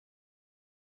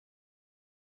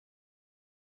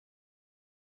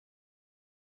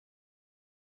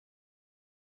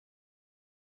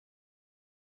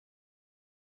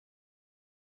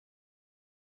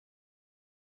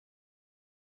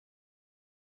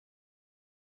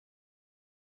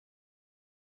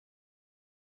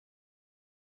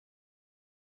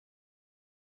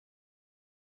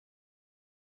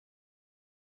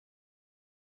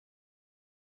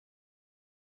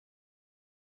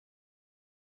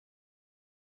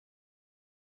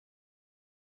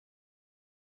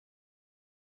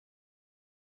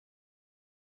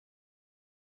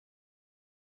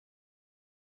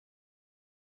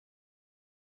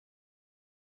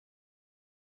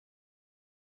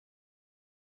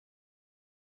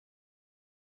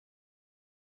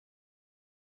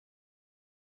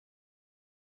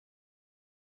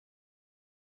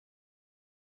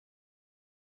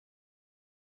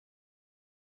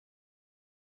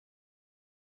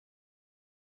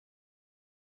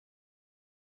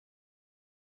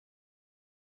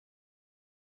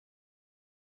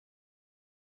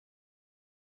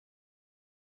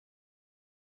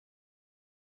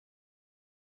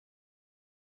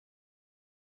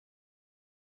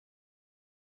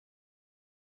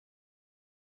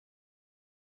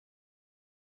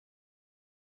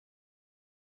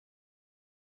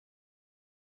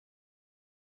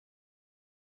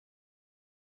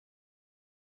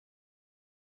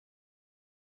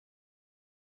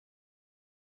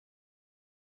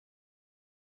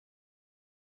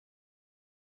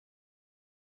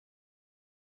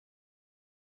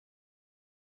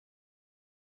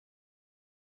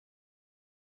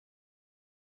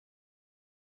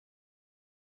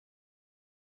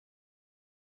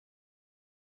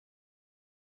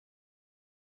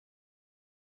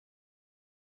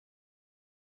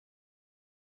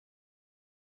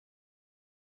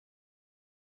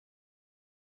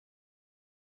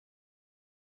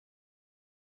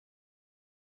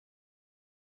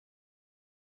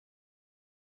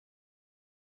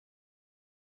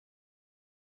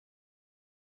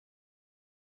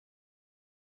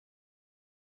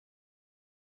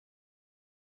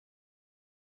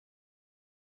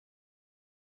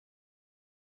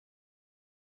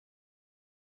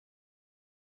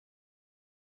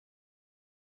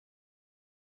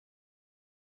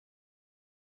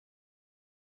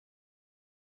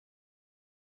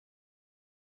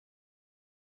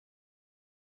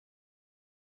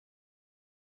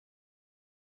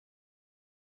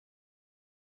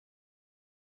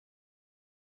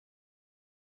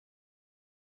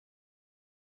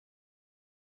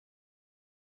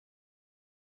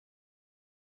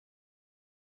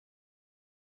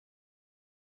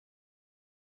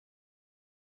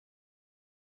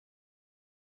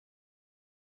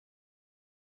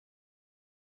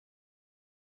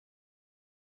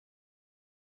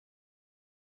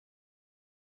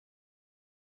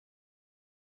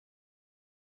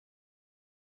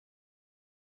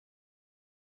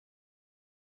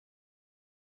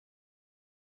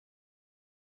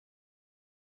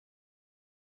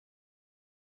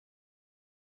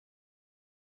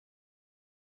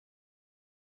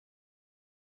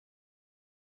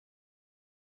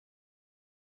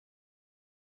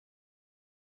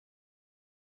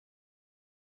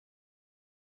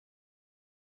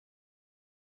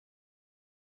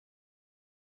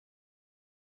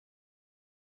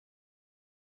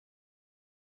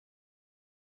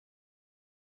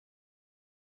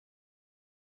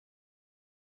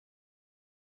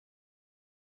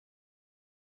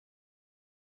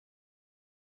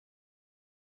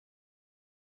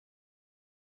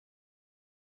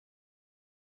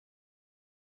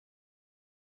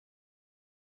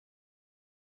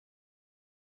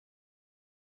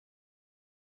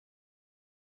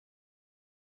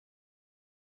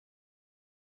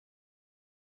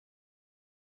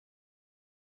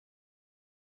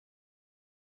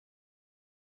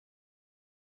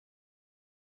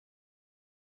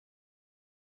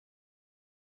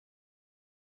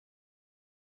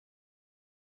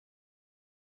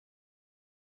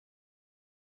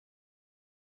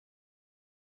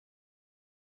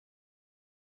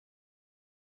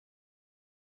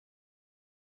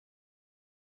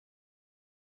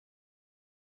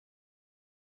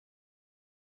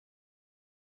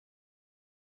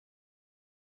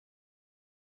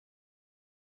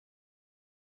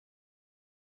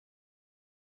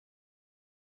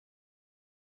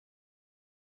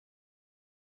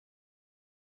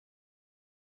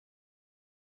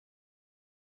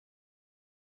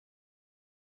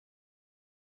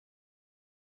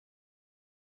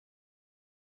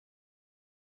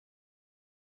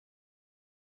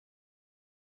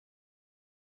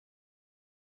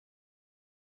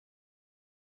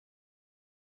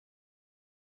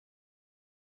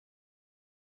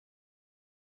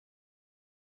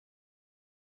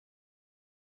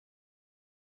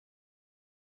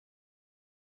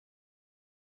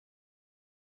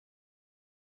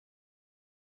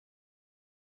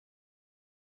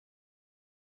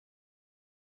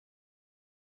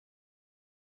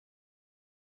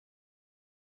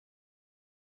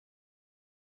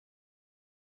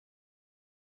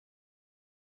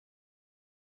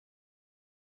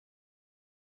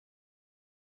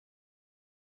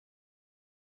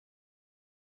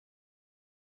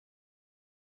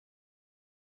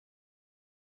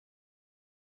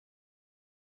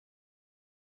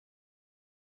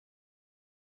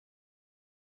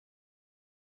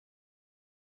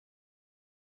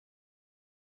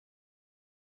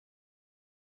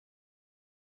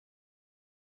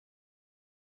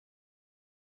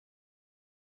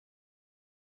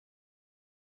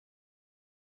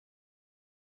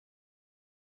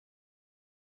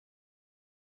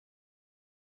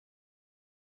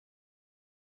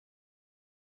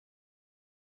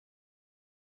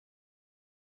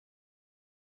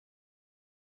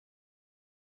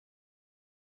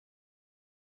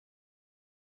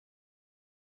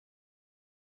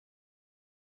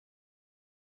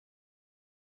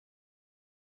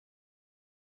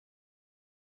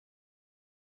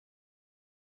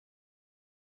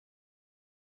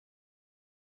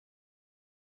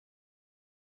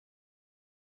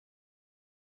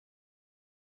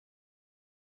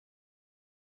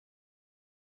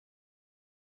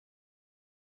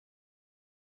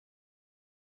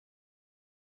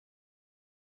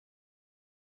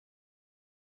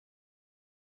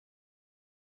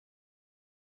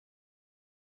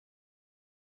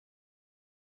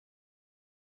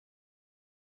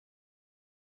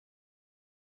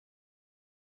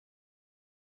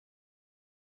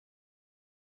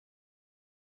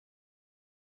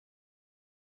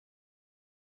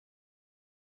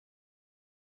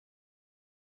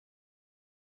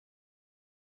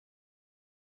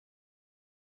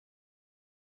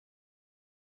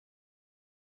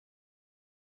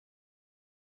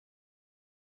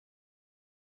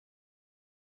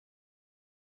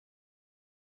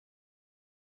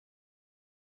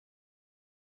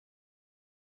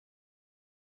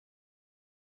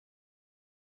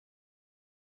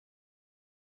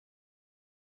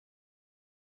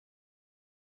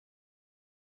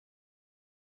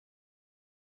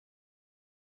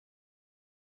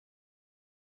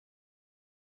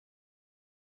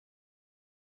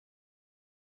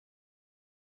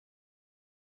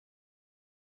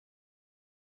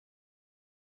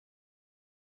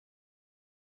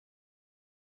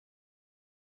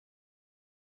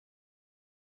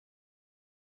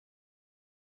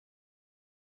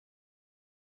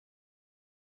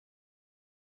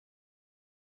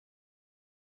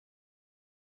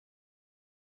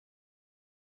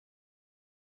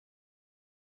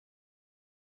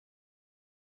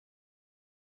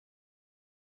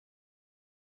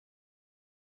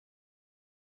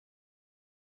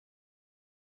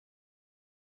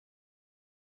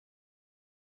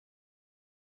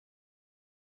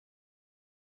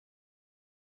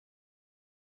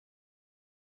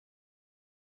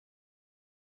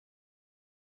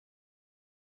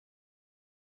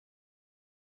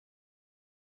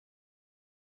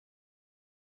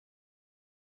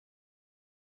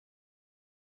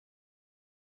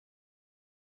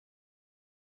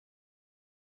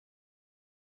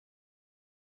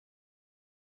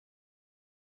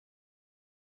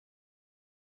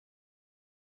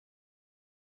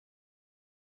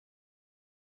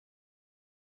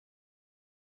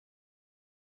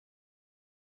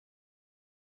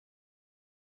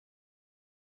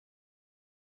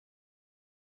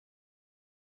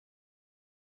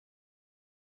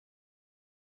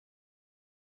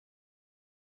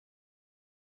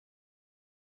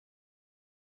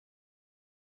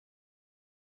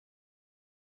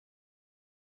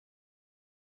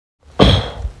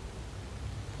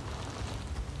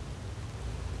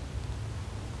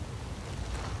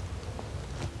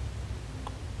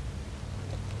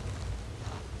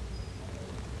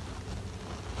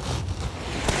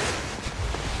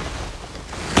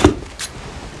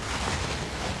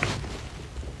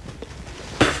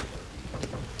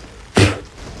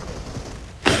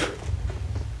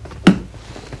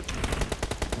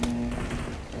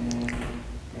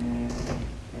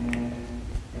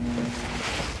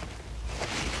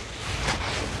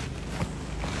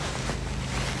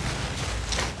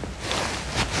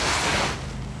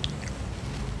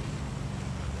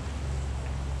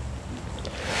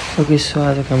Okay so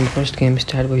आजको हाम्रो first game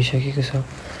start भइसकेको छ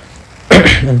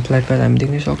अनि फ्लाइट पाथ हामी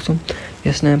देख्न सक्छौँ।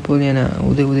 यस नेपोल यहाँ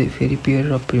हुँदै हुँदै फेरि पियर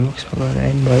र प्रिमक्समा गएर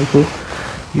एन्ड भएको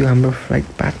यो हाम्रो फ्लाइट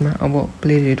पाथमा अब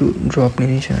प्लेयरहरू ड्रप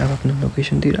लिने छन् आफ्नो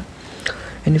लोकेसनतिर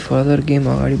अनि फर्दर गेम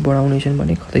अगाडि बढाउनेछन्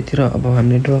भने कतैतिर अब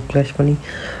हामीले ड्रप क्लास पनि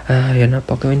हेर्न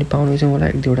पक्कै पनि पाउनेछौँ होला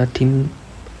एक दुईवटा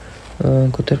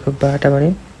टिमको तर्फबाट भने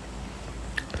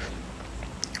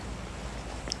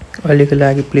अहिलेको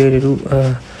लागि प्लेयरहरू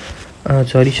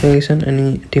झरिसकेका छन् अनि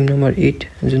टिम नम्बर 8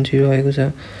 जुन चाहिँ रहेको छ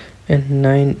एन्ड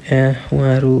 9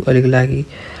 उहाँहरू अहिलेको लागि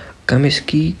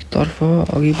कामेस्कीतर्फ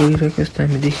अघि बढिरहेको जस्तो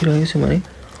हामी देखिरहेको छौँ भने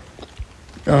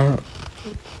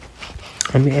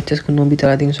हामी एचएसको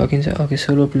नोबितालाई देख्न सकिन्छ। अघि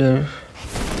सोलो प्लेयर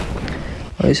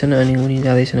रहेछन् अनि उनी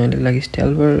जाँदैछन् अहिलेको लागि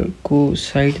स्ट्याल्बरको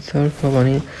साइडतर्फ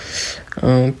भने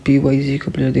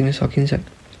पिवाइजीको प्लेयर देख्न सकिन्छ।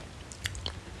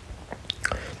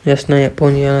 यस नयाँ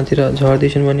पन्यातिर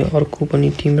झर्दैछन् भने अर्को पनि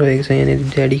टिम रहेको छ यहाँनिर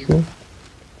ड्याडीको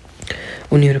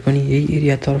उनीहरू पनि यही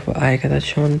एरियातर्फ आएका त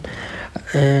छन्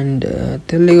एन्ड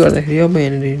त्यसले गर्दाखेरि अब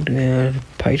यहाँनिर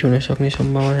फाइट हुन सक्ने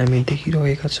सम्भावना हामी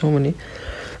देखिरहेका छौँ भने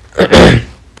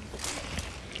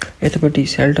यतापट्टि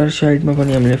सेल्टर साइडमा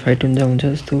पनि हामीले फाइट हुन्छ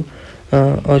जस्तो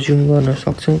अज्युम गर्न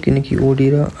सक्छौँ किनकि ओडी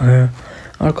र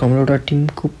अर्को हाम्रो एउटा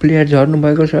टिमको प्लेयर झर्नु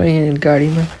भएको छ यहाँनिर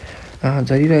गाडीमा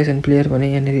झरिरहेछन् प्लेयर भने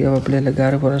यहाँनिर अब प्लेयरलाई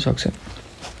गाह्रो पर्न सक्छ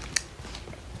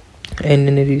एन्ड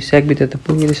यहाँनिर स्याकभित्र त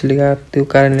पुग्यो त्यसले त्यो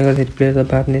कारणले गर्दाखेरि प्लेयर त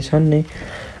बाँच्ने छन् नै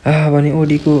भने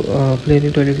ओडीको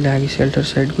प्लेयरहरू अलिक लागि सेल्टर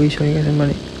साइड गइसकेका छन्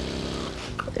भने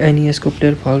एनइएसको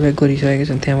प्लेयर फल ब्याक गरिसकेका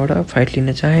छन् त्यहाँबाट फाइट लिन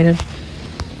चाहेनन्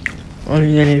अनि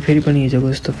यहाँनिर फेरि पनि हिजोको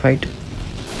जस्तो फाइट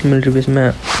मिलिट्री बेसमा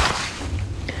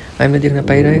हामीले देख्न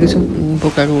पाइरहेको छौँ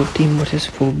बोकाको टिम भर्सेस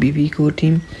बीबीको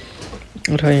टिम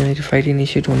र यहाँनिर फाइट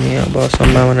इनिसिएट हुने अब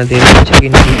सम्भावना धेरै हुन्छ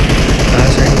किनकि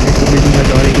बिल्डिङमा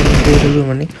झरेको प्लेयरहरू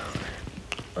भने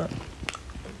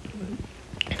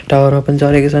टावरमा पनि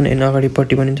झरेका छन् अनि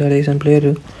अगाडिपट्टि पनि झरेका छन्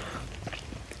प्लेयरहरू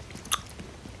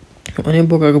अनि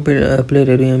बोकाको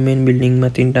प्लेयरहरू यहाँ मेन बिल्डिङमा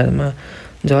 3टामा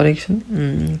झरेका छन्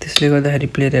त्यसले गर्दाखेरि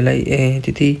प्लेयरहरूलाई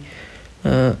त्यति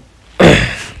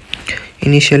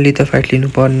इनिसियल्ली त फाइट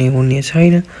लिनुपर्ने हुने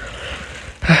छैन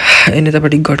अनि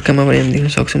यतापट्टि गटकामा पनि हामी देख्न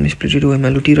सक्छौँ स्प्लिटेड वेमा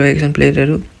लुटिरहेका छन्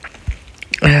प्लेयरहरू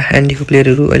ह्यान्डीको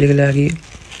प्लेयरहरू अहिलेको लागि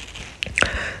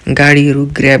गाडीहरू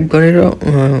ग्र्याब गरेर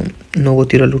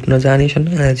नोभोतिर लुट्न जानेछन्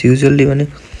एज युजुअल्ली भने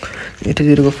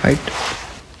यतातिरको फाइट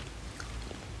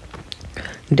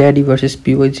ड्याडी भर्सेस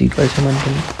पिवाइजी अहिलेसम्म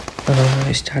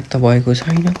पनि स्टार्ट त भएको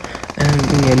छैन एन्ड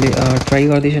उनीहरूले ट्राई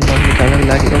गर्दैछन् निकाल्नको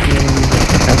लागि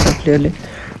खालसा प्लेयरले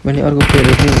भने अर्को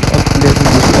प्लेयरहरू पनि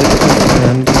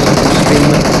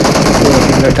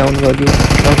डाउन गरिदियो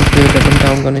अर्को प्लेयरलाई पनि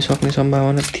डाउन गर्ने सक्ने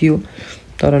सम्भावना थियो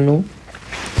तर नो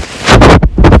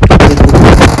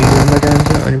जान्छ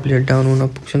अनि प्लेयर डाउन हुन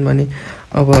पुग्छन् भने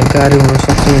अब गाह्रो हुन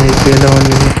सक्छ प्लेयर डाउन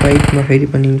फाइटमा फेरि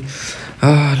पनि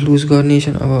लुज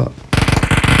गर्नेछन् अब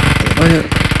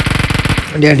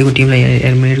ड्याडीको टिमलाई यहाँ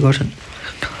एलिमिनेट गर्छन्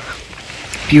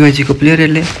पिवाइजीको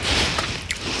प्लेयरहरूले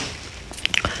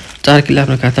 4 किल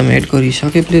आफ्नो खातामा एड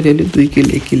गरिसके प्लेयरहरूले 2 किल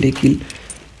 1 किल 1 किल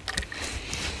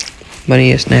भने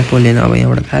यस नेपोलियन अब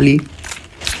यहाँबाट खाली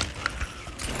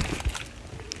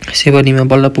सेभनीमा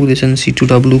बल्ल पुग्दैछन्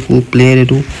C2W को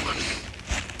प्लेयरहरू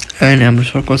एन्ड हाम्रो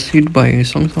सर्कल सिट भएको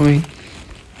सँगसँगै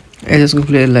एचएसको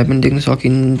प्लेयरलाई पनि देख्न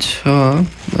सकिन्छ।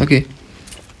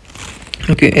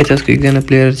 ओके एचएसको एकजना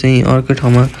प्लेयर चाहिँ अर्कै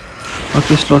ठाउँमा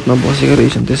अर्कै स्लटमा बसेका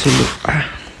रहेछन् त्यसैले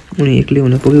उनी एक्लै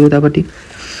हुन पुगेको उतापट्टि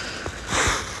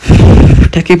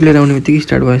ट्याक्कै प्लेयर आउने बित्तिकै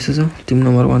स्टार्ट भएछ टिम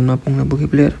नम्बर 1मा पुग्न पुगे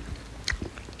प्लेयर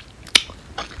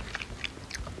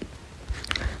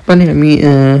पनि हामी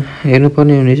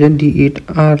हेर्नुपर्ने हुनेछ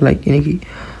D8Rलाई किनकि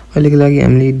अहिलेको लागि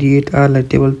हामीले D8Rलाई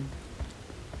टेबल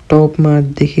टपमा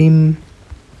देख्यौँ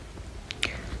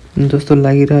जस्तो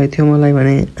लागिरहेको थियो मलाई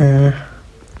भने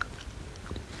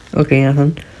ओके यहाँ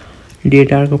छन्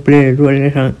D8Rको प्लेयरहरू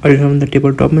अहिलेसम्म त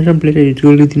टेबल टपमै छन् प्लेयरहरू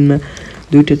जोली दिनमा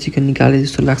 2टा चिकन निकाले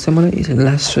जस्तो लाग्छ मलाई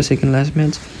लास्ट र सेकेन्ड लास्ट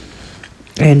म्याच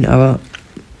एन्ड अब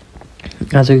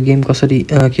आजको गेम कसरी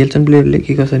खेल्छन् प्लेयरले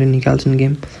के कसरी निकाल्छन्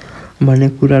गेम भन्ने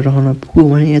कुरा रहन पुग्यो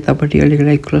भने यतापट्टि अलिकति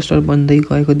लागि क्लस्टर बन्दै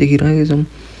गएको देखिरहेको छौँ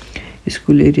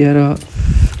स्कुल एरिया र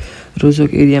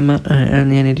रोजक एरियामा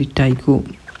यहाँनिर टाइको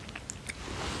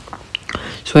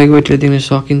स्वाइगबाट देख्न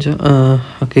सकिन्छ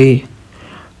केही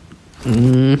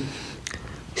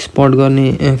स्पट गर्ने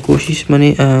कोसिस भने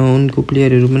उनको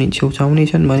प्लेयरहरू पनि छेउछाउनै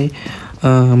छन् भने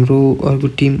हाम्रो अर्को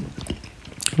टिम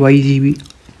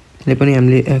वाइजिबीले पनि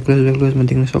हामीले क्लोजमा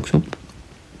देख्न सक्छौँ।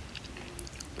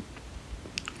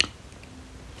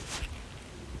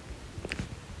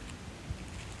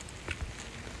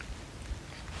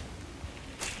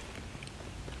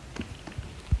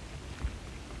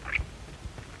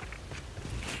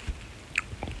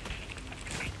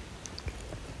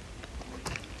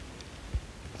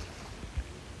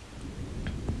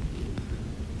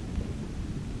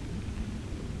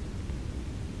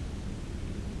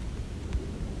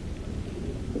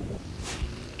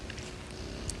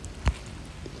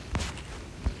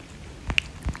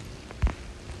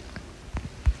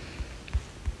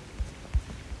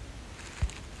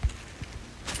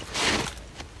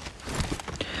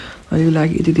 अहिलेको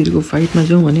लागि यतितिरको फाइटमा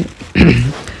जाउँ भने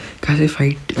खासै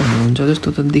फाइट हुन्छ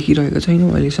जस्तो त देखिरहेको छैन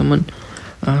अहिलेसम्म।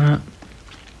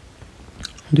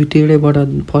 दुईवटैबाट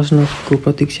फस्नको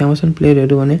प्रतीक्षामा छन्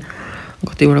प्लेयरहरू भने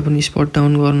कतिवटा पनि स्पट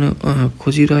डाउन गर्न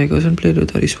खोजिरहेका छन् प्लेयरहरू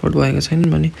तर स्पट भएका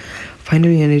छैनन् भने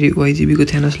फाइनली यहाँनिर वाइजिबीको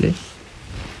थ्यानसले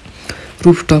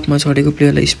रुफ टपमा चढेको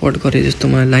प्लेयरलाई स्पट गरे जस्तो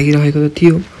मलाई लागिरहेको त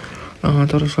थियो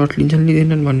तर सर्ट लिन्छन्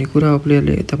लिँदैनन् भन्ने कुरा हो।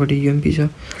 प्लेयरले यतापट्टि युएमपी छ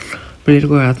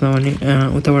प्लेयरको हातमा भने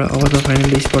उताबाट अब त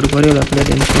फाइनली स्पट गऱ्यो होला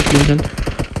प्लेयरले सर्ट लिन्छन्।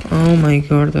 माइ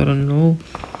गड तर नो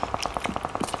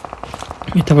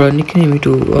यताबाट निकै नै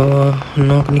मिठो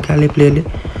नक निकाले प्लेयरले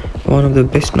वान अफ द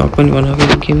बेस्ट नक पनि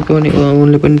भनेको गेमको भने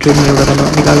उनले पनि ट्रेडमा एउटा त नक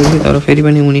निकालेको थियो तर फेरि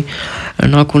पनि उनी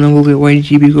नक हुन गएको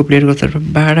वाइजिबीको प्लेयरको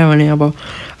तर्फबाट भने अब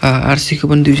आरसीको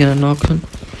पनि दुईजना नक छन्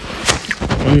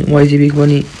वाइजिबीको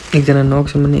पनि एकजना नक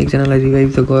छन् भने एकजनालाई रिभाइभ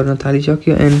त गर्न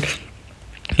थालिसक्यो एन्ड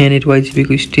यहाँनिर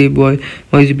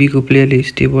वाइजिबीको प्लेयरले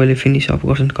स्टे बोयले फिनिस अफ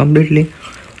गर्छन् कम्प्लिटली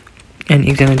एन्ड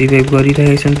एकजना रिभाइभ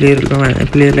गरिरहेका छन्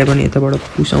प्लेयरलाई पनि यताबाट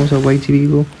पुस आउँछ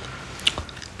वाइजिबीको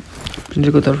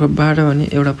प्लेयरको तर्फबाट भने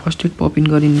एउटा फर्स्ट एड पप इन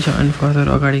गरिन्छ अनि फर्दर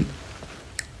अगाडि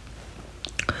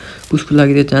पुसको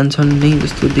लागि त जान्छन् नै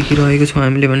जस्तो देखिरहेको छौँ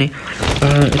हामीले भने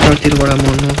यतातिरबाट म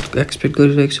एक्सपेक्ट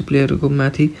गरिरहेको छु प्लेयरको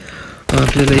माथि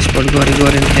प्लेयरलाई स्पट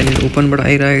गरेन त्यहाँनिर ओपनबाट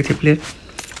आइरहेको थियो प्लेयर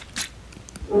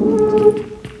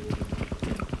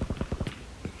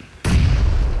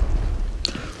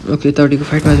ओके यतापट्टिको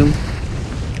फाइटमा जाउँ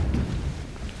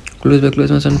क्लोज बाई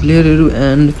क्लोजमा छन् प्लेयरहरू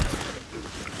एन्ड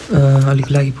अलिक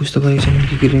लागि पुस्त गरेका छन्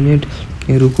कि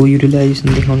ग्रेनेडहरूको युटिलाइजेसन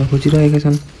देखाउन खोजिरहेका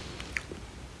छन्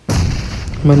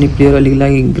भन्ने प्लेयर अलिक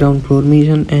लागि ग्राउन्ड फ्लोरमै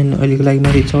छन् एन्ड अलिक लागि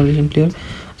माथि चढ्दैछन् प्लेयर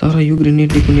तर यो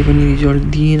ग्रेनेडले कुनै पनि रिजल्ट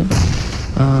दिएन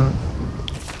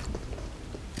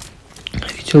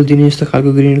रिजल्ट दिने जस्तो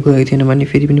खालको ग्रेनेड गएको थिएन भने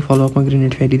फेरि पनि फलोअपमा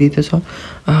ग्रेनेड फ्यालिँदै त छ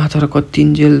तर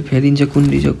कतिन्जेल फ्यालिन्छ कुन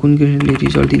ग्रेनेडले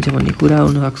रिजल्ट दिन्छ भन्ने कुरा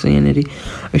हुनसक्छ। यहाँनिर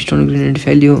स्टोन ग्रेनेड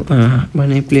फ्याल्यो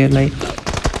भने प्लेयर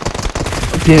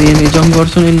यहाँनिर जम्प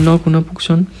गर्छन् अनि नक हुन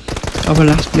पुग्छन्। अब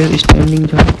लास्ट प्लेयर स्ट्यान्डिङ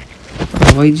छ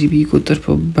वाइजिबीको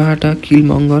तर्फबाट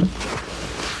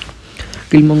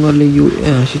किलमङ्गरले यो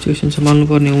सिचुएसन सम्हाल्नु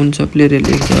पर्ने हुन्छ।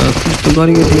 प्लेयरहरूले पुस त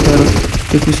गरेको थियो तर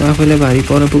त्यो पुस आफैलाई भारी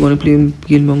पर पुगाउने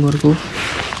किलमङ्गरको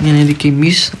यहाँनिर केही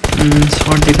मिस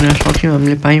सर्ट देख्न सक्यौँ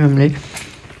हामीले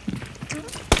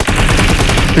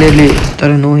प्लेयरले तर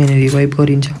नो यहाँनिर रिभाइभ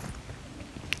गरिन्छ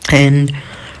एन्ड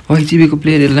वाइजिबीको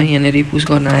प्लेयरहरूलाई यहाँनिर पुस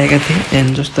गर्न आएका थिए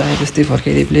एन्ड जस्तो आए त्यस्तै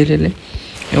फर्काइदिए प्लेयरहरूले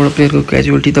एउटा प्लेयरको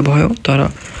क्याजुअलिटी त भयो तर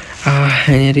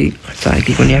यहाँनिर 4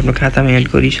 किल पनि आफ्नो खातामा एड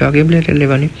गरिसक्यो प्लेयरहरूले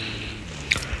भने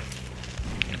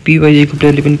पिवाइजीको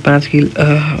प्लेयरले पनि 5 किल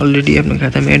अलरेडी आफ्नो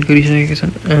खातामा एड गरिसकेका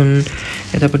छन्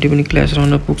यतापट्टि पनि क्ल्यास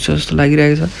रहन पुग्छ जस्तो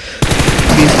लागिरहेको छ।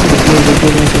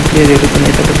 प्लेयरहरू पनि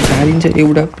यतापट्टि झारिन्छ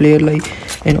एउटा प्लेयरलाई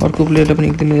एन्ड अर्को प्लेयरलाई पनि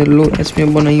एकदमै लो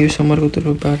एचपीमा बनाइयो समरको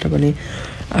तर्फबाट भने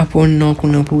आफू नक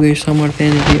हुन पुगे समर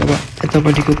त्यहाँनिर अब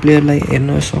यतापट्टिको प्लेयरलाई हेर्न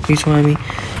सकेछौँ हामी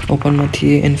ओपनमा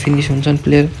थिए एन्ड फिनिस हुन्छन्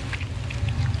प्लेयर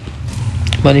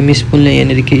भने मिसपुलले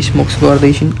यहाँनिर केही स्मोक्स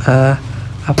गर्दैछन्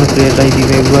आफ्नो प्लेयरलाई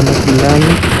रिभाइभ गर्नको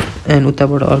लागि एन्ड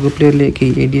उताबाट अर्को प्लेयरले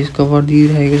केही एडिएस कभर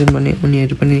दिइरहेका छन् भने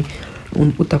उनीहरू पनि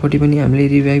उतापट्टि पनि हामीले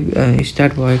रिभाइभ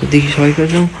स्टार्ट भएको देखिसकेका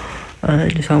छौँ।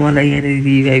 समरलाई यहाँनिर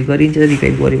रिभाइभ गरिन्छ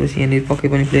रिभाइभ गरेपछि यहाँनिर पक्कै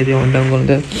पनि प्लेयरले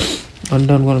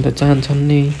हन्डाउन गर्न त चाहन्छन्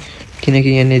नै किनकि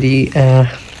यहाँनिर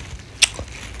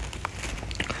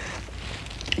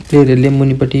प्लेयरहरूले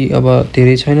मुनिपट्टि अब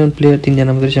धेरै छैनन् प्लेयर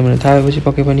 3जना मात्रै छ भने थाहा भएपछि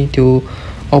पक्कै पनि त्यो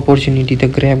अपर्च्युनिटी त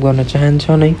ग्र्याब गर्न चाहन्छ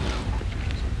नै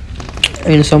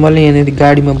एन्ड समरले यहाँनिर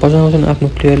गाडीमा बजाउँछन् आफ्नो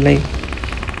प्लेयरलाई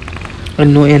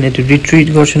अनि नो यहाँनिर रिट्रिट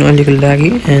गर्छन् अहिलेको लागि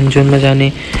एन्ड जोनमा जाने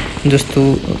जस्तो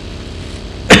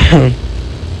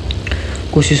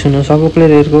कोसिस हुन सक्यो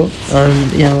प्लेयरहरूको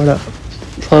यहाँबाट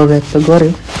फलब्याक त गरे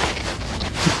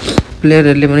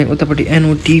प्लेयरहरूले भने उतापट्टि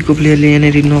एनओटीको प्लेयरले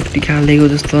यहाँनिर नक निकालेको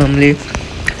जस्तो हामीले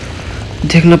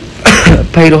देख्न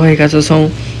पाइरहेका छौँ।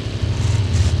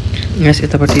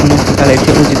 यतापट्टि नक निकालेको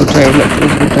थियो ओजीको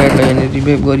ट्रायरलाई यहाँनिर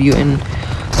रिभाइभ गरियो एन्ड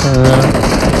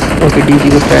ओके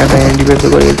डिजीको ट्रायरलाई रिभाइभ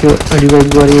गरेको थियो रिभाइभ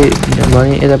गरे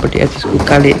भने यतापट्टि एचएसको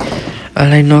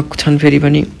कालेलाई नक छन् फेरि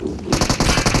पनि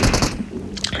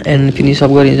एन्ड फिनिस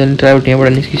अप गरिन्छन् ट्रायल त्यहाँबाट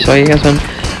निस्किसकेका छन्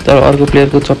तर अर्को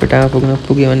प्लेयरको चपेटामा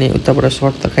पुग्यो भने उताबाट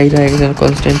सर्ट त खाइरहेका छन्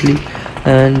कन्सटेन्टली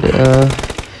एन्ड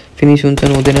फिनिस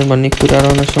हुन्छन् हुँदैनन् भन्ने कुरा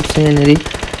रहन सक्छ। यहाँनिर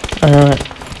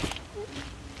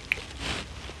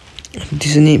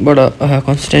डिजनीबाट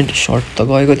कन्सटेन्ट सर्ट त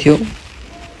गएको थियो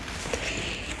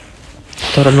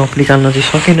तर नक निकाल्न चाहिँ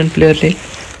सकेनन् प्लेयरले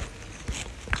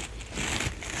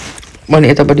भने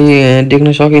यतापट्टि देख्न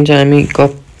सकिन्छ हामी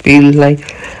कपिललाई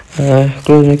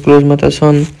क्लोजमा त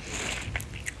छन्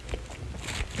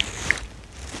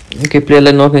ओके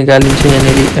प्लेयरलाई नक निकालिन्छ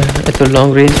यहाँनिर यत्रो लङ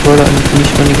रेन्जबाट अनि फिनिस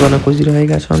पनि गर्न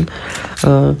खोजिरहेका छन्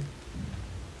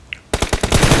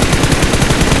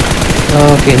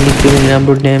ओके निकै पनि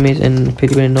राम्रो ड्यामेज एन्ड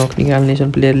फेरि पनि नक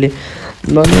निकाल्नेछन् प्लेयरले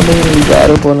भन्नु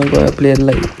गाह्रो पर्न गयो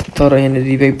प्लेयरलाई तर यहाँनिर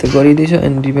रिभाइभ त गरिदिएछ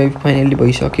एन्ड रिभाइभ फाइनली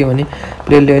भइसक्यो भने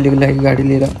प्लेयरले अहिलेको लागि गाडी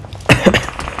लिएर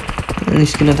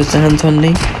निस्किन त चाहन्छन्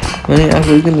नै भने आफू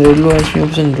एकदम लो एचपी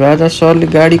अप्सन राजा सरले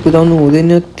गाडी कुदाउनु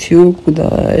हुँदैन थियो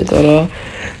कुदाए तर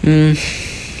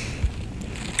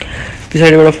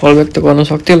पछाडिबाट फलब्याक त गर्न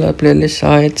सक्थ्यो होला प्लेयरले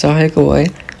सायद चाहेको भए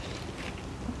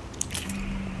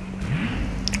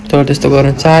तर त्यस्तो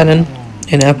गर्न चाहेनन्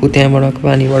अनि आफू त्यहाँबाट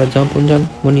पानीबाट जम्प हुन्छन्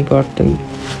मुनिपट्टि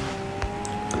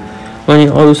अनि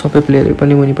अरू सबै प्लेयरहरू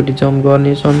पनि मुनिपट्टि जम्प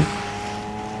गर्नेछन्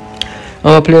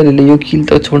अब प्लेयरहरूले यो किल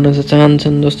त छोड्न त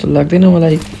चाहन्छन् जस्तो लाग्दैन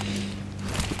मलाई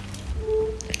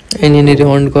यहाँनिर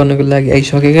हन्ट गर्नको लागि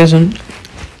आइसकेका छन्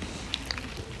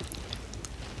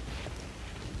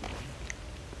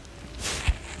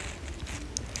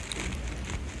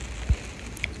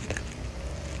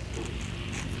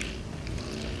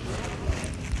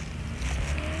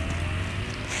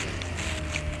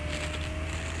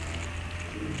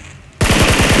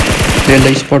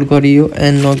प्लेयरलाई स्पट गरियो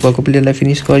एन्ड नक भएको प्लेयरलाई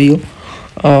फिनिस गरियो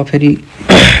फेरि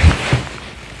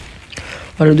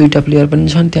अरू दुईवटा प्लेयर पनि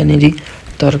छन् त्यहाँनिर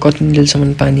तर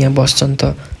कतिन्जेलसम्म पानीमा बस्छन्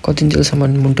त कतिन्जेलसम्म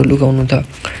मुन्टो लुकाउनु त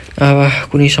अब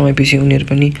कुनै समयपछि उनीहरू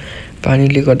पनि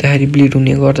पानीले गर्दाखेरि ब्लिड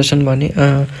हुने गर्दछन् भने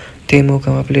त्यही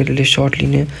मौकामा प्लेयरले सर्ट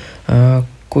लिने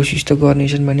कोसिस त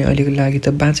गर्नेछन् भने अहिलेको लागि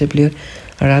त बाँचे प्लेयर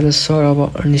राजा सर अब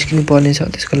निस्किनु पर्नेछ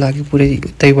त्यसको लागि पुरै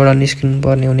उतैबाट निस्किनु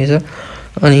पर्ने हुनेछ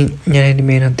अनि यहाँनिर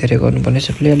मेहनत धेरै गर्नुपर्नेछ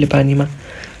प्लेयरले पानीमा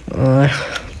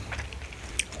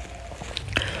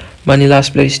भने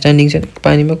लास्ट प्लेयर स्ट्यान्डिङ छ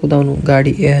पानीमा कुदाउनु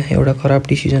गाडी एउटा खराब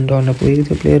डिसिजन रहन पुगेको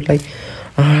थियो प्लेयरलाई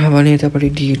भने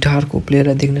यतापट्टि ढारको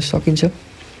प्लेयरलाई देख्न सकिन्छ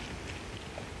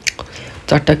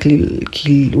 4टा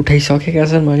किल उठाइसकेका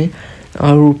छन् भने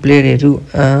अरू प्लेयरहरू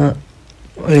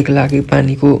अहिलेको लागि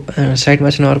पानीको साइडमा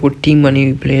छन् अर्को टिम अनि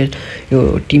प्लेयर यो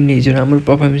टिमले हिजो राम्रो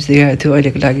पर्फर्मेन्स देखाएको थियो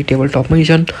अहिलेको लागि टेबल टपमै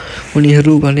छन्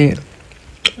उनीहरू भने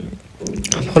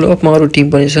फलोअपमा अरू टिम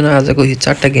पनि छन् आजको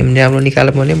 4टा गेम राम्रो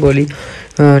निकाल्यो भने भोलि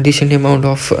डिसेन्ट एमाउन्ट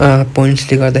अफ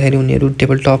पोइन्ट्सले गर्दाखेरि उनीहरू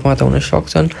टेबल टपमा त हुन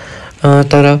सक्छन्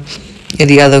तर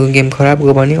यदि आजको गेम खराब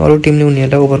गयो भने अरू टिमले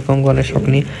उनीहरूलाई ओभरकम गर्न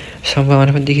सक्ने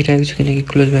सम्भावना पनि देखिरहेको छ किनकि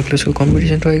क्लोज बाई क्लोजको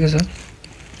कम्पिटिसन रहेको छ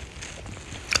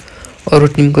अरू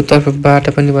टिमको तर्फबाट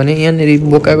पनि भने यहाँनिर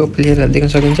बोकाको प्लेयरलाई देख्न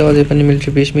सकिन्छ अझै पनि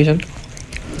मिलिट्री बेसमै छन्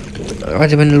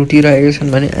अझै पनि लुटिरहेका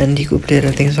छन् भने एन्डीको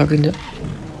प्लेयरलाई देख्न सकिन्छ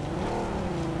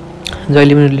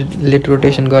जहिले पनि लेट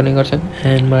रोटेसन गर्ने गर्छन्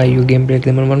एन्ड मलाई यो गेम प्ले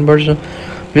एकदमै मनपर्छ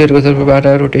प्लेयरको तर्फबाट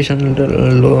रोटेसन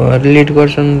रिलेट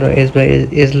गर्छन् र एज बाई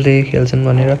एजले खेल्छन्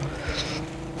भनेर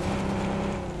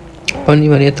पनि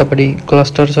भने यतापट्टि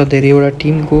क्लस्टर छ धेरैवटा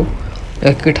टिमको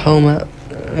एकै ठाउँमा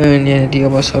यहाँनिर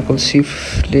अब सर्कल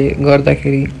सिफ्टले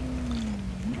गर्दाखेरि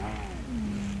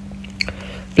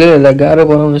प्लेयरहरूलाई गाह्रो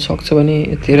बनाउन सक्छ भने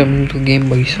 13 मिनटको गेम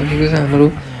भइसकेको छ हाम्रो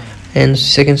एन्ड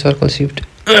सेकेन्ड सर्कल सिफ्ट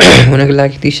हुनको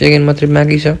लागि 30 सेकेन्ड मात्रै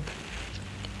बाँकी छ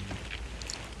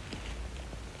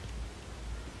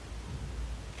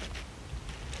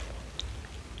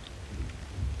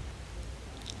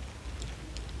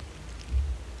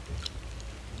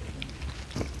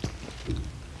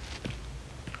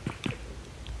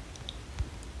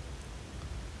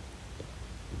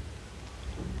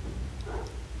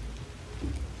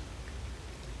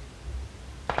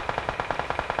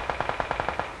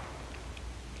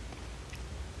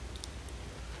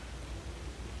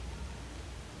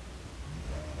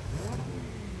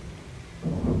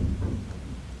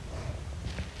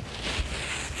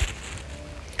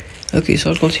ओके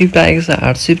सर्कल सिफ्ट आएको छ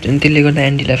हार्ड सिफ्ट अनि त्यसले गर्दा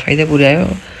एन्डीलाई फाइदा पुर्यायो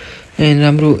एन्ड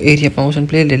राम्रो एरिया पाउँछन्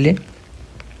प्लेयरहरूले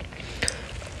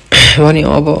भने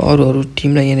अब अरू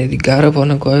टिमलाई यहाँनिर गाह्रो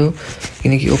पर्न गयो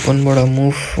किनकि ओपनबाट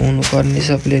मुभ हुनुपर्ने छ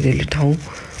प्लेयरहरूले ठाउँ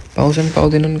पाउँछन्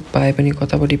पाउँदैनन् पाए पनि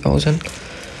कतापट्टि पाउँछन्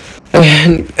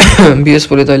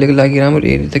बिएसपोले त अहिलेको लागि राम्रो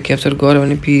एरिया त क्याप्चर गर्यो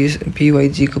भने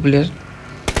पिवाइजीको प्लेयर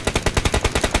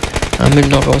हामी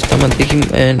नक अवस्थामा देख्यौँ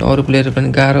एन्ड अरू प्लेयर पनि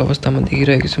गाह्रो अवस्थामा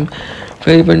देखिरहेको छौँ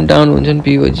फेरि पनि डाउन हुन्छन्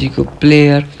पिओजीको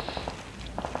प्लेयर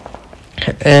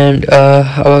एन्ड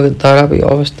अब धराबै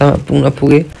अवस्थामा पुग्न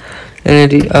पुगे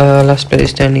यहाँनिर लास्ट प्लेयर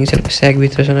स्ट्यान्डिङ छन्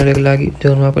स्यागभित्र छन् अहिलेको लागि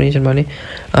जोनमा पनि छन् भने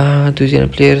 2जना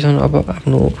प्लेयर छन् अब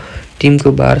आफ्नो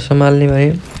टिमको भार सम्हाल्ने भए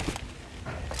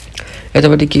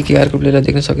यतापट्टि केकेआरको प्लेयरलाई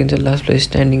देख्न सकिन्छ लास्ट प्लेयर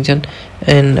स्ट्यान्डिङ छन्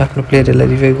एन्ड आफ्नो प्लेयरहरूलाई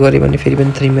रिभाइभ गरे भने फेरि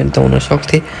पनि 3 मिनट त हुन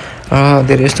सक्थे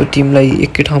धेरै जस्तो टिमलाई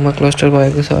एकै ठाउँमा क्लस्टर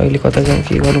भएको छ अहिले कता जाउँ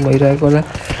के गर्नु भइरहेको होला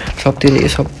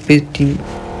सबै टिम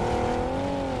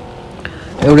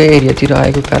एउटै एरियातिर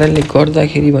आएको कारणले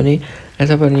गर्दाखेरि भने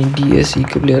यता पनि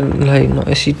डिएसईको प्लेयरलाई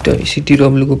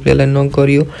सिटिडब्ल्यूको प्लेयरलाई नक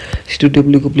गरियो।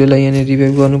 सिटिडब्ल्यूको प्लेयरलाई यहाँनिर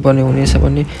रिभाइभ गर्नुपर्ने हुनेछ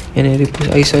भने यहाँनिर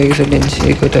आइसकेको छ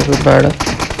लेन्सेको तर्फबाट।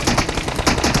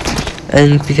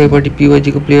 एन्ड पछाडिपट्टि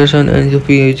पिवाइजीको प्लेयर छन् अनि त्यो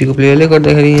पिवाइजीको प्लेयरले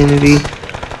गर्दाखेरि यहाँनिर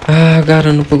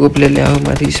गाह्रो नुपुको प्लेयरले अब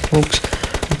माथि स्मोक्स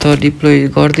त डिप्लोय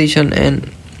गर्दैछन्। एन्ड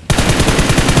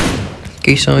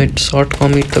केही समय सर्ट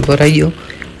कमिट त गराइयो,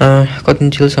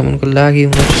 कतिन्जेलसम्मको लागि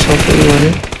हुन सक्यो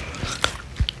भने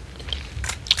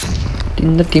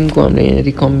तीनवटा टिमको हामीले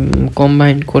यहाँनिर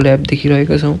कम्बाइन्ड कोल्याब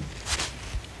देखिरहेका छौँ।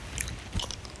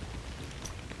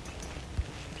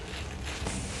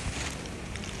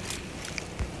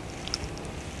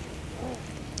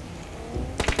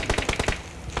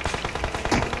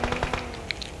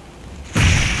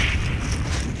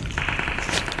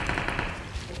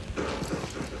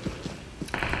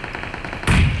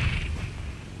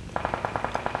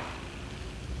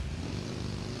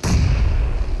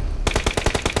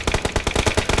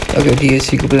 ओके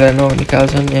डिएससीको प्लेयर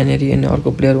निकाल्छन् यहाँनिर अनि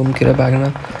अर्को प्लेयर उम्केर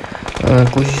भाग्न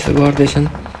कोसिस गर्दैछन्,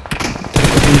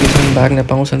 भाग्न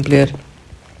पाउँछन् प्लेयर।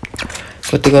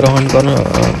 कतिको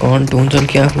हन्ट हुन्छन्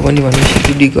कि आफू पनि भने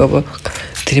सिटिडीको अब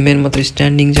 3 म्यान मात्रै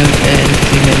स्ट्यान्डिङ छन्। एन्ड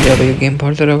 3 म्यानले अब यो गेम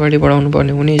फर्दर अगाडि बढाउनु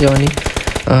पर्ने हुनेछ भने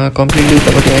कम्प्लिटली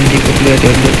उतापट्टि एनडीको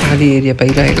प्लेयरहरूले खाली एरिया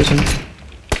पाइरहेको छन्।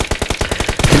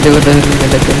 त्यसले गर्दाखेरि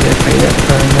उनीहरूलाई फाइदा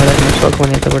नराख्न सक्छ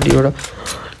भने यतापट्टि एउटा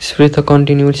स्प्रे त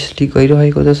कन्टिन्युसली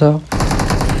गइरहेको छ।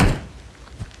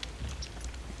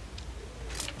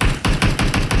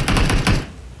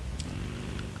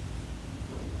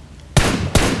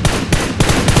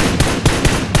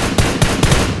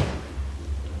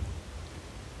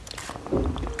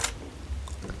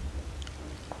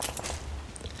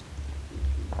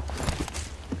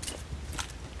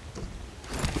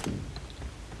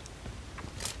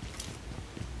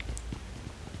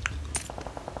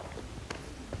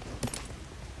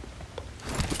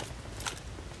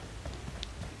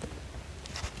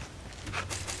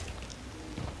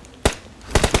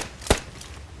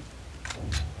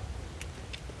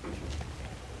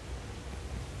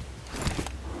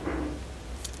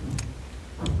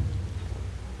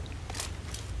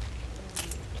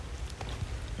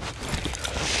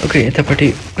 ओके यतापट्टि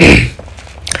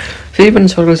फेरि पनि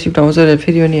सर्कल सिफ्ट आउँछ र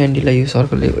फेरि पनि एन्डीलाई यो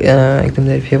सर्कलले एकदम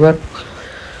धेरै फेभर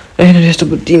यहाँनिर यस्तो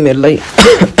टिमहरूलाई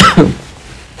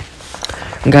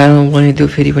गाह्रो बनाइदियो।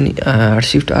 फेरि पनि हार्ड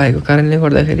सिफ्ट आएको कारणले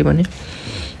गर्दाखेरि पनि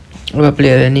अब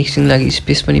प्लेयरलाई नेक्स्टिङ लागि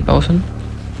स्पेस पनि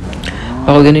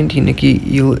पाउँदैन किनकि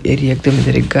यो एरिया एकदमै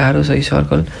धेरै गाह्रो छ। यो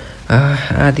सर्कल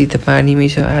आधी त पानीमै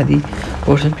छ, आधी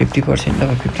पोर्सन 50%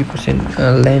 अब 50%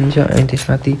 ल्यान्ड छ अनि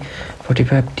त्यसमाथि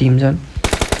 45 टिम छन्।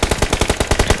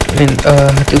 एन्ड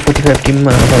त्यो 45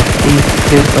 टिममा अब कुन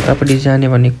प्लेयर कतापट्टि जाने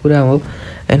भन्ने कुरा हो।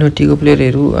 एनओटीको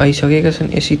प्लेयरहरू आइसकेका छन्,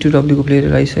 एसी2डब्ल्यूको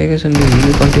प्लेयरहरू आइसकेका छन्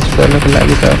यो कन्टेस्ट गर्नको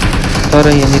लागि तर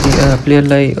यहाँनिर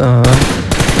प्लेयरलाई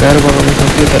गाह्रो बनाउन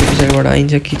सक्यो तर पछाडिबाट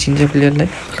आइन्छ खिचिन्छ प्लेयरलाई।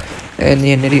 एन्ड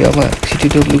यहाँनिर अब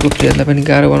सिटिडब्ल्यूको प्लेयरलाई पनि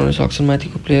गाह्रो बनाउन सक्छन्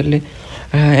माथिको प्लेयरले।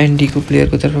 एनडीको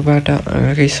प्लेयरको तर्फबाट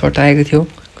केही सर्ट आएको थियो,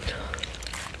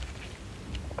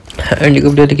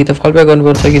 एन्डीको प्लेयरले कि त फल ब्याक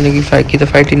गर्नुपर्छ किनकि कि त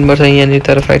फाइट लिनुपर्छ यहाँनिर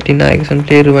तर फाइट लिन आएका छन्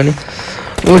प्लेयरहरू भने।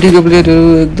 ओडीको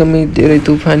प्लेयरहरू एकदमै धेरै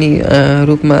तुफानी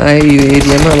रूपमा आयो यो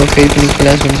एरियामा। अब फेरि पनि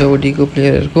क्लास हुन्छ ओडीको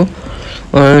प्लेयरहरूको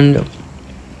एन्ड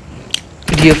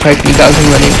यो फाइट निकाल्छन्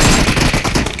भने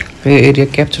यो एरिया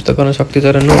क्याप्चर त गर्न सक्थ्यो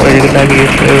तर नो अहिलेको लागि यो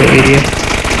एरिया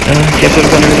क्याप्चर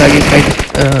गर्नको लागि फाइट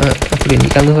आफूले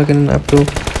निकाल्न सकेनन् आफ्नो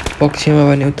पक्षमा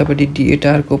भने उतापट्टि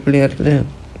डिएटारको प्लेयर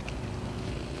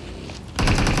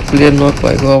नक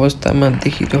भएको अवस्थामा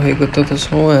देखिरहेको त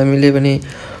छौँ हामीले भने।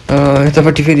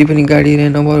 यतापट्टि फेरि पनि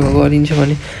गाडी नम्बर गरिन्छ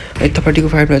भने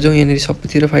यतापट्टिको फाइटमा जाउँ यहाँनिर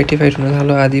सबैतिर फाइट हुन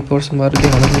थाल्यो। आधी पोर्सन भएर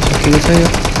देखाउन पनि सकेको छ यो।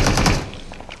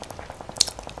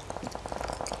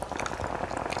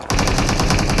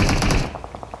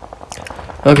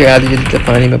 ओके आधी जति त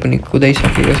पानीमा पनि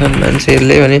कुदाइसकेका छन्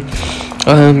मान्छेहरूले भने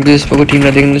बेसपोको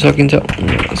टिमलाई देख्न सकिन्छ।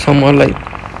 समरलाई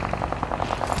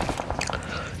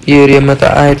यो एरियामा त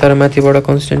आए तर माथिबाट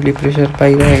कन्सटेन्टली प्रेसर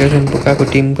पाइरहेका छन् बोकाको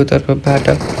टिमको तर्फबाट।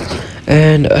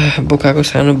 एन्ड बोकाको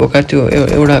सानो बोका त्यो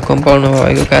एउटा कम्पाउन्डमा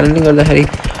भएको कारणले गर्दाखेरि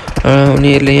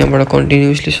उनीहरूले यहाँबाट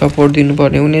कन्टिन्युसली सपोर्ट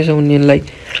दिनुपर्ने हुनेछ उनीहरूलाई।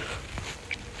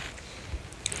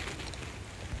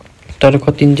 तर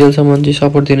कतिन्जेलसम्म चाहिँ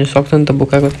सपोर्ट दिन सक्छन् त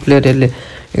बोकाको प्लेयरहरूले।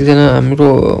 एकजना हाम्रो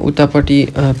उतापट्टि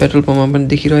पेट्रोल पम्पमा पनि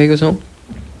देखिरहेको छौँ।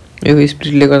 यो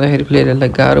स्पिडले गर्दाखेरि प्लेयरहरूलाई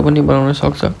गाह्रो पनि बनाउन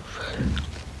सक्छ।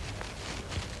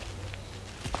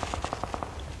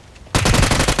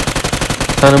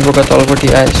 सानो बोका तलपट्टि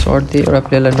आए सर्ट दिए एउटा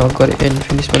प्लेयरलाई नक गरे एन्ड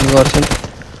फिनिस पनि गर्छन्।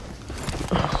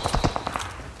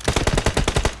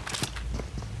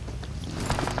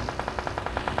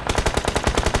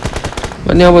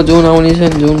 अनि अब जोन आउने छ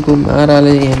जोनको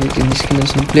माराले यहाँनिर निस्किने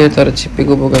छन् प्लेयर तर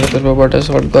छिप्पेको बोकाको तर्फबाट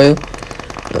सर्ट गयो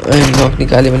एन्ड नक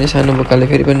निकाल्यो भने सानो बोकाले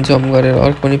फेरि पनि जम्प गरेर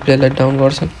अर्को पनि प्लेयरलाई डाउन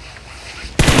गर्छन्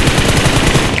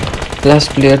लास्ट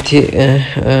प्लेयर थिए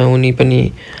उनी पनि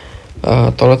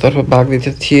तलतर्फ भाग्दै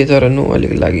थिए तर नो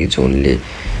अहिलेको लागि जोनले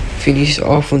फिनिस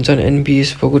अफ हुन्छन् एन्ड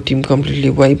बिएसओको टिम कम्प्लिटली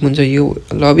वाइप हुन्छ यो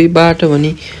लबीबाट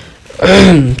भने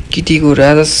किटीको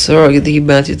राजा अघिदेखि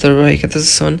बाँची त रहेका त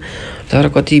छन् तर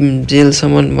कति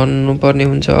जेलसम्म भन्नुपर्ने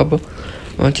हुन्छ अब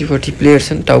 40 प्लेयर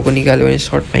छन् टाउको निकाल्यो भने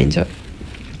सर्ट पाइन्छ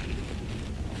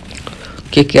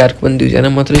केकेआरको पनि 2 जना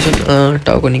मात्रै छन्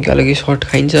टाउको निकाल्यो कि सर्ट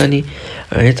खाइन्छ अनि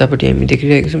यतापट्टि हामी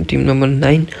देखिरहेको छौँ टिम नम्बर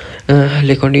 9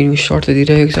 ले कन्टिन्यू सर्ट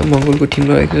दिइरहेको छ मङ्गोलको टिम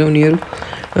रहेको छ उनीहरू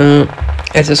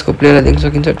एसएसको प्लेयरलाई देख्न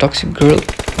सकिन्छ टक्सिक गर्ल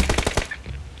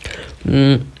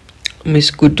मिस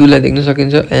गुड्डुलाई देख्न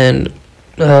सकिन्छ एन्ड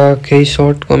केही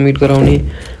सर्ट कमिट गराउने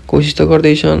कोसिस त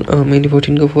गर्दैछन् मिनी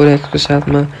 14 को 4x को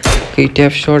साथमा केही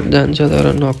ट्याप सर्ट जान्छ तर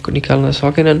नक निकाल्न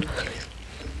सकेनन्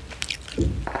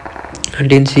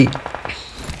डेन्सी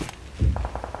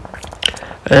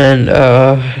एन्ड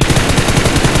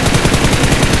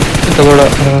यताबाट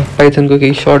पाइथनको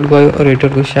केही सर्ट गयो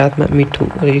रेडरको साथमा मिठो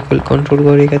रिकल कन्ट्रोल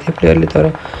गरेका थिए प्लेयरले तर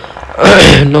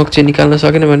नक चाहिँ निकाल्न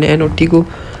सकेन भने एनओटीको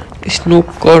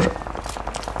स्नोकर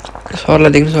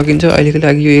सरलाई देख्न सकिन्छ अहिलेको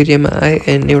लागि यो एरियामा आए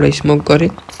एन्ड एउटा स्मोक गरे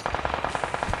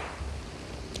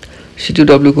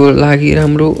C2W को लागि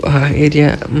राम्रो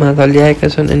एरियामा त ल्याएका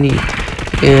छन् अनि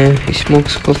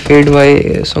स्मोक्सको फेड भए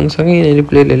सँगसँगै यिनीहरू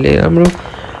प्लेयरले राम्रो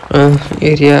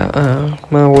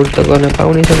एरियामा होल्ड त गर्न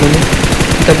पाउनेछ भने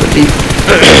यतापट्टि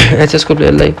एचएसको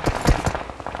प्लेयरलाई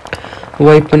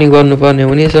वाइप पनि गर्नुपर्ने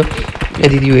हुनेछ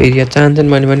यदि यो एरिया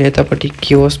चाहन्छन् भने यतापट्टि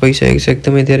केओस भइसकेको छ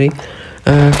एकदमै धेरै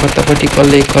कतापट्टि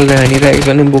कसले हानिरहेको छ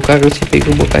भने बोकाको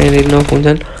छिपेको बोका यहाँनिर नक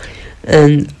हुन्छन्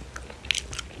एन्ड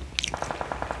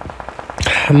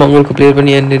मङ्गोलको प्लेयर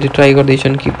पनि यहाँनिर ट्राई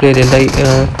गर्दैछन् कि प्लेयरहरूलाई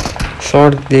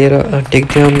सर्ट दिएर टेक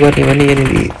डाउन गर्ने भने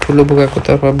यहाँनिर ठुलो बोकाको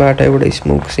तर्फबाट एउटा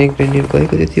स्मोक सेक ग्रेनेड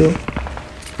गएको थियो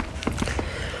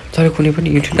तर कुनै पनि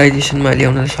युटिलाइजेसनमा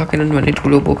ल्याउन सकेनन् भने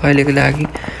ठुलो बोका अहिलेको लागि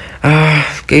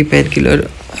केही पेन किलर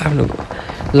आफ्नो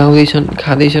लाउँदैछन्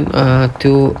खाँदैछन्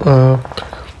त्यो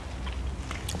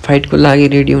फाइटको लागि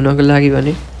रेडी हुनको लागि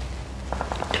भने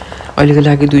अहिलेको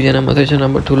लागि 2 जना मात्रै छन्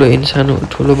अब ठुलो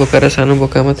ठुलो बोका र सानो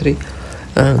बोका मात्रै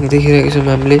देखिरहेको छौँ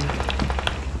हामीले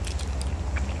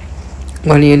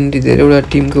अनि यहाँनिर धेरैवटा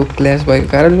टिमको क्ल्यास भएको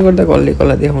कारणले गर्दा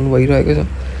कसलाई देखाउनु भइरहेको छ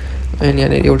अनि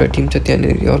यहाँनिर एउटा टिम छ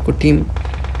त्यहाँनिर अर्को टिम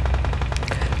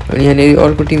अनि यहाँनिर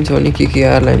अर्को टिम छ भने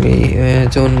केकेआरलाई हामी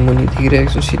जोन मुनि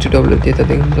देखिरहेको छौँ C2W त्यता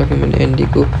देख्न सक्यौँ भने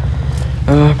एनडीको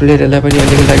प्लेयरहरूलाई पनि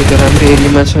अहिलेको लागि त राम्रो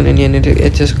एरियामा छन् अनि यहाँनिर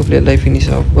एचएसको प्लेयरलाई फिनिस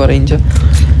अफ गराइन्छ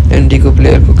एनडीको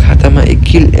प्लेयरको खातामा 1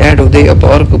 किल एड हुँदै अब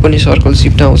अर्को पनि सर्कल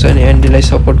सिफ्ट आउँछ अनि एनडीलाई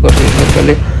सपोर्ट गर्ने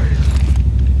सर्कलले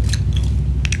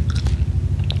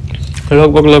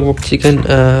लगभग चिकन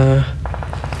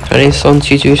खाने सन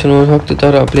सिचुएसन हुन सक्थ्यो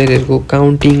तर प्लेयरहरूको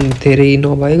काउन्टिङ धेरै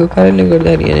नभएको कारणले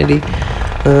गर्दाखेरि यहाँनिर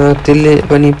त्यसले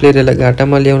पनि प्लेयरहरूलाई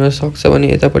घाटामा ल्याउन सक्छ भने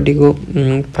यतापट्टिको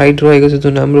फाइट रहेको छ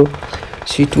जुन हाम्रो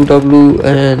C2W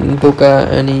एन्ड बोका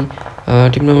अनि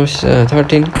टिम नम्बर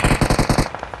 13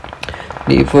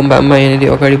 डिफोममा यहाँनिर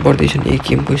अगाडि बढ्दैछन्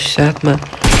एकेएमको साथमा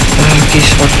के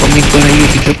सर्ट कमिट गराइयो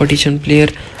भित्रपट्टि छन्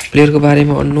प्लेयरको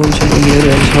बारेमा अननोन छन् उनीहरू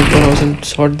सर्ट गराउँछन्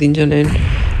सर्ट दिन्छन् एन्ड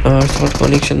सर्ट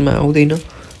कनेक्सनमा आउँदैन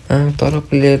तर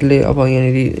प्लेयरले अब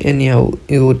यहाँनिर एनीहाउ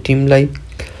यो टिमलाई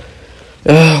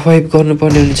वाइप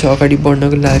गर्नुपर्ने हुनेछ अगाडि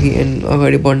बढ्नको लागि एन्ड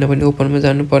अगाडि बढ्न पनि ओपनमा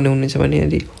जानुपर्ने हुनेछ भने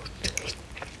यदि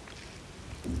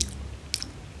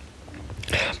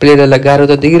प्लेयरहरूलाई गाह्रो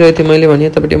त देखिरहेको थिएँ मैले भने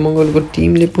यतापट्टि मङ्गोलको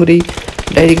टिमले पुरै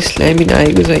डाइरेक्ट स्ल्यामिङ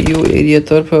आएको छ यो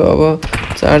एरियातर्फ अब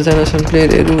 4 जना छन्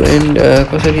प्लेयरहरू एन्ड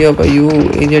कसरी अब यो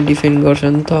एरिया डिफेन्ड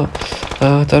गर्छन् त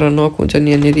तर नक हुन्छन्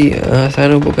यहाँनिर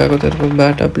सानो बोकाको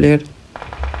तर्फबाट प्लेयर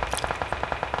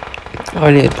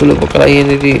अनि ठुलो बोकालाई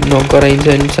यहाँनिर नक गराइन्छ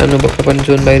अनि सानो बोका पनि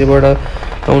जोन बाहिरबाट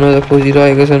आउन त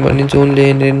खोजिरहेको छन् भने जोनले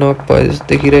यहाँनिर नक भयो जस्तो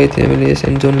देखिरहेको थियो हामीले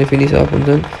एसएन जोनले फिनिस अफ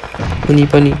हुन्छन् उनी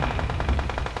पनि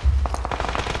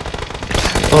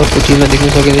अर्को टिममा देख्न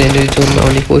सकिन्छ यहाँनिर जोनमा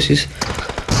आउने कोसिस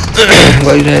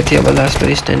गरिरहेको थियो अब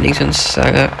लास्टमा स्ट्यान्डिङ छन्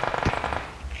सागा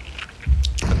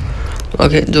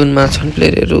ओके जोनमा छन्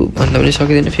प्लेयरहरू भन्दा पनि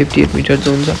सकिँदैन 58 मिटर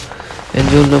जोन छ एन्ड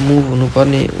जोनमा मुभ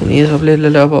हुनुपर्ने हुनेछ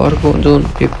प्लेयरले अब अर्को जोन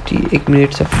 51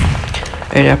 मिनट छ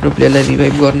एन्ड आफ्नो प्लेयरलाई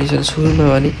रिभाइभ गर्नेछन् सुरुमा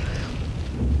भने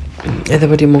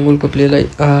यतापट्टि मङ्गोलको प्लेयरलाई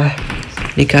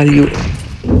निकालियो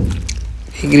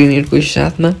ग्रेनेडको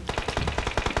साथमा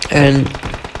एन्ड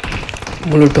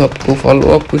मोलोटपको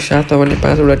फलोअपको साथमा भने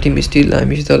 5वटा टिम स्टिल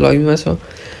हामीसित लबीमा छ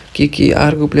के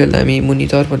आरको प्लेयरलाई हामी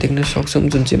मुनितर्फ देख्न सक्छौँ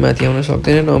जुन चाहिँ माथि आउन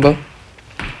सक्दैनन् अब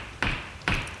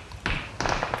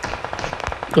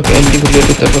ओके एन्टीको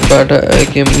प्लेयरको तर्फबाट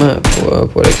गेममा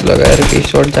 4x लगाएर केही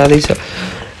सर्ट जाँदैछ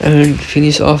एन्ड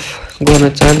फिनिस अफ गर्न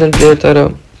चाहन्छन् प्लेयर, तर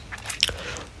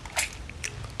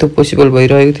त्यो पोसिबल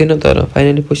भइरहेको थिएन, तर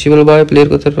फाइनली पोसिबल भयो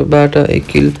प्लेयरको तर्फबाट 1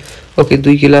 किल। ओके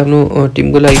 2 किल आफ्नो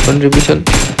टिमको लागि कन्ट्रिब्युसन।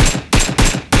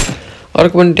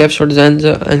 अर्को पनि ट्याप सर्ट जान्छ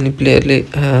अनि प्लेयरले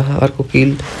अर्को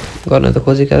किल गर्न त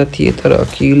खोजेका थिए तर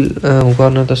किल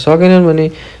गर्न त सकेनन् भने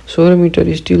 16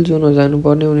 मिटर स्टिल जोनमा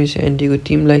जानुपर्ने हुनेछ एन्टीको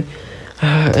टिमलाई।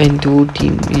 एन्ड त्यो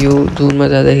टिम यो जोनमा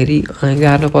जाँदाखेरि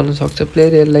गाह्रो पर्न सक्छ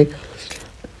प्लेयरहरूलाई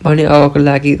भने अबको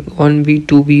लागि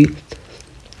 1v2v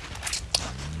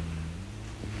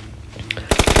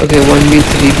ओके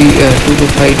 1v3v 2को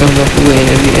फाइट आउन पुग्यो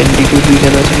यहाँनिर एन्डीको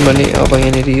 2जना छन् भने अब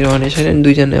यहाँनिर रहने छैनन्,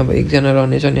 2जना अब 1जना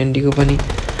रहनेछन् एन्डीको पनि।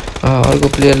 अर्को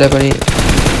प्लेयरलाई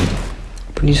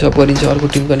पनि सब गरिन्छ, अर्को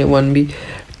टिम पनि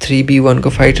 1v3v1 को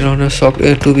फाइट रहन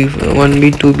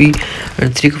 1v2v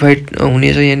 3 को फाइट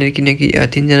हुनेछ यहाँनिर, किनकि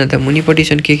 3जना त मुनिपट्टि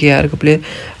छन् केकेआरको प्लेयर,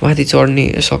 माथि चढ्ने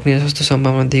सक्ने जस्तो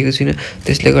सम्भावना देखेको छैन,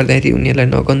 त्यसले गर्दाखेरि उनीहरूलाई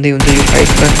नगन्दै हुन्छ यो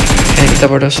फाइटमा। एन्ड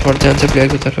यताबाट सर्ट जान्छ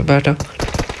प्लेयरको तर्फबाट,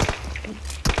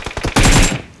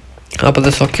 अब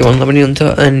त सक्यो भन्दा पनि हुन्छ।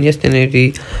 एन्ड यहाँनिर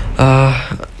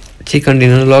चिकन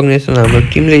डिनर लग्नेछन् हाम्रो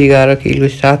टिमले 11 किलको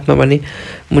साथमा भने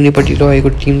मुनिपट्टि रहेको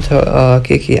टिम छ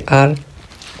केकेआर।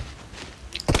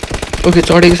 ओके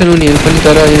चढेको छन् उनीहरू पनि,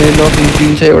 तर नक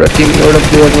निक्लिन्छ एउटा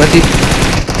प्लेयरमाथि,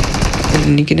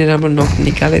 निकै नै राम्रो नक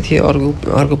निकालेको थिए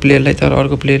अर्को प्लेयरलाई, तर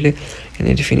अर्को प्लेयरले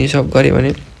यहाँनिर फिनिस अफ गरे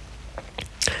भने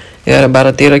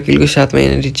 12-13 किलको साथमा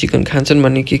यहाँनिर चिकन खान्छन्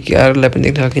भने केकेआरलाई पनि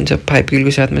देख्न सकिन्छ 5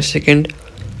 किलको साथमा सेकेन्ड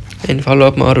एन्ड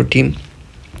फलोअपमा अरू टिम।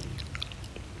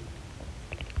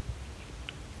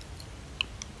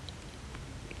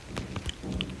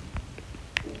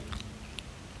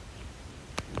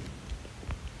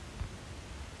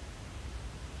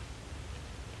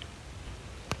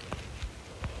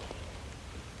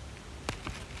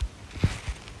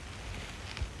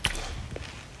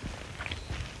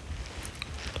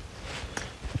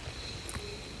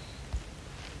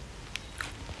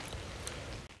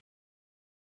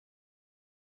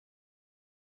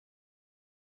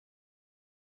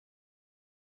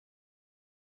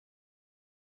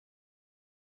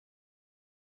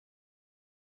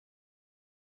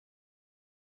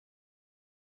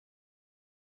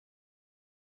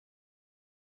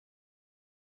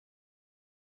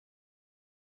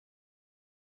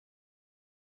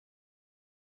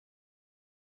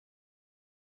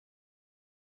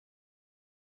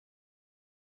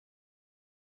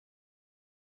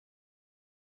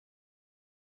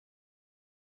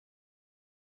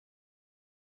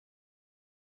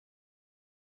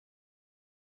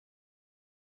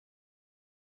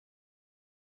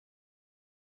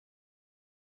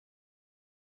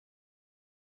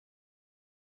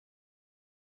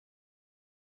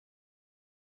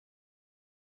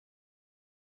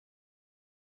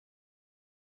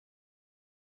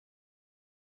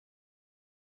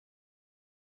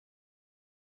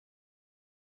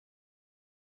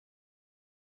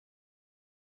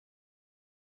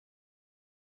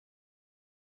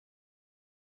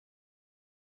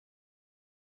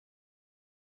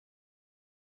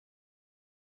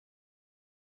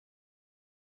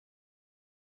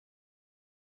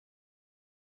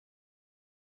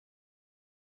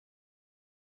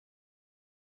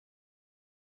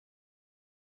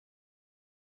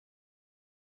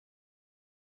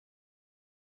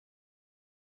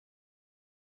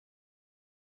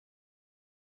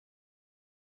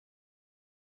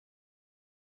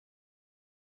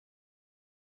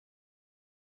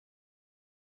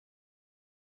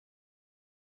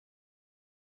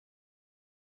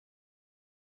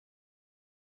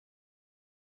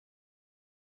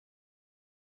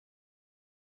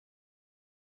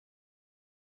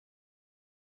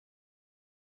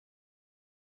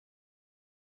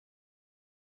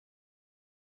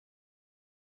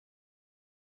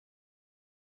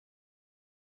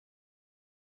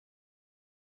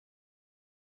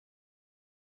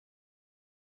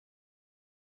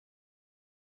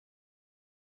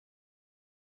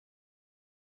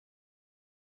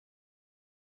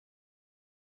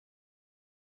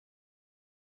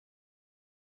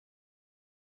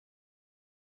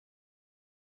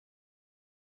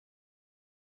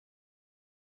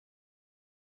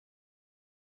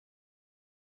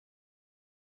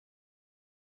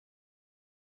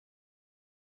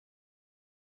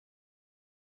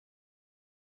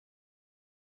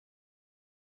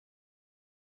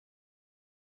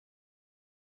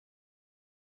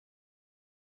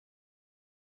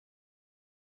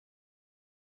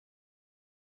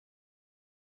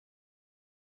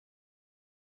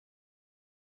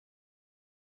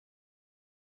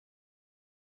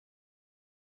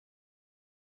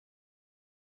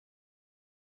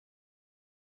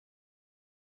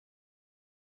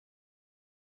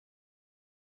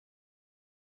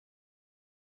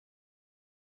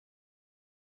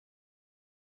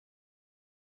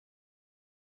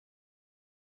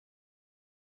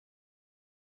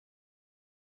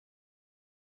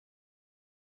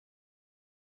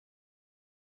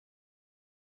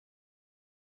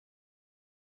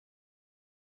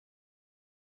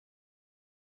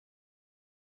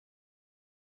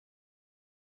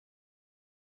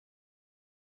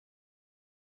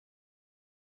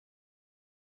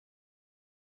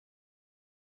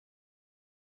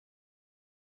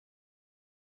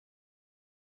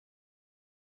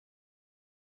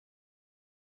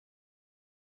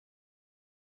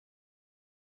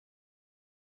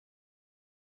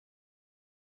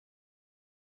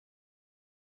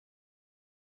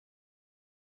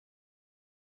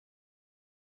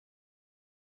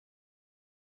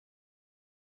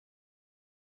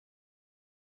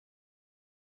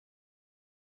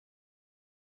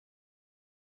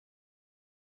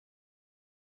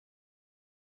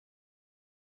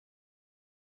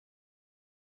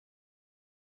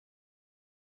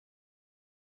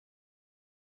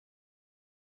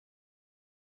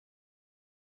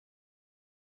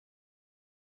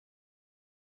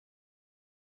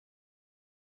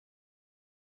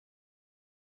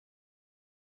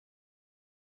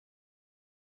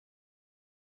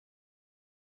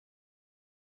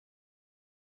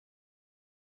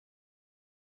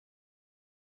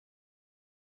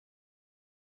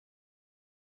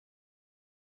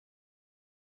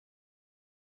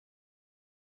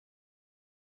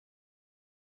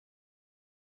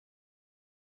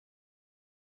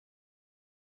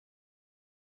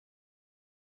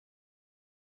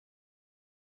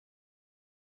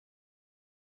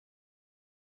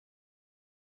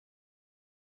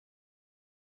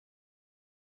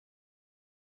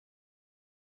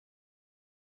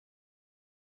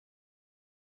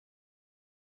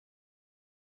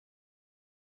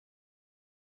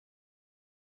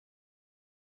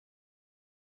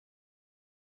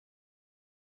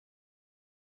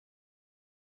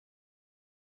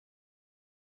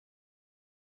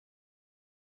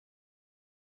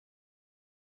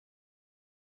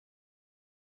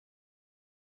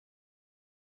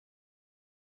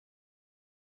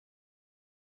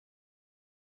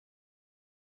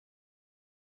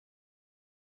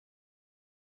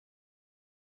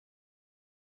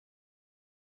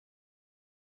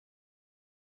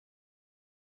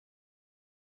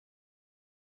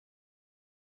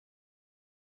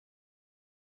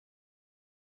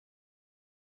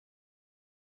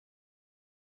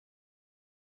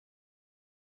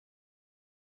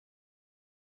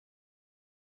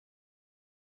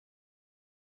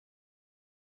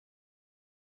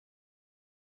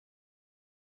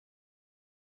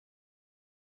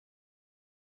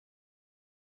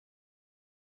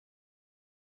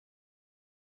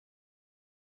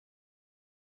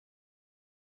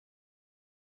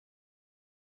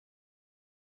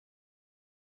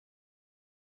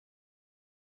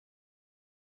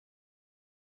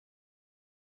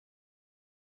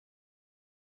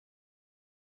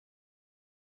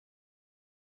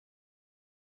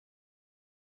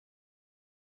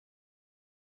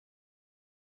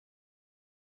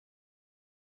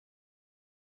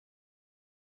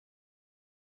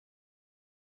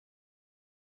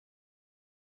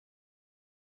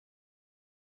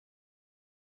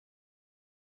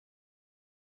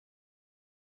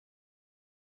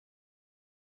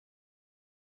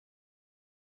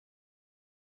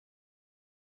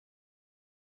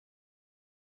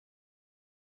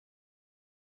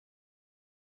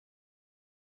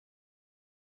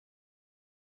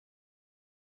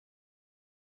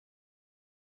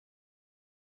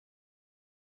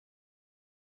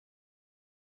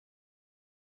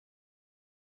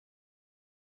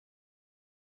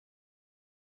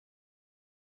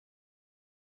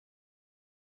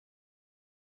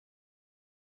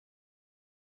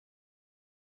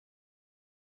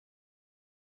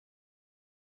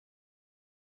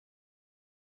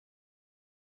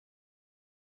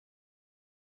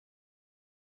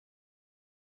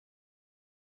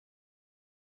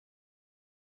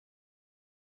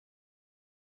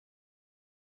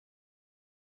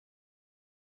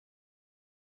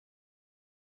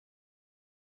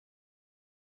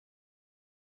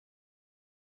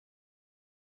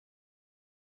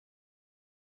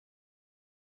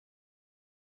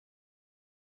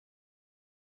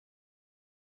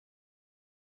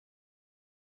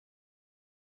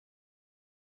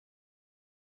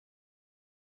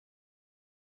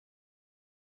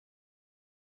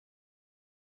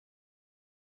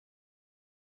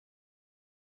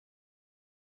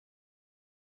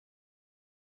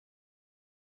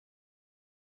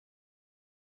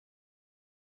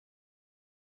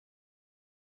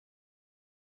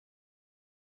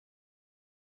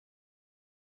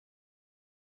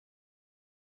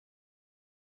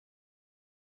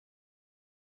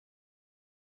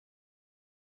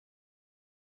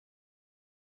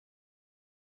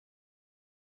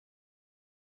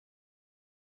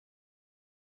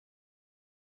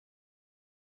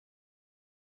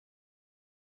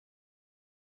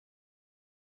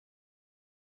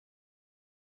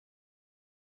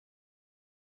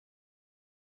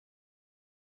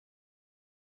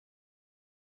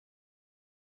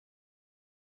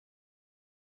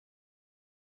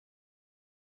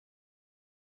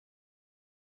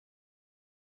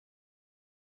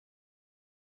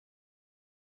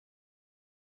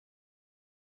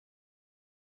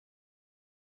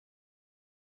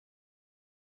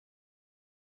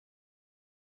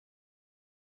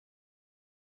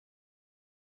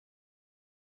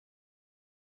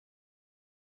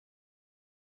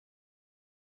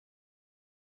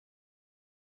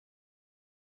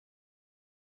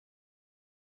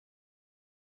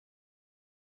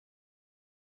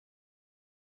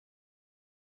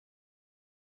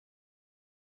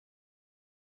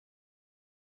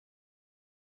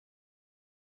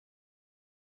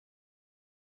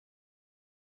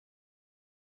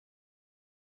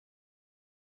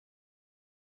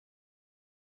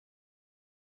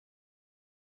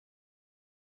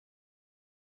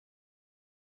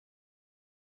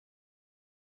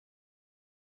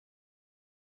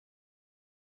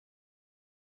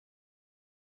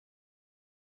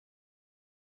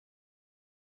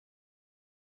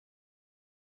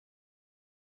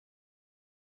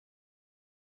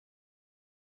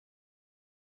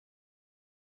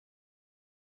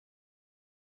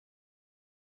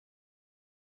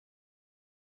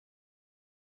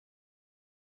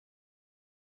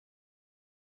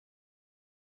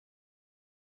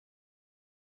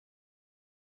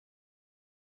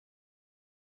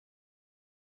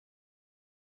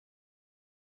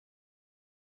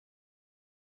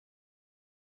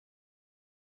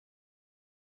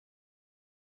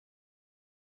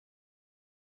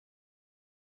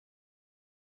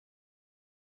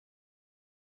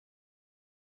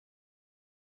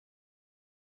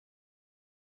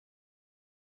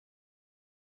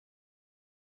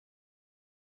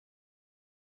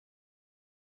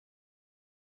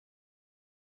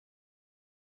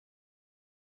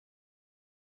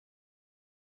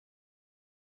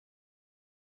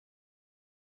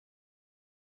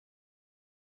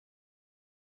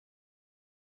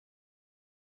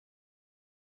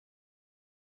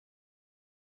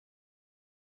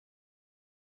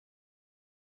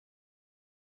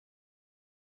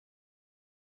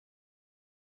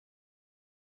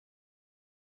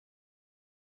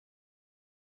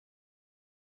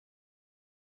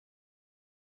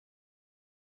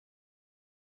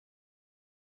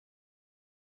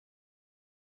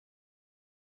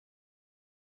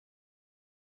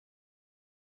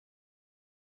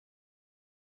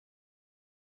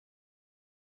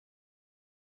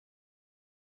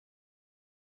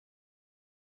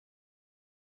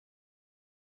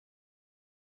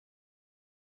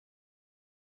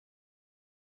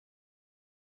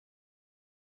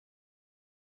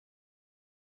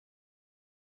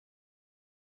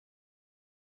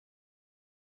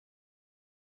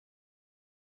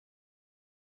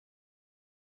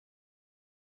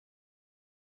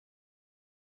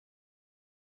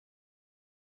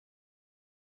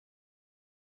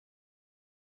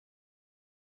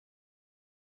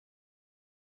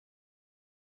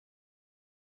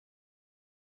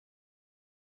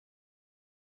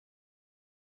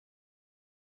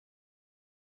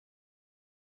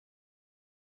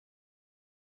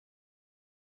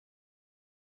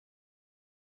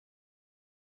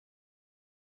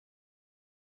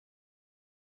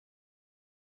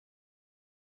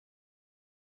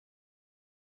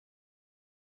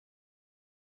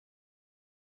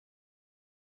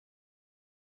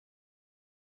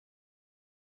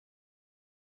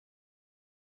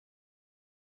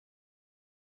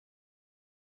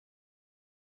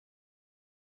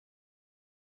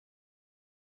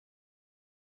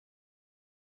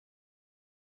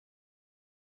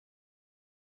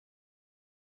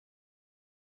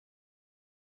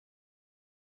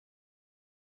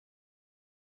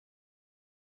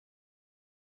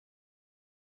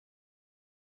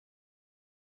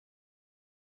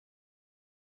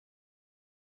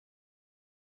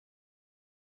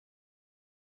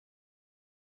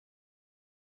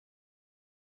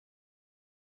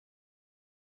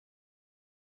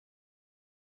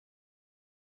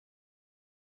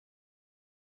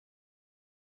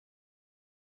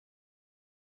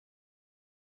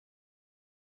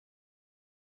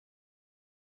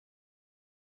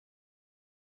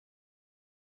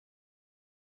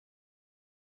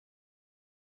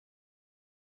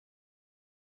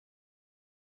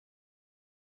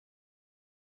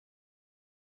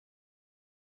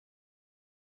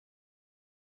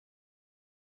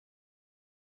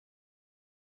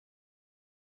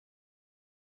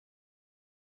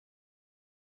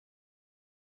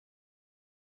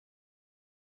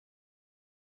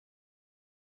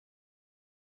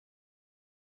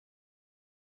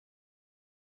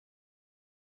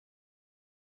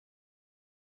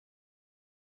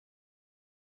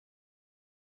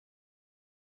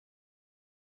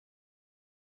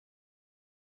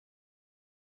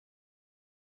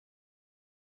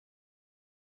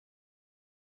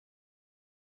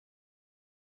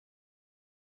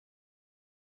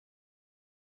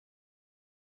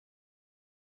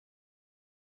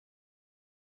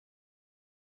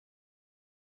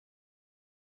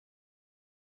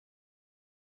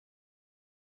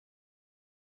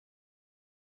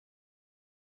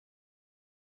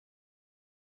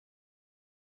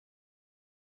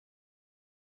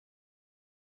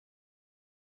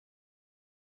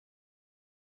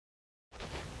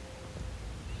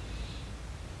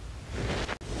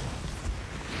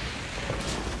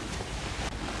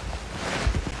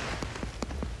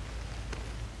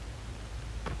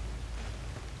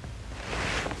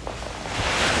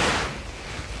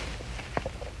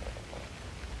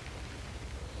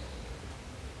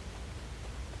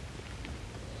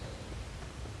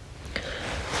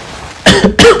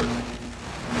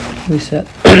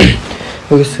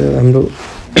 ओके सो हाम्रो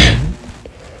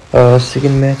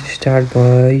सेकेन्ड म्याच स्टार्ट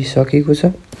भइसकेको छ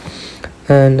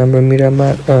एन्ड हाम्रो मिरामा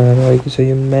रहेको छ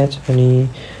यो म्याच अनि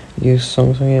यो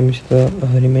सँगसँगै हामीसित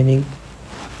रिमेनिङ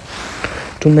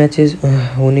 2 म्याचेस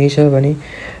हुनेछ भने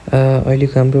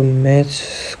अहिलेको हाम्रो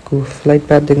म्याचको फ्लाइट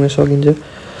पाथ देख्न सकिन्छ।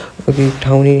 अघि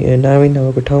ठाउँ नै नामै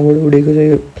नभएको ठाउँबाट उडेको छ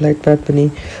यो फ्लाइट पाथ पनि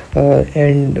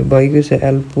एन्ड भएको छ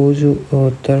एल्पोजो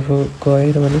तर्फ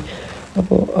गएर भने अब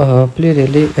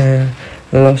प्लेयरहरूले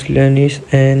लस लेनिस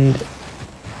एन्ड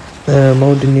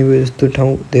माउन्टेन न्यू जस्तो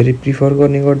ठाउँ धेरै प्रिफर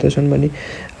गर्ने गर्दछन् भने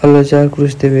अल्लाजार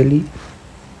क्रुज द भ्याली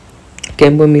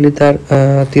क्याम्पो मिलितार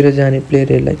तिर जाने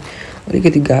प्लेयरहरूलाई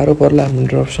अलिकति गाह्रो पर्ला आफ्नो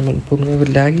ड्रपसम्म पुग्नको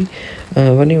लागि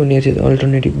भने उनीहरू चाहिँ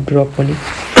अल्टरनेटिभ ड्रप पनि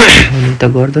हुने त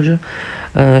गर्दछ।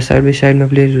 साइड बाई साइडमा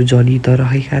प्लेयरहरू झरी त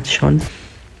रहेका छन्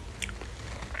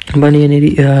भने यहाँनिर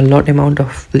लट एमाउन्ट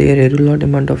अफ प्लेयरहरू लट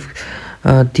एमाउन्ट अफ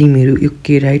टिमहरू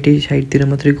एकै राइटै साइडतिर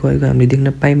मात्रै गएको हामीले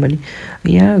देख्न पायौँ भने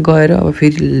यहाँ गएर अब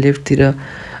फेरि लेफ्टतिर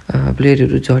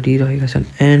प्लेयरहरू झरिरहेका छन्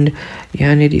एन्ड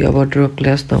यहाँनिर अब ड्रप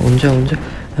क्लास त हुन्छ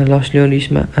लस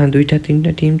लियोनिसमा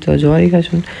 2-3 टिम त झरेका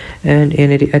छन् एन्ड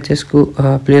यहाँनिर एचएसको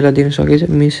प्लेयरलाई देख्न सकिन्छ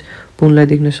मिस पुनलाई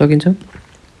देख्न सकिन्छ।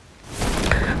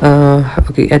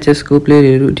 ओके एचएसको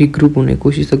प्लेयरहरू रिग्रुप हुने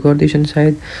कोसिस त गर्दैछन्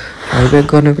सायद हालब्याक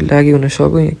गर्नको लागि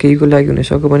हुनसक्यो या केहीको लागि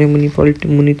हुनसक्यो भने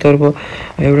मुनितर्फ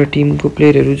एउटा टिमको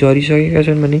प्लेयरहरू झरिसकेका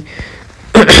छन् भने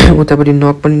उतापट्टि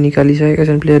नक पनि निकालिसकेका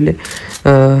छन् प्लेयरले।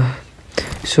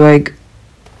 स्वाग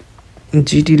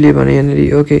जिटीले भने यहाँनिर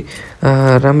ओके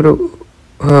राम्रो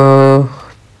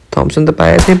थम्सन त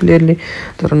पाएको थिएँ प्लेयरले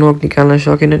तर नक निकाल्न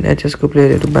सकेनन्। एचएसको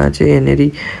प्लेयरहरू बाँचे यहाँनिर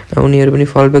उनीहरू पनि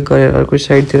फलब्याक गरेर अर्को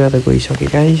साइडतिर त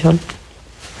गइसकेका छन्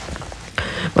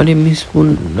अनि मिस पुन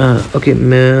ओके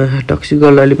टक्सिक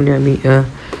गर्लले पनि हामी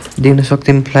देख्न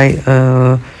सक्थ्यौँ फ्लाइ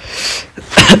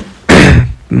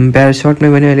प्यारासटमै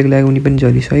भने अहिलेको लागि उनी पनि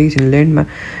झरिसकेकी छिन् ल्यान्डमा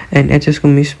एन्ड एचएसको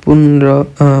मिस पुन र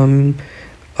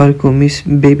अर्को मिस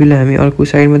बेबीलाई हामी अर्को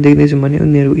साइडमा देख्दैछौँ भने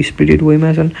उनीहरू स्पिरिट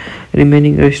वेमा छन्।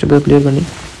 Remaining rest of the player भने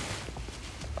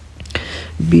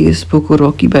बिएसपोको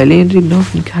रकी भाइले यहाँनिर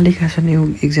नक निकालेका छन्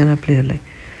एकजना प्लेयरलाई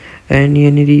एन्ड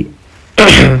यहाँनिर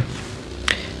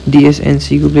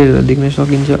डिएसएनसीको प्लेयरहरू देख्न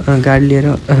सकिन्छ गार्ड लिएर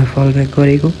फल ब्याक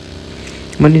गरेको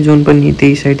भन्ने जोन पनि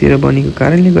त्यही साइडतिर बनेको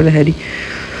कारणले गर्दाखेरि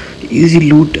इजी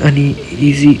लुट अनि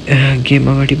इजी गेम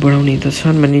अगाडि बढाउने त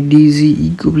छन् भने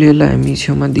डिजिईको प्लेयरलाई हामी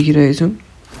छेउमा देखिरहेछौँ।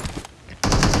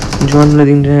 जोनलाई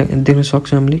देख्न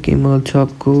सक्छौँ हामीले केमल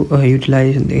छपको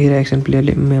युटिलाइजेसन देखिरहेको छन्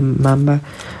प्लेयरले माम्बा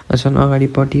छन्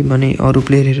अगाडिपट्टि भने अरू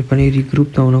प्लेयरहरू पनि रिग्रुप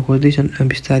त हुन खोज्दैछन्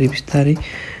बिस्तारै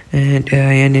एन्ड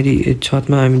यहाँनिर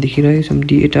छतमा हामी देखिरहेको छौँ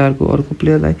डिएटारको अर्को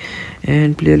प्लेयरलाई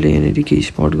एन्ड प्लेयरले यहाँनिर केही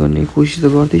स्पट गर्ने कोसिस त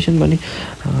गर्दैछन् भने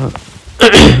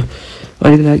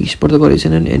अहिलेको लागि स्पट त गरेको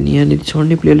छैनन् एन्ड यहाँनिर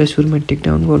छोड्ने प्लेयरलाई सुरुमा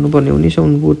टेकडाउन गर्नुपर्ने हुनेछ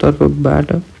उनको तर्फबाट।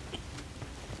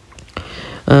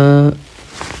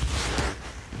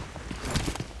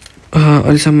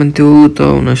 अहिलेसम्म त्यो त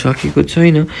हुन सकेको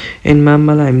छैन एन्ड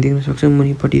माम्मालाई हामी देख्न सक्छौँ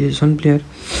मुनिपट्टि छन् प्लेयर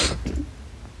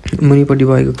मुनिपट्टि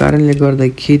भएको कारणले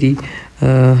गर्दाखेरि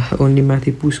उनले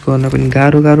माथि पुस गर्न पनि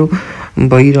गाह्रो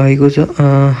भइरहेको छ।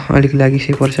 अलिक लागि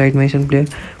सेपर साइडमै छन् प्लेयर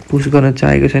पुस गर्न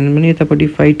चाहेको छैनन् भने यतापट्टि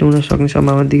फाइट हुन सक्ने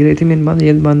सम्भावना देखिरहेको थियो मेन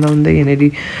भन्दा हुँदै यहाँनिर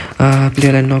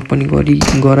प्लेयरलाई नक पनि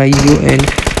गराइयो एन्ड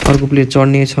अर्को प्लेयर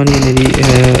चढ्ने छन् यहाँनिर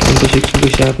इन्टरसेक्सनको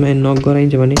साथमा एन्ड नक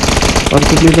गराइन्छ भने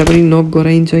अर्को प्लेयरलाई पनि नक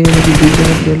गराइन्छ यहाँनिर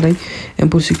 2जना प्लेयरलाई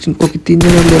एम्पो 16 ओके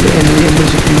 3जना प्लेयरले एम्पो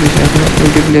 16को साथमा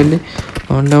एउटा प्लेयरले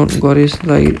हन्डाउन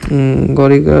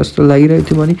गरेको जस्तो लागिरहेको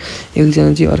थियो भने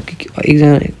एकजना चाहिँ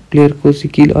एकजना प्लेयरको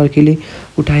चाहिँ किल अर्कैले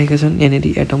उठाएका छन्। यहाँनिर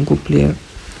एटमको प्लेयरले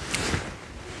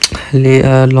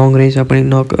लङ रेन्जमा पनि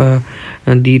नक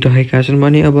दिइरहेका छन्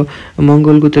भने अब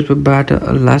मङ्गोलको तर्फबाट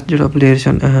लास्ट जेटा प्लेयर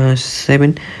छन्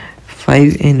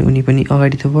 7-5 एन्ड उनी पनि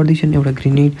अगाडि त बढ्दैछन् एउटा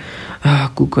ग्रेनेड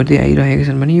कुक गर्दै आइरहेका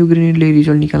छन् भने यो ग्रेनेडले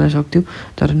रिजल्ट निकाल्न सक्थ्यो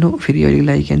तर नो फेरि अलिक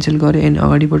लागि क्यान्सल गरे एन्ड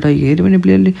अगाडिबाट हेऱ्यो भने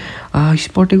प्लेयरले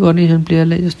स्पटै गर्नेछन्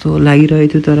प्लेयरलाई जस्तो लागिरहेको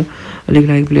थियो तर अलिक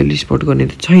लागि प्लेयरले स्पट गर्ने त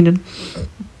छैनन्।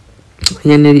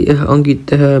 यहाँनिर अङ्कित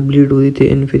ब्लिड हुँदै थियो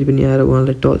एन्ड फेरि पनि आएर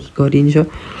उहाँलाई टच गरिन्छ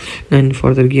एन्ड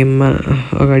फर्दर गेममा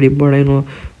अगाडि बढाउन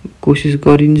कोसिस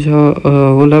गरिन्छ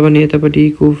होला भने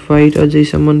यतापट्टिको फाइट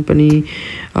अझैसम्म पनि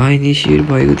इनिसिएट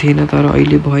भएको थिएन तर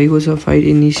अहिले भएको छ फाइट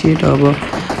इनिसिएट। अब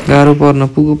गाह्रो पर्न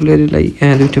पुगो प्लेयरलाई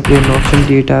यहाँ 2टा प्लेयर अप्सन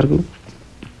डिएटारको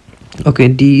ओके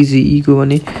डिजिईको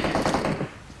भने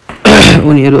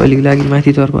उनीहरू अलिक लागि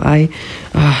माथितर्फ आए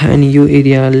अनि यो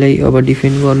एरियालाई अब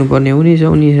डिफेन्ड गर्नुपर्ने हुनेछ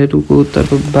उनीहरूको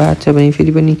तर्फबाट छ भने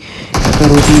फेरि पनि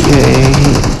रोटी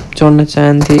चढ्न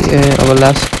चाहन्थे। अब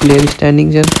लास्ट प्लेयर स्ट्यान्डिङ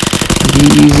छन्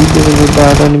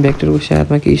डिइजीबाट अनि भेक्टरको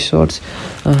साथमा केही सर्ट्स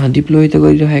डिप्लोय त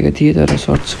गरिरहेका थिए तर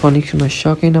सर्ट्स कनेक्सन हुन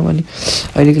सकेन भने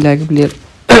अहिलेको लागि प्लेयर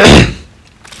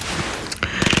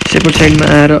सेपरेट साइडमा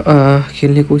आएर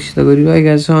खेल्ने कोसिस त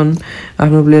गरिरहेका छन्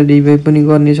आफ्नो प्लेयर रिभाइभ पनि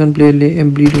गर्नेछन् प्लेयरले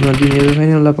ब्लिड हुन दिने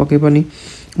छैन होला पक्कै पनि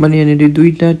भने यहाँनिर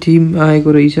दुईवटा टिम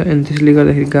आएको रहेछ अनि त्यसले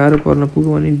गर्दाखेरि गाह्रो पर्न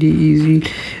पुग्यो भने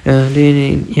डिइजीले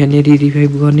यहाँनिर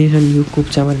रिभाइभ गर्नेछन् यो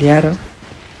कोप्चामा ल्याएर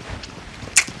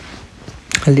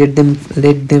लेट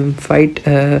देम फाइट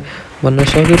भन्न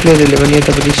सक्यो प्लेयरहरूले पनि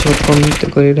यतापट्टि सर्ट कमिट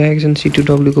गरिरहेका छन्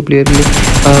C2W को प्लेयरले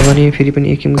भने फेरि पनि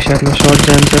एकिमको साथमा सर्ट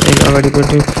जान्छ अनि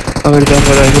अगाडितर्फ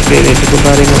रहेको प्लेयरहरूको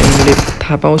बारेमा उनीहरूले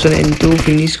थाहा पाउँछन् अनि त्यो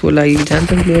फिनिसको लागि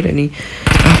जान्छन् प्लेयर अनि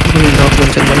आफू पनि नक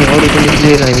हुन्छन् भने अरू पनि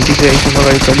प्लेयर हामी देखिरहेको छौँ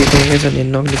अगाडि चलिरहेका छन् अनि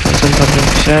नकले खान्छन्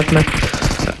थप्नको साथमा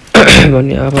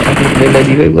भने अब आफ्नो प्लेयरलाई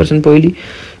रिभाइभ गर्छन् पहिले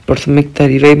प्राथमिकता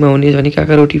रिभाइभमा हुने अनि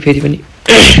काकारोटी फेरि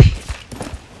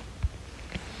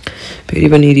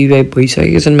पनि रिभाइभ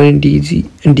भइसकेका छन् भने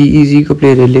डिइजीको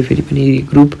प्लेयरहरूले फेरि पनि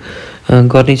ग्रुप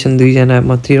गर्नेछन् दुईजना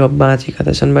मात्रै बाँचेका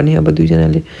त छन् भने अब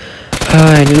दुईजनाले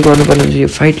ह्यान्डल गर्नुपर्ने हुन्छ यो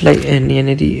फाइटलाई अनि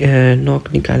यहाँनिर नक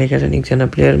निकालेका छन् एकजना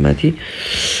प्लेयरमाथि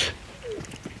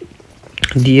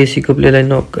डिएसीको प्लेयरलाई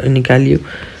नक निकालियो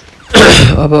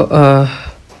अब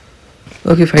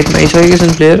ओके फाइटमा आइसकेका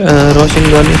छन् प्लेयर रसिङ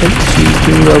गर्नेछन्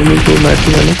C2W को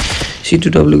माथि भने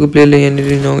C2W को प्लेयरले यहाँनिर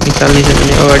निकाल्नेछन्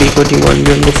भने अगाडिपट्टि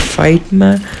 1v1 को फाइटमा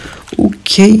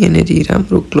ओके यहाँनिर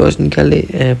राम्रो क्लोज निकाल्ने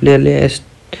प्लेयरले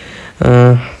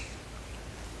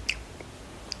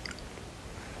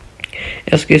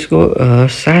एसकेसको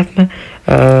साथमा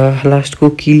लास्टको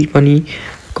किल पनि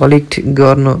कलेक्ट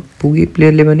गर्न पुगे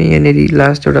प्लेयरले भने यहाँनिर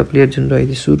लास्ट एउटा प्लेयर जुन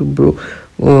रहेको सुरु ब्रो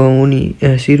उनी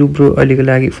सिरु ब्रो अहिलेको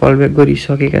लागि फल ब्याक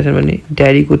गरिसकेका छन् भने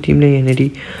ड्याडीको टिमले यहाँनिर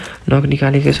नक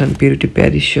निकालेका छन् प्युरिटी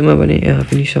प्यारिसमा भने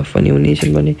फिनिस अफ पनि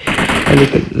हुनेछन् भने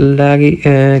अहिलेको लागि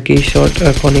केही सर्ट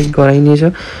कनेक्ट गराइनेछ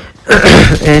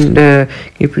एन्ड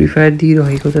केही प्रिफायर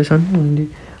दिइरहेको त छन् उनले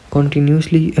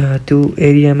कन्टिन्युसली त्यो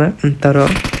एरियामा तर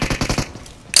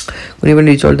कुनै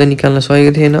पनि रिजल्ट त निकाल्न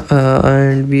सकेको थिएन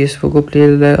एन्ड बिएसओको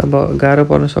प्लेयरलाई अब गाह्रो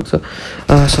पर्न सक्छ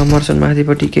समर्सन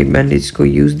माथिपट्टि केही ब्यान्डेजको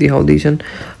युज देखाउँदैछन्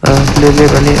प्लेयरले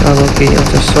भने अब केही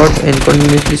आउँछ सर्ट एन्ड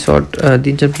कन्टिन्युसली सर्ट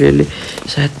दिन्छन् प्लेयरले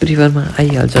सायद प्रिफरमा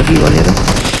आइहाल्छ कि भनेर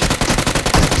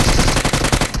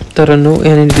तर नो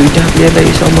यहाँनिर दुईवटा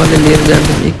प्लेयरलाई समरले लिएर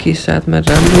जान्छन् एकैसाथमा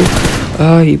राम्रो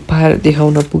हिपाएर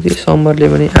देखाउन पुगे समरले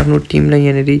भने आफ्नो टिमलाई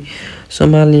यहाँनिर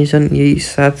सम्हाल्नेछन् यही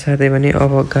साथसाथै भने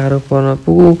अब गाह्रो पर्न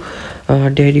पुग्यो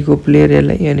ड्याडीको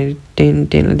प्लेयरहरूलाई यहाँनिर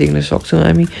 10 देख्न सक्छौँ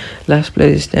हामी लास्ट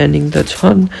प्लेयर स्ट्यान्डिङ त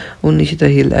छन् उनीसित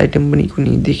हिल आइटम पनि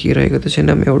कुनै देखिरहेको त छैन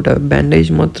एउटा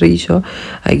ब्यान्डेज मात्रै छ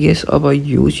आई गेस अब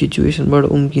यो सिचुएसनबाट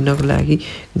उम्किनको लागि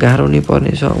गाह्रो नै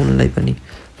पर्नेछ उनलाई पनि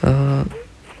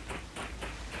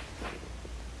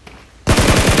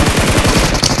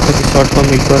सर्ट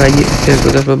कम्प्लिट गराइए प्लेयरको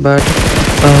तर्फबाट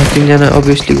तीनजना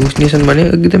अभियसली घुस्नेछन् भने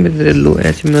एकदमै धेरै लो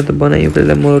एचपीमा त बनाइयो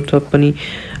प्लेयरलाई मोटप पनि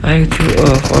आएको थियो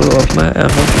फलोअपमा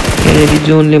यहाँनिर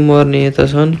जोनले मर्ने त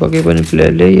छन् पक्कै पनि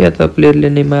प्लेयरले या त प्लेयरले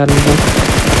नै मार्ने छ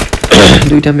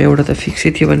दुईवटामा एउटा त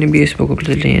फिक्सै थियो भने बिएसओको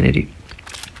प्लेयरले यहाँनिर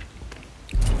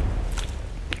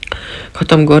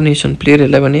खतम गर्नेछन्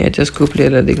प्लेयरहरूलाई भने एचएसको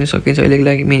प्लेयरलाई देख्न सकिन्छ अहिलेको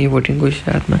लागि मिनी भोटिङको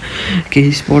साथमा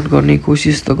केही स्पोर्ट गर्ने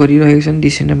कोसिस त गरिरहेका छन्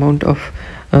डिसेन्ट अमाउन्ट अफ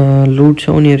लोड छ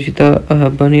उनीहरूसित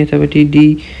भने यतापट्टि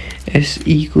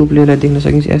डिएसईको प्लेयरलाई देख्न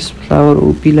सकिन्छ एस फ्लावर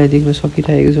ओपीलाई देख्न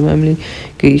सकिरहेको छौँ हामीले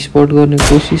केही स्पोर्ट गर्ने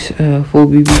कोसिस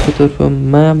 4BBको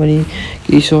तर्फमा भने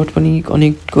केही सर्ट पनि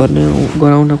कनेक्ट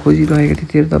गराउन खोजिरहेको थियो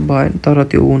त्यो त भएन तर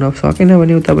त्यो हुन सकेन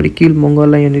भने उतापट्टि किल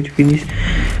मङ्गललाई यहाँनिर फिनिस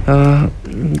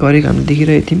गरेको हामी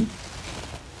देखिरहेको थियौँ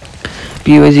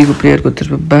पिवाइजीको प्लेयरको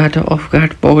तर्फबाट अफ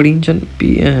गार्ड पक्रिन्छन्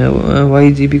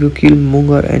वाइजिबीको किल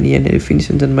मुङ्गर एन्ड यहाँनिर फिनिस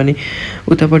हुन्छन् भने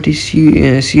उतापट्टि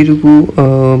सिरुको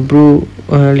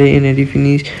ब्रोले यहाँनिर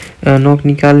फिनिस नक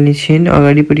निकाल्ने छिन्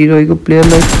अगाडिपट्टि रहेको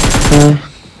प्लेयरलाई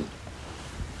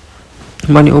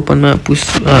भने ओपनमा पुस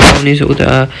आउनेछ उता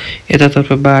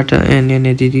यतातर्फबाट एन्ड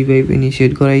यहाँनिर रिभाइभ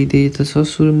इनिसिएट गराइदिएको छ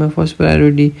सुरुमा फर्स्ट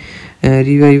प्रायोरिटी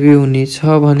रिभाइभै हुनेछ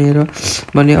भनेर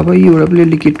भने अब यो एउटा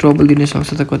प्लेयरले के ट्रबल दिन सक्छ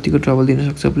त कतिको ट्रबल दिन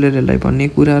सक्छ प्लेयरहरूलाई भन्ने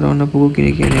कुरा रहन पुग्यो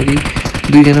किनकि यहाँनिर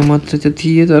दुईजना मात्र त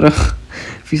थिए तर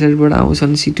पछाडिबाट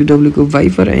आउँछन् C2W को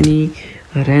भाइपर अनि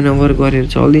ऱ्यान ओभर गरेर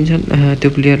चलिदिन्छन् त्यो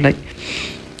प्लेयरलाई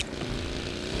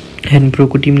एन्ड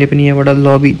प्रोको टिमले पनि यहाँबाट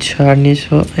लबी छाड्नेछ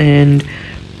एन्ड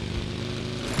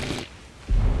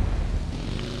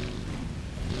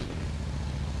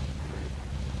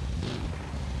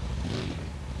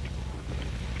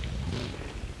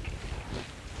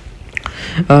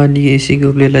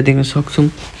डिएसीको प्लेयरलाई देख्न सक्छौँ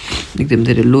एकदम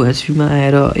धेरै लो एचपीमा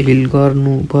आएर हिल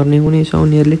गर्नुपर्ने हुनेछ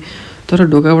उनीहरूले तर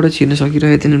ढोकाबाट छिर्न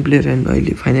सकिरहेको थिएनन् प्लेयर एन्ड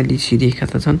अहिले फाइनली छिरेका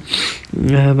त छन्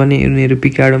भने उनीहरू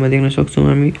पिकाडोमा देख्न सक्छौँ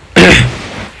हामी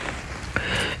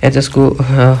एचएसको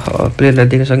प्लेयरलाई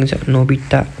देख्न सकिन्छ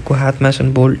नोबिटाको हातमा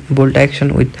छन् bolt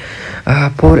action with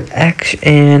 4x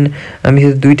and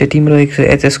हामीहरू दुईवटा टिम रहेको छ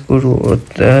एचएसको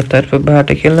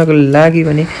तर्फबाट खेल्नको लागि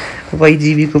भने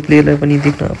वाइजिबीको प्लेयरलाई पनि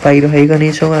देख्न पाइरहेका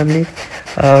नै छौँ हामीले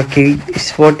केही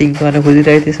स्पटिङ गर्न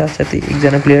खोजिरहेको थिए साथसाथै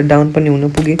एकजना प्लेयर डाउन पनि हुन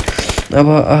पुगे अब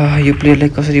यो प्लेयरलाई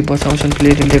कसरी बचाउँछन्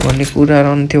प्लेयरहरूले भन्ने कुरा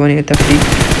रहन्थ्यो भने यतापट्टि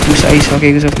पुस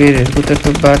आइसकेको छ प्लेयरहरूको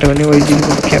तर्फबाट भने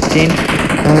वाइजिबीको क्याप्टेन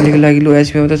को लागि लो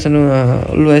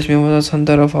एचपीमा छन्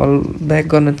तर फल ब्याक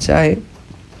गर्न चाहे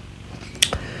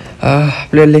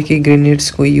प्लेयरले केही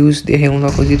ग्रेनेड्सको युज देखाउन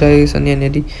खोजिरहेको छन्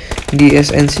यहाँनिर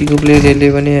डिएसएनसीको प्लेयरहरूले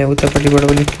भने उतापट्टिबाट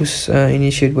पनि पुस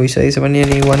इनिसिएट भइसकेको छ भने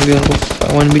यहाँनिर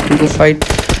 1v2को फाइट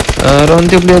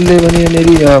रहन्थ्यो प्लेयरले भने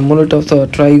यहाँनिर मोलोटप त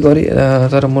ट्राई गरे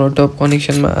तर मोलोटप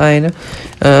कनेक्सनमा आएन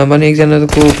भने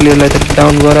एकजनाको प्लेयरलाई त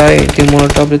डाउन गराए त्यो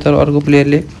मोलोटपले तर अर्को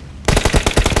प्लेयरले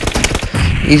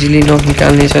इजिली नक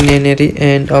निकाल्नेछन् यहाँनिर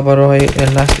एन्ड अब रहे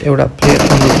लास्ट एउटा प्लेयर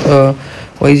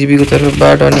वाइजिबीको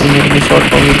तर्फबाट अनि उनीहरूले सर्ट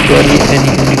कमिट गरी अनि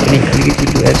उनी पनि अलिकति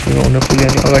लो एचपीमा हुन पुग्यो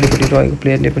अनि अगाडिपट्टि रहेको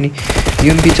प्लेयरले पनि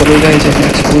युएमपी चलाइरहेछ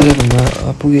एक्सपोजर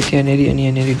हुन पुग्यो त्यहाँनिर अनि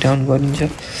यहाँनिर डाउन गरिन्छ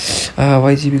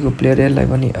वाइजिबीको प्लेयरहरूलाई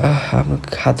पनि आफ्नो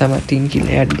खातामा 3 किल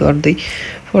एड गर्दै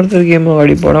फर्दर गेम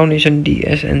अगाडि बढाउनेछन्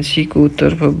डिएसएनसीको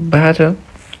तर्फबाट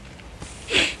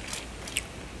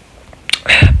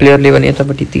प्लेयरले भने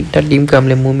यतापट्टि 3टा टिमको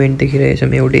हामीले मुभमेन्ट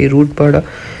देखिरहेछौँ एउटै रुटबाट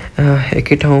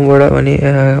एकै ठाउँबाट भने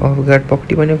अफगार्ड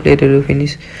पक्टी पनि प्लेयरहरू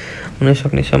फिनिस हुन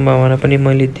सक्ने सम्भावना पनि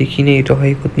मैले देखि नै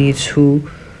रहेको नि छु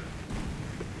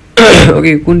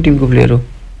ओके कुन टिमको प्लेयर हो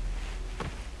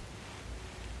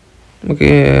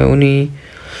ओके उनी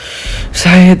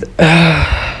सायद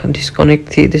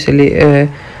डिस्कनेक्ट थिए त्यसैले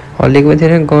हल्लेको पनि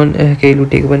थिएन गन केही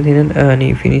लुटेको पनि थिएनन्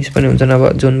अनि फिनिस पनि हुन्छन्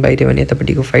अब जोन बाहिर भने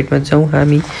यतापट्टिको फाइटमा जाउँ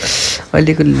हामी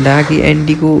अहिलेको लागि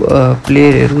एनडीको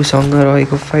प्लेयरहरूसँग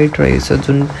रहेको फाइट रहेछ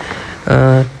जुन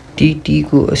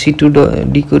टिटीको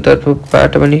C2Dको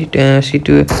तर्फबाट पनि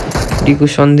C2Dको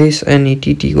सन्देश अनि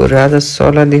टिटीको राजा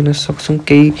सरलाई देख्न सक्छौँ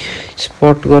केही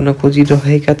स्पट गर्न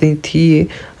खोजिरहेका चाहिँ थिए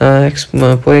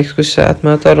एक्सको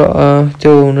साथमा तर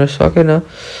त्यो हुन सकेन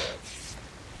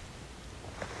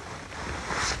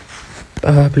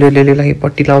प्लेयरले लागि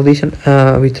पट्टी लाउँदैछन्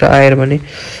भित्र आएर भने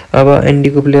अब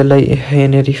एनडीको प्लेयरलाई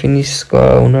यहाँनिर फिनिस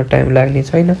हुन टाइम लाग्ने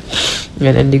छैन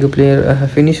एनडीको प्लेयर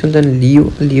फिनिस हुन्छन्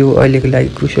लियो अहिलेको लागि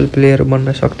क्रुसियल प्लेयर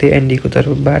बन्न सक्थे एनडीको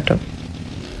तर्फबाट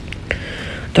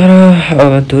तर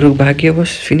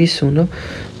दुर्भाग्यवश फिनिस हुन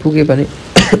पुगे भने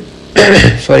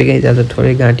सरी गाइज आज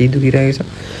थोरै घाँटी दुखिरहेको छ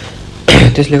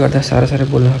त्यसले गर्दा साह्रै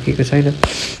बोल्न सकेको छैन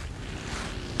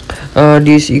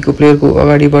डिएसईको प्लेयरको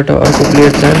अगाडिबाट अर्को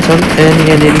प्लेयर जान्छन् एन्ड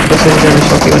यहाँनिर कसरी जान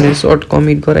सक्यो भने सर्ट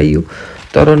कमिट गराइयो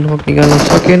तर नक निकाल्न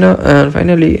सकेन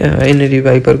फाइनली यहाँनिर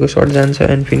भाइपरको सर्ट जान्छ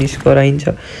एन्ड फिनिस गराइन्छ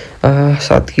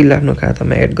 7 किल आफ्नो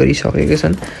खातामा एड गरिसकेका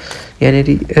छन् यहाँनिर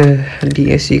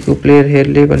डिएसईको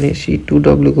प्लेयरहरूले भने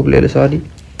C2Wको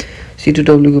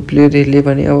प्लेयरहरूले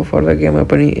भने अब फर्दर गेममा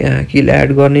पनि किल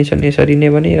एड गर्नेछन् यसरी नै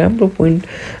भने राम्रो पोइन्ट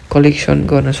कलेक्सन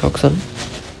गर्न सक्छन्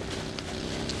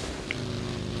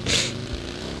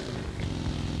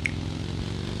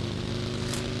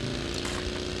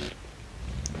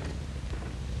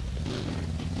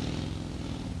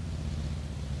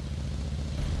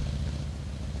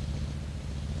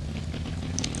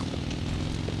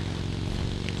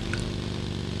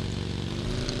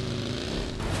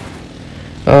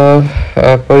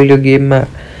पहिलो गेममा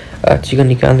चिकन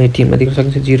निकाल्ने टिममा देख्न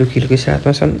सकिन्छ 0 किलको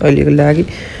साथमा छन् अहिलेको लागि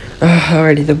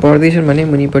अगाडि त बढ्दैछन् भने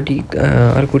मुनिपट्टि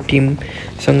अर्को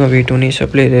टिमसँग भेट हुनेछ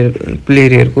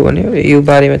प्लेयरहरूको भने यो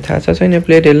बारेमा थाहा छैन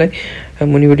प्लेयरहरूलाई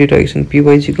मुनिपट्टि रहेको छन्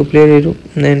पिवाइजीको प्लेयरहरू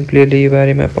एन्ड प्लेयरले यो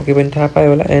बारेमा पक्कै पनि थाहा पायो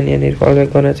होला एन्ड यहाँनिर फलोब्याक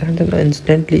गर्न चाहन्छन्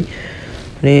इन्स्टेन्टली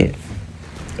भने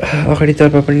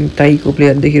अगाडितर्फ पनि ताईको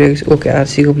प्लेयर देखिरहेको छ ओके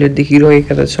आरसीको प्लेयर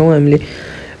देखिरहेका त छौँ हामीले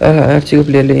आरसीको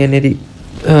प्लेयरले यहाँनिर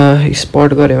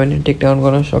स्पट गऱ्यो भने टेकडाउन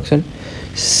गर्न सक्छन्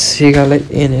सेगालाई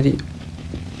यहाँनिर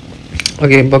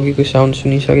ओके बगीको साउन्ड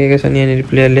सुनिसकेका छन् यहाँनिर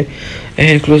प्लेयरले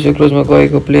एन्ड क्लोजमा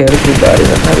गएको प्लेयरको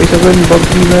बारेमा थाहा भइसक्यो भने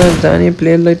बगीमा जाने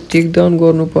प्लेयरलाई टेकडाउन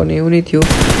गर्नुपर्ने हुने थियो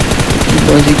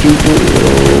बगीको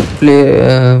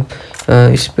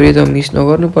प्लेयर स्प्रे त मिस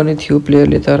नगर्नुपर्ने थियो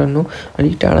प्लेयरले तर नो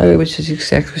अलिक टाढा गएपछि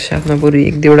 6x को साथमा बरु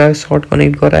 1-2वटा सर्ट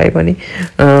कनेक्ट गराए पनि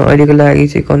अहिलेको लागि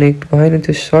चाहिँ कनेक्ट भएन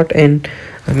त्यो सर्ट एन्ड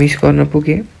मिस गर्न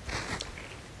पुगे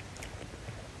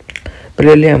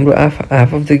प्लेयरले हाम्रो हाफ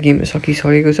अफ द गेम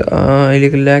सकिसकेको छ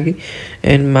अहिलेको लागि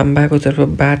एन्ड माम्बाको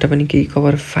तर्फबाट पनि केही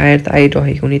कभर फायर त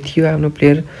आइरहेको हुने थियो आफ्नो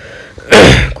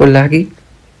प्लेयरको लागि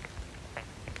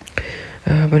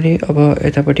भने अब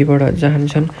यतापट्टिबाट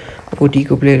जान्छन्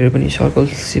ओडीको प्लेयरहरू पनि सर्कल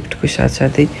सिफ्टको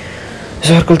साथसाथै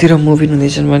सर्कलतिर मुभिङ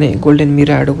हुँदैछन् भने गोल्डन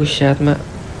मिराडोको साथमा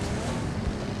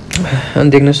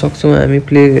देख्न सक्छौँ हामी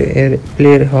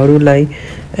प्लेयरहरूलाई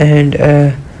एन्ड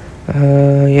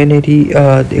यहाँनिर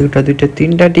एउटा दुईटा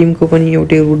तीनटा टिमको पनि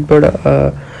एउटै रुटबाट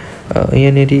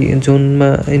यहाँनिर जोनमा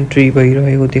इन्ट्री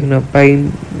भइरहेको देख्न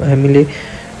पायौँ हामीले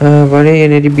भने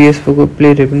यहाँनिर बिएसओको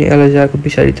प्लेयरहरू पनि एलएचआरको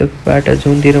पछाडिबाट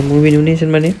जोनतिर मुभिङ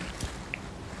हुनेछन् भने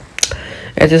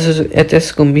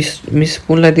एचएसको मिस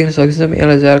पुनलाई देख्न सकिन्छ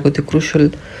एलएचआरको त्यो क्रुसल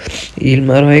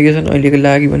हिलमा रहेको छन् अहिलेको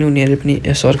लागि भने उनीहरूले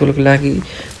पनि सर्कलको लागि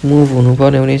मुभ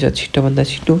हुनुपर्ने हुनेछ छिट्टोभन्दा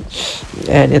छिट्टो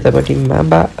एन्ड यतापट्टि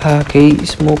माबा केही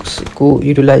स्मोक्सको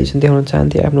युटिलाइजेसन देखाउन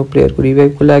चाहन्थे आफ्नो प्लेयरको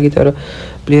रिभाइभको लागि तर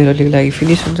प्लेयरहरूको लागि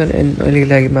फिनिस हुन्छन् एन्ड अहिलेको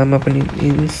लागि मामा पनि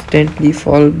इन्स्टेन्टली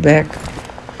फल ब्याक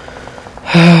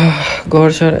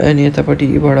गर्छ एन्ड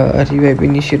यतापट्टिबाट रिभाइभ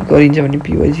इनिसिएट गरिन्छ भने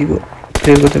पिवाइजीको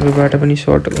प्लेयरको तर्फबाट पनि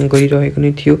सर्ट गरिरहेको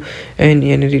नै थियो एन्ड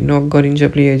यहाँनिर नक गरिन्छ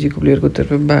पिवाइजीको प्लेयरको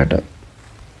तर्फबाट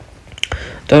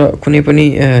तर कुनै पनि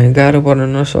गाह्रो पर्न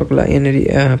नसक्ला यहाँनिर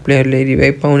प्लेयरले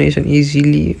रिभाइभ पाउनेछन्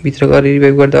इजिली भित्र गएर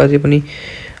रिभाइभ गर्दा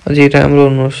अझै राम्रो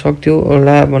हुन सक्थ्यो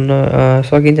होला भन्न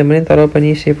सकिन्छ भने तर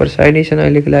पनि सेफर साइडै छन्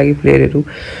अहिलेको लागि प्लेयरहरू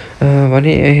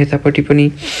भने यतापट्टि पनि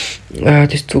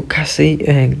त्यस्तो खासै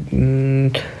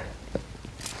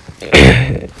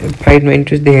फाइटमा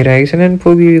इन्ट्रेस्ट देखाइरहेको छन् एन्ड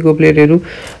फोबिबीको प्लेयरहरू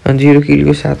 0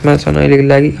 किलको साथमा छन् अहिलेको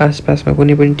लागि आसपासमा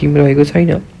कुनै पनि टिम रहेको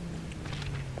छैन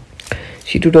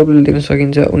C2W देख्न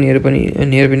सकिन्छ उनीहरू पनि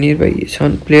नियरबाई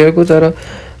छन् प्लेयरको तर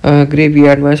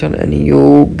ग्रेभयार्डमा छन् अनि यो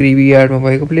ग्रेभयार्डमा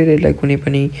भएको प्लेयरहरूलाई कुनै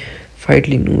पनि फाइट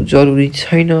लिनु जरुरी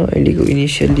छैन अहिलेको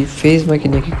इनिसियली फेजमा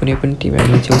किनकि कुनै पनि टिम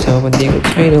हामीले छेउछाउमा पनि दिएको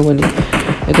छैनौँ भने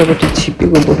यतापट्टि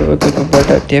छिपेको बोकाको तर्फबाट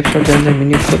ट्याप सर्ट जान्छ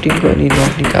मिनी 14को अनि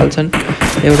नक निकाल्छन्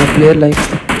एउटा प्लेयरलाई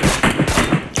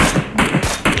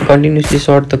कन्टिन्युसली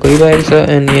सर्ट त गइरहेको छ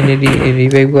एन्ड यहाँनिर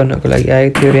रिभाइभ गर्नको लागि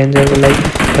आएको थियो रेन्जरको लागि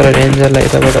तर रेन्जरलाई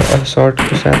यताबाट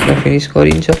सर्टको साथमा फिनिस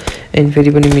गरिन्छ एन्ड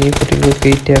फेरि पनि मिनी 14को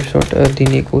केही ट्याप सर्ट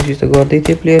दिने कोसिस त गर्दै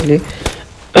थियो प्लेयरले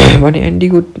भने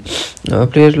एन्डीको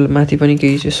प्लेयरमाथि पनि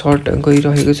केही चाहिँ सर्ट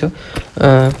गइरहेको छ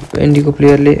एन्डीको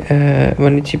प्लेयरले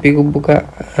भने छिपेको बोका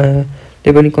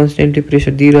ले पनि कन्स्टेन्टली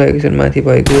प्रेसर दिइरहेको छन् माथि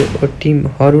भएको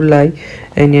टिमहरूलाई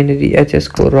एन्ड यहाँनिर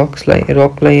एचएसको रकलाई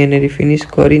यहाँनिर फिनिस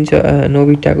गरिन्छ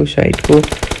नोबिटाको साइडको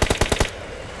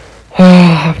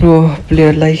आफ्नो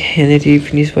प्लेयरलाई यहाँनिर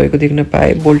फिनिस भएको देख्न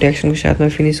पाए बोल्ट एक्सनको साथमा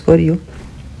फिनिस गरियो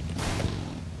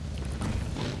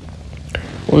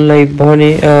उनलाई भने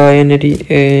यहाँनिर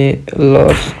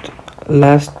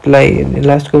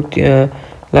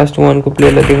लास्ट वानको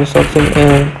प्लेयरलाई देख्न सक्छौँ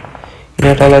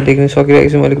नाटालाई देख्न सकिरहेको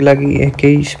छौँ अलिक लागि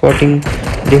केही स्पटिङ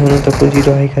देखाउन त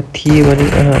खोजिरहेका थिए भने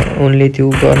उनले त्यो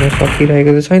गर्न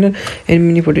सकिरहेको त छैन एन्ड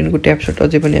मिनी 14को ट्याप सर्ट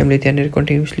अझै पनि हामीले त्यहाँनिर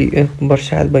कन्टिन्युसली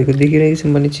बर्सात भएको देखिरहेको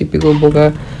छौँ भने छिपेको बोका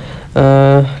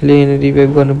ले रिभाइभ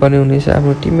गर्नुपर्ने हुनेछ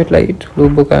आफ्नो टिममेटलाई ठुलो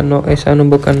बोका सानो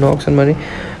बोका नक्छन् भने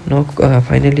नक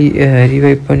फाइनली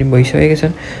रिभाइभ पनि भइसकेका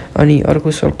छन् अनि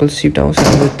अर्को सर्कल सिफ्ट आउँछ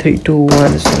हाम्रो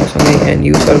 3-2-1 सँगसँगै एन्ड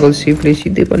यो सर्कल सिफ्टले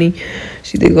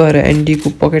सिधै गएर एन्डीको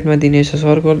पकेटमा दिनेछ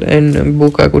सर्कल एन्ड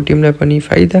बोकाको टिमलाई पनि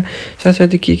फाइदा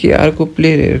साथसाथै के अर्को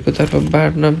प्लेयरहरूको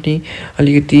तर्फबाट पनि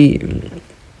अलिकति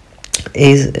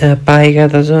एज पाएका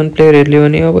त छन् प्लेयरहरूले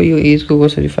भने अब यो एजको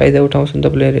कसरी फाइदा उठाउँछन्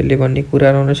त प्लेयरहरूले भन्ने कुरा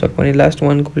रहन सक्छ भने लास्ट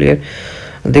वानको प्लेयर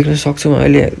देख्न सक्छौँ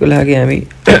अहिलेको लागि हामी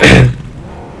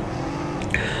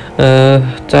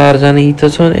 4 जना त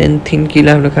छन् एन्ड 3 किल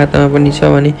आफ्नो खातामा पनि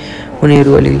छ भने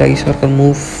उनीहरू अलिक लागि सर्कल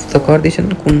मुभ त गर्दैछन्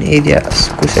कुन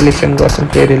एरियाको सेलेक्सन गर्छन्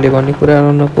प्लेयरहरूले भन्ने कुरा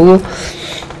रहन पुग्यो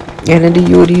यहाँनिर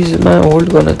यो रिजमा होल्ड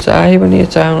गर्न चाह्यो भने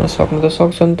चाहन सक्न त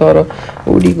सक्छन् तर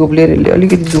ओडीको प्लेयरहरूले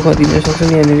अलिकति दुःख दिन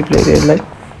सक्छन् यहाँनिर प्लेयरहरूलाई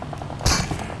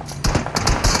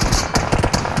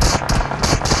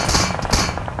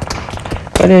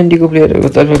अनि एन्डीको प्लेयरहरूको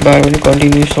तर्फबाट पनि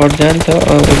कन्टिन्यू सर्ट जान्छ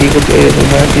ओडीको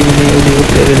प्लेयरहरूमाथि पनि ओडीको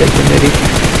प्लेयरहरूलाई यहाँनिर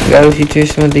गाह्रो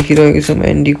सिचुएसनमा देखिरहेको छौँ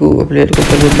एन्डीको प्लेयरको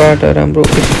तर्फबाट राम्रो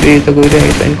स्प्रे त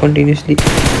गइरहेको छ एन्ड कन्टिन्युसली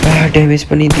ड्यामेज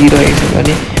पनि दिइरहेको छ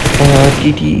भने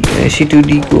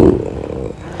C2Dको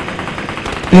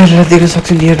प्लेयरलाई देख्न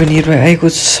सक्छौँ नियरबाई आएको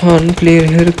छन्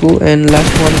प्लेयरहरूको एन्ड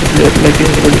लास्ट वानको प्लेयरलाई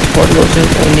त्यसबाट स्पट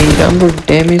गर्छन् अनि राम्रो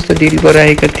ड्यामेज त डिल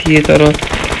गराएका थिए तर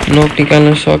नक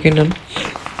निकाल्न सकेनन्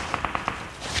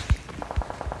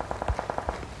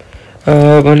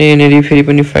भने यहाँनिर फेरि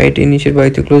पनि फाइट इनिसिएट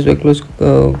भएको थियो क्लोज बाई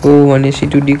क्लोजको भने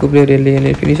C2Dको प्लेयरहरूले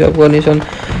यहाँनिर फिनिस अप गर्नेछन्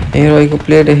यहाँ रहेको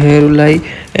प्लेयरहरूलाई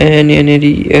एन्ड यहाँनिर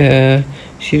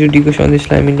C2Dको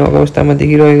सन्देशलाई हामी नक अवस्थामा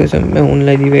देखिरहेको छौँ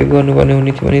उनलाई रिभाइभ गर्नुपर्ने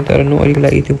हुने थियो भने तर अलिक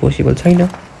लागि त्यो पोसिबल छैन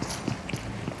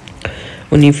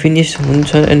उनी फिनिस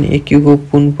हुन्छन् अनि एक्युको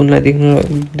पुनलाई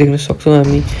देख्न सक्छौँ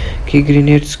हामी कि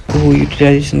ग्रेनेड्सको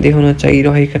युटिलाइजेसन देखाउन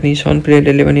चाहिरहेका नै छन्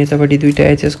प्लेयरहरूले भने यतापट्टि दुईवटा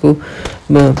एचएसको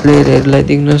प्लेयरहरूलाई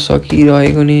देख्न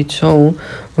सकिरहेको नै छौँ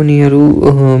उनीहरू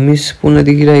मिस पुन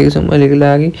देखिरहेको छौँ अहिलेको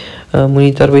लागि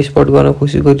मुनितर्फ स्पट गर्न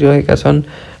कोसिस गरिरहेका छन्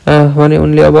भने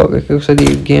उनले अब कसरी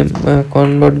गेम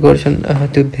कन्भर्ट गर्छन्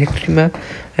त्यो भ्याक्ट्रीमा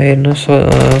हेर्न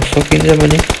सकिन्छ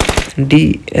भने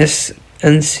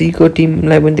DSNC को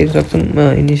टिमलाई पनि देख्न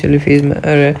सक्छौँ इनिसियली फेजमा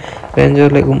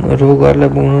रेन्जरलाई रोगरलाई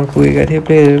बनाउन पुगेका थिए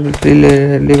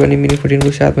प्लेयरहरूले भने मिनी 14 को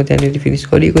साथमा त्यहाँनिर फिनिस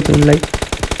गरिएको थियो उनलाई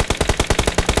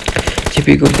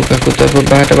छिपेको बोकाको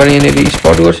तर्फबाट यहाँनिर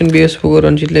स्पट गर्छन् बिएसओको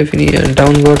रन्जितलाई फेरि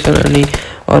डाउन गर्छन् अनि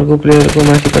अर्को प्लेयरको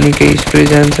माथि पनि केही स्प्रे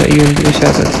जान्छ युएनपीको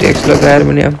साथमा ट्याक्स लगाएर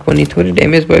भने आफू पनि थोरै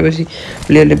ड्यामेज भएपछि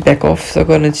प्लेयरले ब्याक अफ त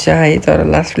गर्न चाहे तर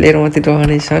लास्ट प्लेयर मात्रै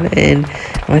रहने छन् एन्ड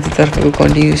माथितर्फको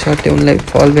कन्टिन्यू सर्टले उनलाई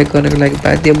फल ब्याक गर्नको लागि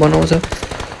बाध्य बनाउँछ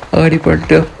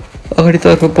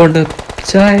अगाडितर्फ बढ्न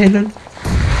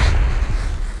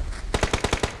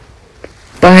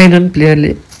पाएनन्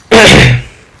प्लेयरले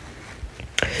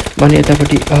भने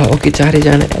यतापट्टि ओके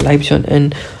चारैजना लाइभ छन् एन्ड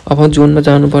अब जोनमा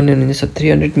जानुपर्ने हुनेछ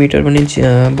 300 मिटर भने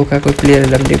बोकाको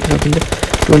प्लेयरहरूलाई पनि देख्न सकिन्छ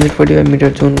 245 मिटर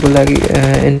जोनको लागि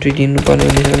एन्ट्री दिनुपर्ने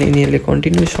हुनेछ भने यिनीहरूले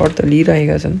कन्टिन्यू सर्ट त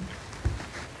लिइरहेका छन्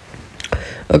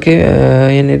ओके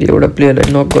यहाँनिर एउटा प्लेयरलाई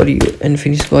नक गरियो एन्ड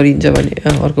फिनिस गरिन्छ भने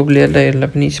अर्को प्लेयरलाई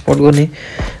पनि स्पट गर्ने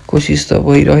कोसिस त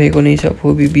भइरहेको नै छ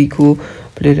फोबिबीको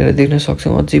प्लेयरहरू देख्न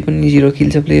सक्छौँ अझै पनि 0 किल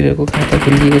छ प्लेयरहरूको खाता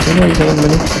खोलिएको छैन अहिलेसम्म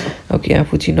भने ओके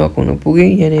आफू चाहिँ नक हुन पुगे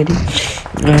यहाँनिर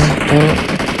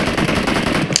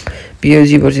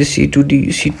पिएलजी भर्सेस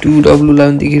C2W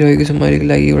लाई देखिरहेको छ मरेको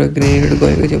लागि एउटा ग्रेनेड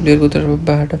गएको थियो प्लेयरको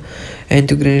तर्फबाट एन्ड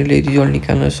त्यो ग्रेनेडले रिजल्ट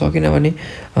निकाल्न सकेन भने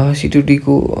C2D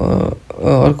को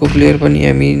अर्को प्लेयर पनि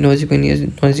हामी नजिकै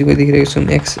देखिरहेको छौँ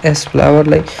एस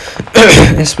फ्लावरलाई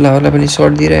पनि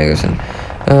सर्ट दिइरहेका छन्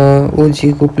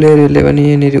ओजीको प्लेयरहरूले पनि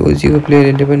यहाँनिर ओजीको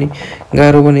प्लेयरहरूले पनि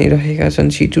गाह्रो बनाइरहेका छन्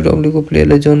C2W को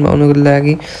प्लेयरलाई जोनमा आउनको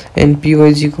लागि एन्ड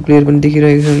पिवाइजीको प्लेयर पनि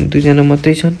देखिरहेका छन् दुईजना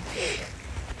मात्रै छन्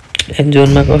एन्ड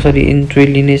जोनमा कसरी इन्ट्री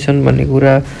लिनेछन् भन्ने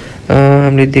कुरा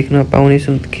हामीले देख्न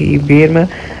पाउनेछौँ केही बेरमा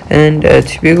एन्ड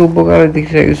छिपेको बोकालाई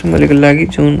देखिरहेको छौँ अहिलेको लागि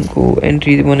जोनको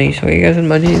एन्ट्री बनाइसकेका छन्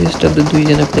भने जस्ट अब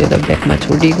दुईजना प्लेयरलाई ब्याकमा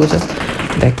छोडिएको छ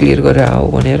ब्याक क्लियर गरेर आऊ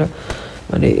भनेर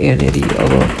अनि यहाँनिर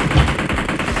अब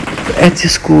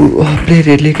एचएसको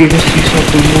प्लेयरहरूले के कसरी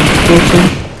सपोर्ट गर्छन्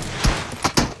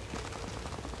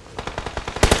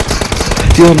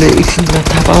त्यो हामीले एकछिनमा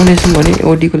थाहा पाउनेछौँ भने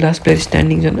ओडीको लास्ट प्लेयर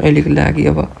स्ट्यान्डिङ छन् अहिलेको लागि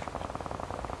अब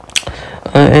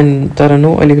एन्ड तर नो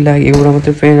अहिलेको लागि एउटा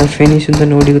मात्रै फिनिस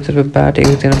हुन्छन् ओडीको तर्फबाट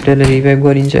एकजना प्लेयरलाई रिभाइभ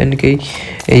गरिन्छ एन्ड केही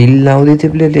हिल लाउँदै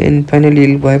थियो प्लेयरले एन्ड फाइनली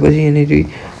हिल भएपछि यहाँनिर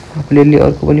प्लेयरले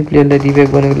अर्को पनि प्लेयरलाई रिभाइभ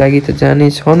गर्नको लागि त जाने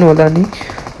छन् होला नि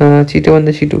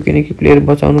छिटोभन्दा छिटो किनकि प्लेयर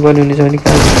बचाउनु पर्ने हुनेछ भने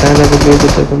काँडाको प्लेयरको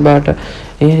तर्फबाट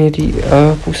यहाँनिर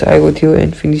पुसाएको थियो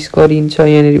एन्ड फिनिस गरिन्छ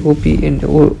यहाँनिर OP and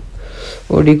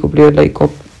ओडीको प्लेयरलाई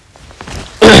cup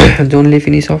जोनले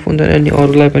finish of हुन्छन् अनि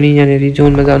अरूलाई पनि यहाँनिर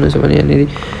जोनमा जानु छ भने यहाँनिर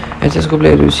एचएसको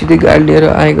प्लेयरहरू सिधै गाडी लिएर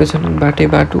आएको छन्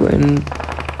बाटो एन्ड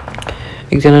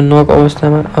एकजना नक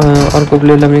अवस्थामा अर्को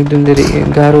प्लेयरलाई पनि एकदम धेरै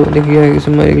गाह्रो देखिरहेको छ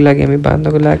मरेको लागि हामी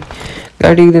बाँध्नको लागि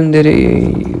गाडी एकदम धेरै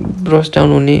ब्रस डाउन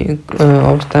हुने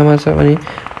अवस्थामा छ भने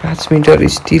 5 मिटर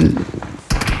स्टिल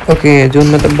ओके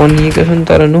जोनमा त बनिएको छन्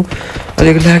तर नो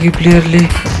अहिलेको लागि प्लेयरले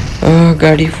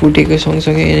गाडी फुटेको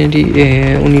सँगसँगै यहाँनिर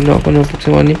उनी नकर्न पुग्छ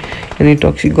भने यहाँनिर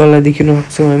टक्सिक गल्ला देखिन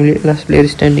सक्छौँ हामीले लास्ट प्लेयर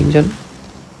स्ट्यान्डिङ छन्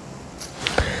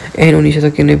एन्ड उनीसित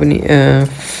कुनै पनि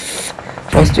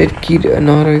फर्स्ट एड किट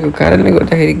नरहेको कारणले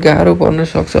गर्दाखेरि गाह्रो पर्न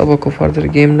सक्छ अबको फर्दर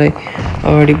गेमलाई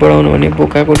अगाडि बढाउनु भने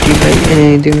बोकाको टिमलाई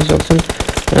देख्न सक्छौँ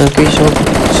केही सर्ट्स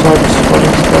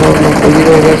गराउन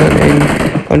खोजिरहेका छन् एन्ड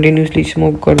कन्टिन्युसली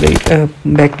स्मोक गर्दै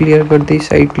ब्याक क्लियर गर्दै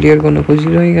साइड क्लियर गर्न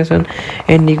खोजिरहेका छन्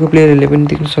एन्ड डीको प्लेयरहरूले पनि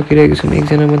देख्न सकिरहेको छन्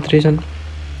एकजना मात्रै छन्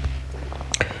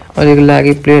अहिलेको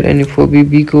लागि प्लेयर एन्ड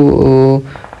फोबिबीको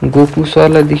गोकु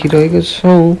सरलाई देखिरहेको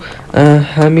छौँ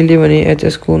हामीले भने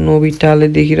एचएसको नोबिटालाई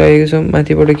देखिरहेको छौँ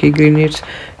माथिबाट केही ग्रेनेड्स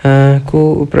को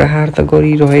प्रहार त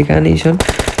गरिरहेका नै छन्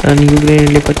अनि यो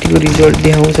ग्रेनेडले कतिको रिजल्ट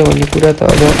देखाउँछ भन्ने कुरा त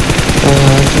अब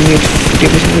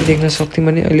फुटेपछि देख्न सक्थ्यौँ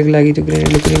भने अहिलेको लागि त्यो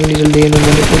ग्रेनेडले कुनै पनि रिजल्ट दिएन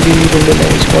भने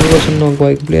फोबिबीलाई स्कोर गर्छन्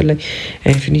नगएको प्लेयरलाई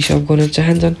फिनिस अफ गर्न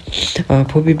चाहन्छन्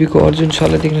फोबिबीको अर्जुन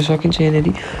सरलाई देख्न सकिन्छ यहाँनिर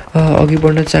अघि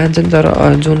बढ्न चाहन्छन् तर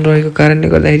जोन रहेको कारणले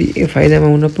गर्दाखेरि फाइदामा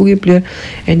हुन पुगे प्लेयर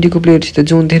एनडीको प्लेयरसित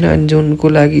जोन थिएन अनि जोनको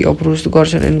लागि अप्रोच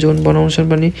गर्छन् एन्ड जोन बनाउँछन्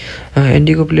भने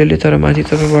एनडीको प्लेयरले तर माथि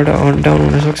तर्फबाट डाउन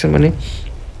हुन सक्छन् भने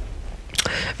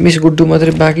मिस गुड्डु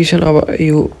मात्रै बाँकी छन् अब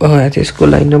यो त्यसको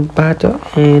लाइनअपबाट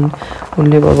एन्ड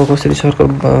उनले अब कसरी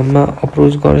सर्कलमा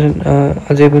अप्रोच गर्छन्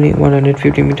अझै पनि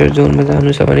 150 मिटर जोनमा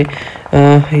जानु छ भने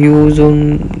यो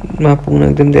जोनमा पुग्न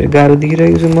एकदम धेरै गाह्रो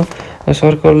देखिरहेको छु म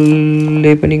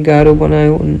सर्कलले पनि गाह्रो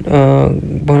बनायो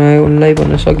उनलाई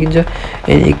भन्न सकिन्छ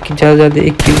एन्ड एक जाँदै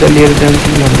एक किल त लिएर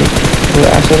जान्छन् भन्ने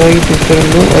आशा रहेको त्यस तर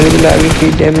नो अहिलेको लागि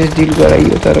केही ड्यामेज डिल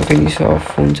गराइयो तर फिनिस अफ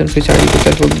हुन्छन् पछाडिको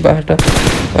तर्फबाट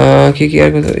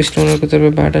केकेआरको स्टोनरको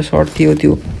तर्फबाट सर्ट थियो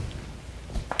त्यो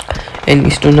एन्ड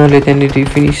स्टोनरले त्यहाँनिर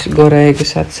फिनिस गराएको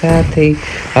साथसाथै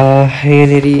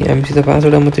यहाँनिर हामीसित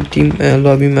 5वटा मात्रै टिम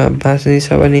लबीमा बाँच्ने छ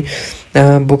भने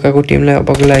बोकाको टिमलाई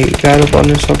अबको लागि गाह्रो पर्न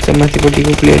सक्छ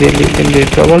माथिपट्टिको प्लेयरहरूले एकदम धेरै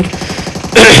ट्रबल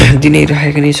दिनै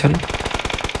राखेका नै छन्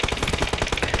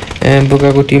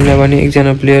बोकाको टिमलाई भने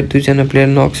एकजना प्लेयर दुईजना प्लेयर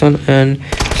नक छन् एन्ड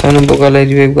सानो बोकालाई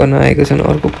रिभाइभ गर्न आएको छन्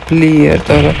अर्को प्लेयर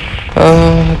तर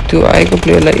त्यो आएको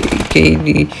प्लेयरलाई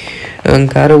केही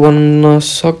गाह्रो बन्न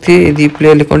सक्थे यदि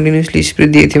प्लेयरले कन्टिन्युसली स्प्रे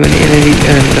दिएको थियो भने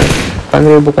यहाँनिर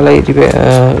पाङ्ग्रे बोकालाई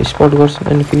स्पट गर्छन्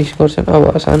अनि फिनिस गर्छन्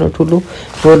अब सानो ठुलो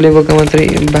फोरले बोका मात्रै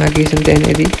बाँकी छन्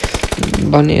त्यहाँनिर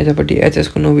भने यतापट्टि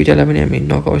एचएसको नोभिटालाई पनि हामी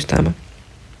नक अवस्थामा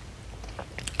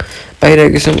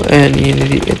पाइरहेको छौँ एन्ड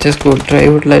यहाँनिर एचएसको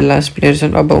ड्राइभरलाई लास्ट प्लेयर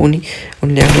छन् अब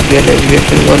उनले आफ्नो प्लेयरलाई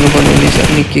रिएक्सन गर्नुपर्ने हुनेछ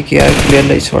अनि केकेआर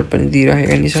प्लेयरलाई सर्ट पनि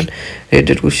दिइरहेका नै छन्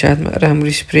रेडेडको साथमा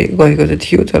राम्रो स्प्रे गएको त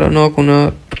थियो तर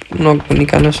नक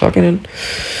निकाल्न सकेनन्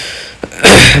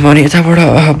भने यताबाट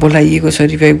बोलाइएको छ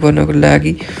रिभाइभ गर्नको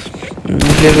लागि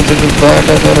प्लेयरको तर्फबाट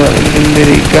तर एकदम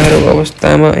धेरै गाह्रो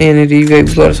अवस्थामा यहाँनिर रिभाइभ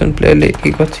गर्छन् प्लेयरले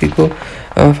कतिको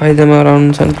फाइदामा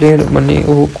रहन्छन् प्लेयर भन्ने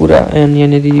कुरा एन्ड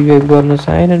यहाँनिर रिभाइभ गर्न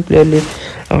चाहेनन् प्लेयरले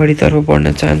अगाडितर्फ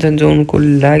बढ्न चाहन्छन् जोनको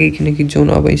लागि किनकि जोन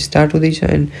अब स्टार्ट हुँदैछ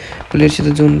एन्ड प्लेयरसित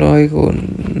जोन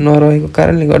नरहेको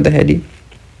कारणले गर्दाखेरि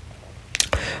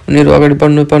उनीहरू अगाडि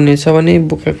बढ्नुपर्ने छ भने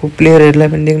बोकाको प्लेयरहरूलाई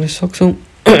पनि देख्न सक्छौँ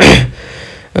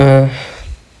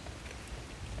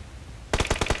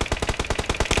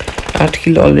 8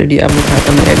 किल अलरेडी आफ्नो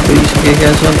खातामा एड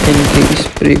गरिसकेका छन् एन्ड केही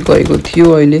स्प्रे गएको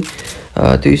थियो अहिले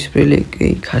त्यो स्प्रेले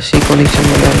केही खासै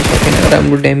कनेक्सनमा जान सकेन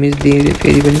राम्रो ड्यामेज दिए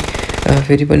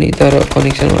फेरि पनि तर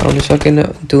कनेक्सनमा आउन सकेन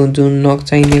त्यो जुन नक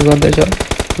चाहिने गर्दछ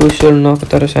क्रुसियल नक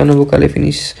तर सानो बोकाले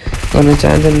फिनिस गर्न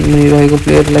चाहन्छन् रहेको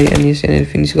प्लेयरलाई अनि यहाँनिर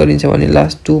फिनिस गरिन्छ भने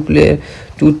लास्ट टु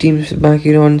टिम्स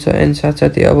बाँकी रहन्छ एन्ड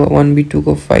साथसाथै अब 1v2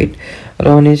 को फाइट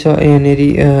रहनेछ यहाँनिर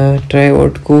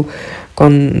ट्राइवर्डको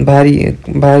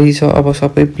भारी छ अब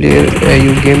सबै प्लेयर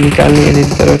यो गेम निकाल्ने यहाँनिर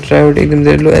तर ट्राइवर्ड एकदम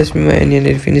धेरै लो एसपीमा एन्ड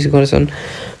यहाँनिर फिनिस गर्छन्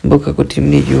बोकाको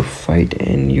टिमले यो फाइट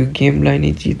एन्ड यो गेमलाई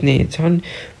नै जित्ने छन्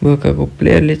बोकाको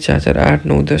प्लेयरले 4 8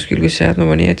 9 10 किलको साथमा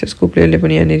भने एचएसको प्लेयरले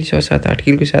पनि यहाँनिर 6 7 8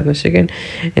 किलको साथमा सेकेन्ड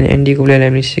एन्ड एनडीको प्लेयरले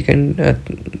हामी सेकेन्ड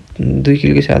 2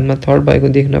 किलको साथमा थर्ड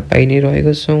भएको देख्न पाइ नै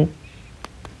रहेको छौँ।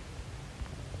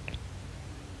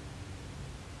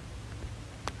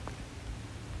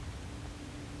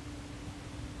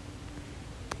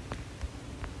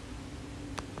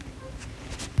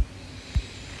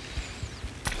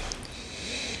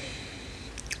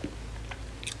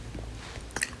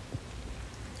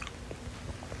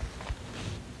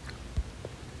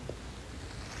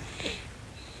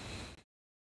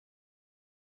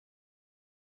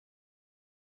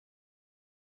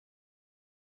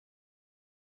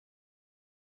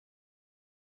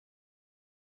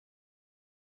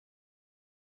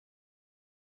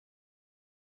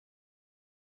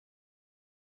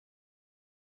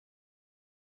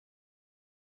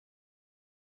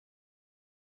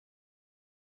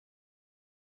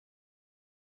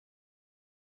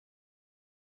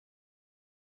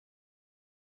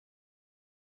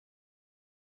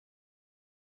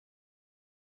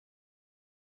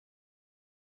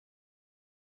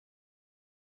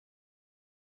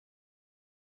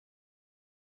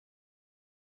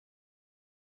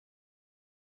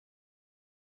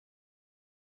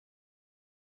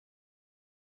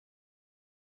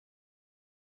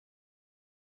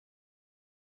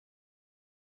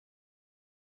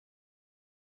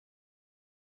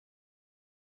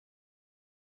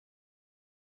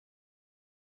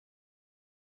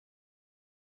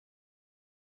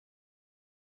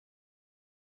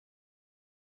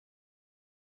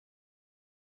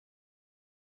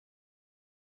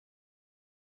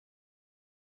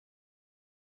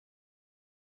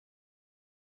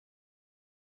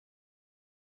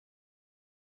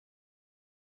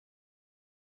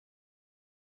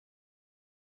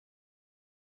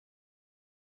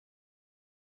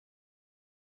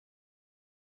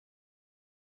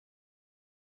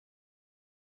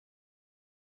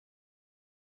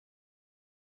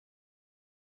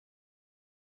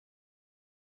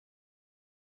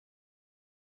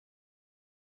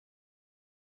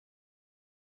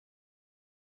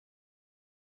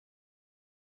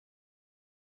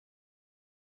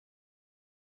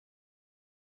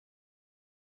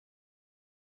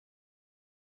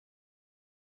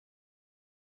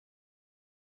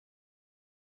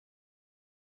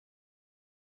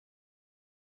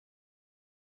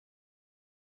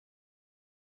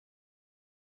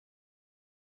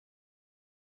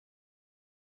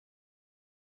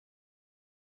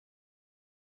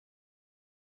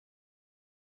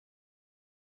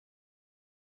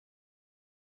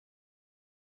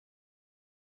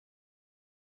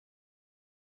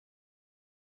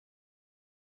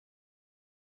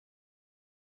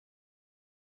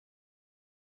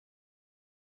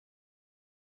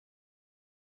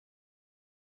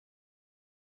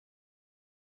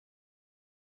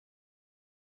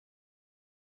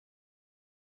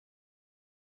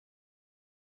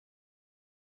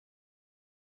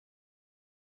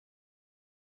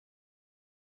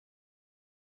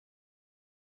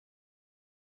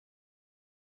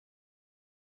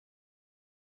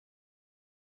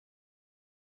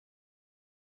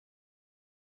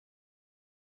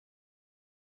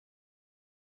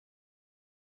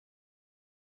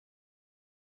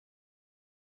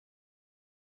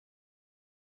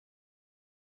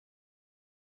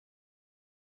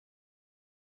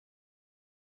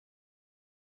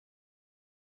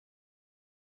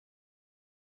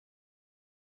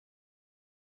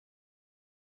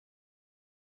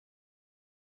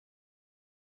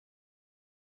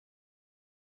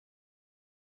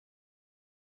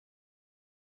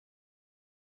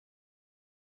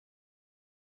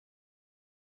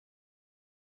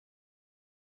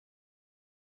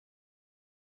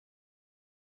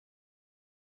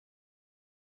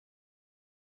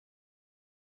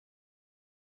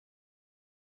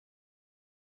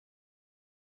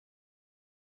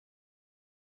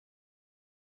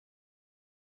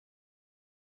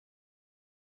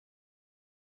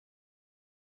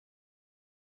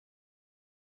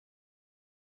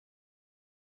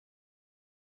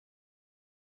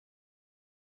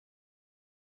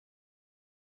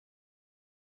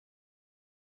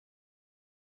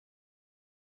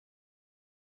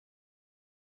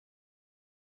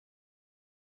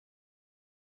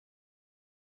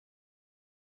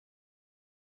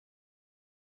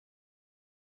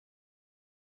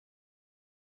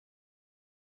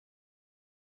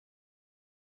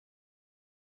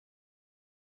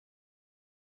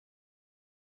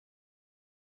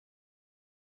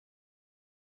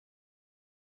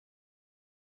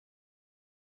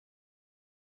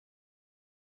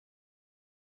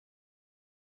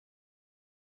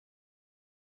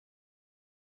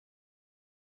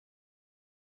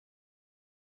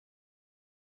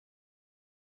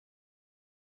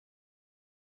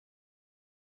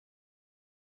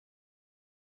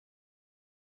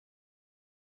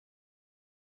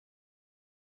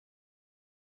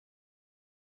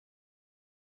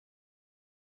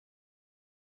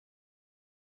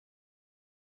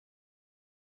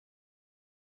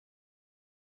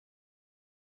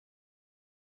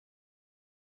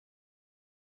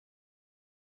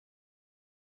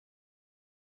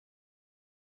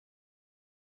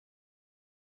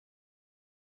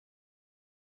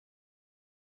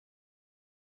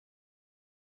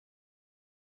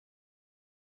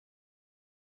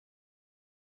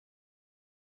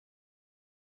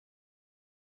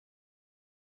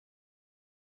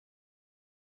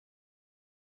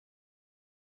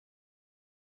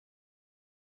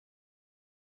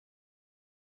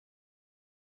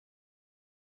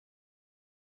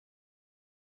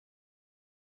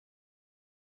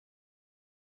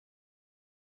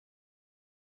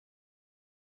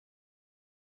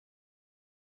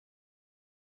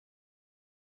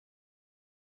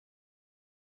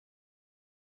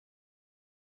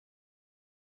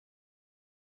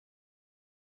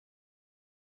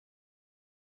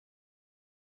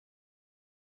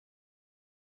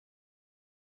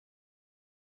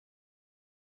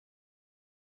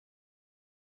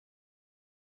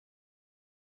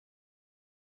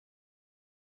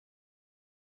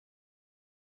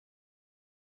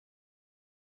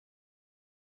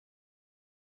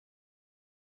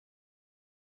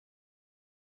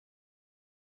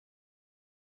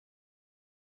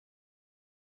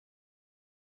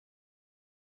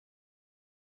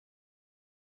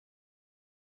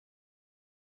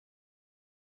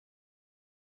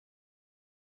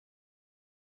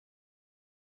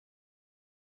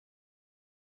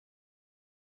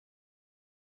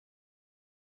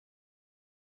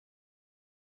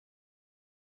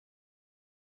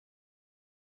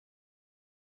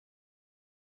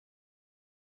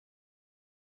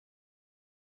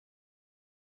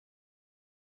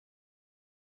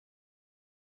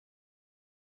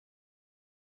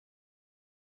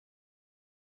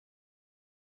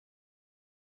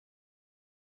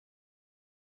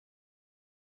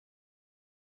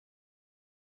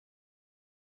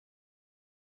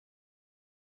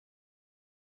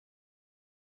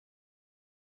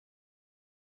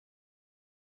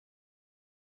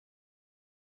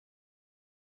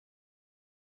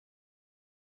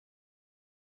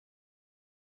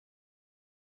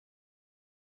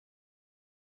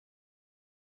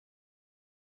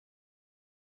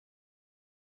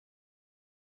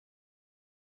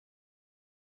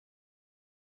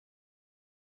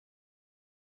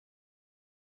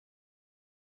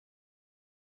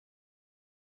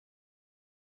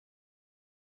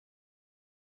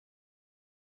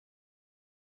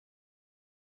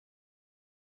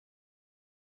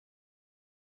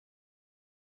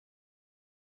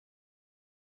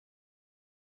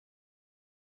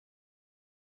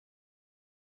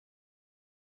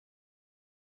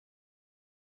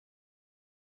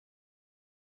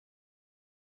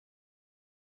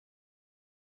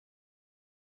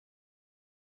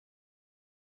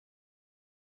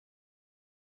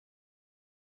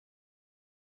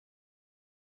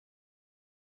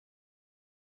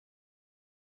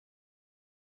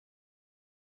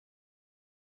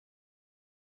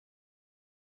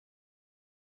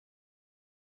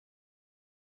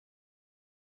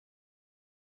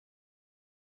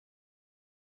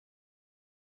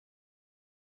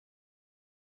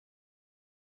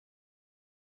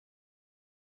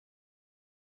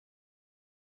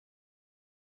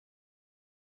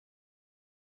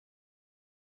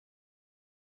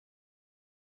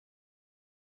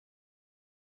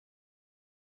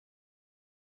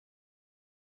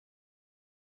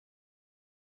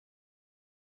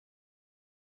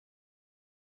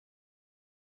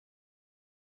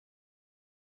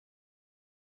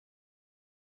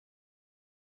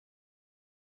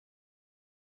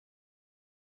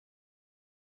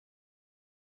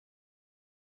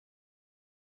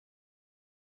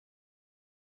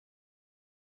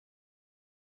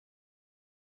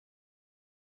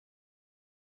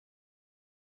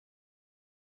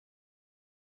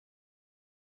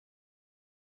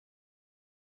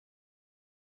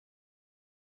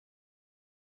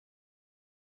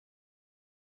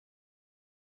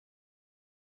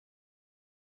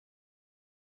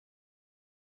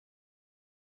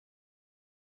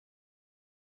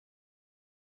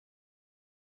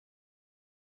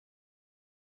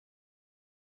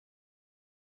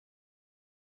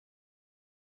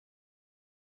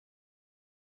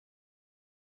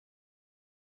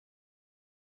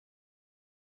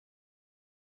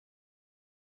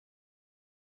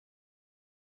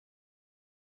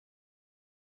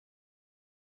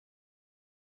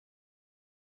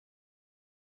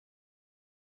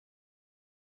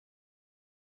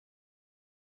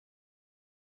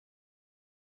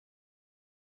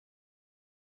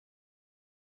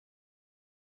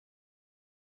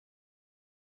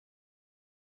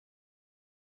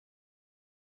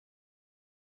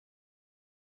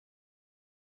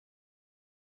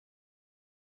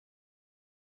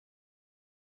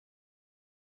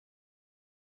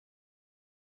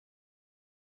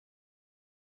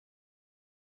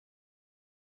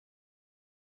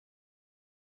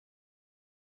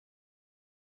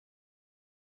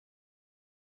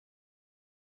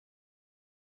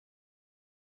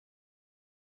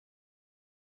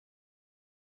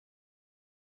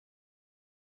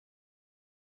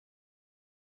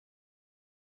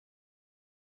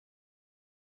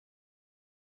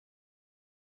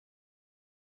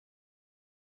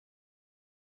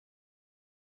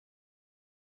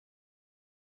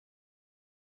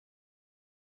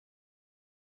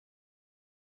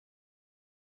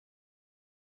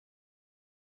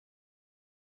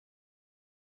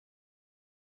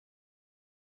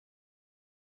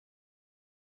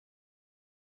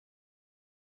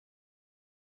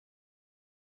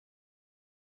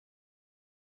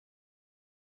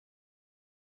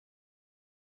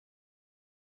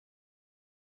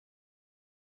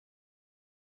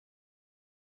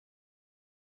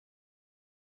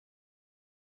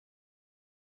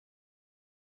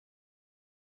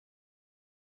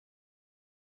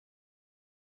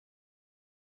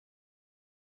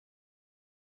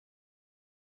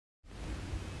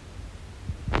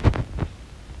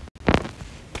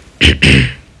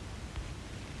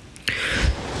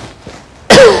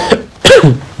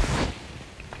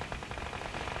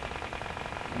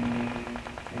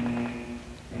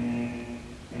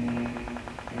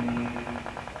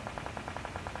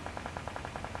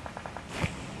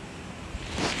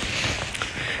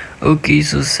 Okay,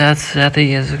 so साथै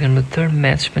आजको हाम्रो थर्ड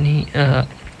म्याच पनि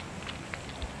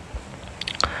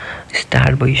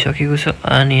स्टार्ट भइसकेको छ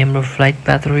अनि हाम्रो फ्लाइट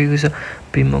पाथ रहेको छ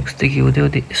पिमक्सदेखि हुँदै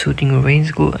हुँदै सुटिङ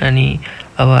रेन्जको अनि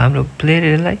अब हाम्रो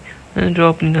प्लेयरहरूलाई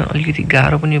ड्रप लिन अलिकति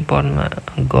गाह्रो पनि पर्न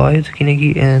गयो किनकि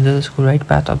जसको right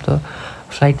path of the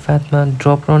flight पाथमा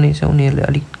drop रहनेछ उनीहरूलाई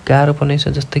अलिक गाह्रो पर्नेछ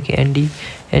जस्तै कि एन्डी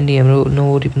हाम्रो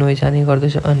नोइ जाने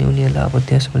गर्दैछ अनि उनीहरूलाई अब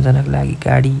त्यसमा जानका लागि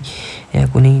गाडी या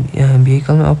कुनै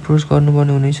भेहिकलमा अप्रोच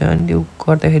गर्नुपर्ने हुनेछ अनि त्यो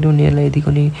गर्दाखेरि उनीहरूलाई यदि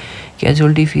कुनै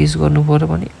क्याजुअलिटी फेस गर्नु पर्यो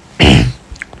भने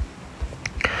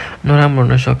नराम्रो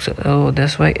हुनसक्छ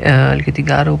द्याट्स वाइ अलिकति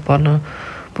गाह्रो पर्न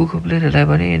पुगेको प्लेयरहरूलाई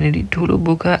भने यहाँनिर ठुलो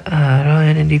बोका र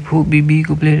यहाँनिर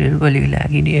बिबीको प्लेयरहरू अलिक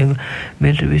लागि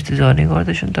मिलिट्री बेस त झर्ने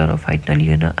गर्दैछन् तर फाइट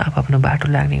नलिकन आफ्नो बाटो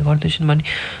लाग्ने गर्दैछन् भने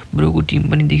ब्रोको टिम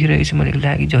पनि देखिरहेको छ मैले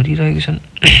लागि झरिरहेको छन्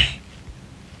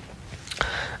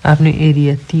आफ्नो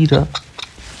एरियातिर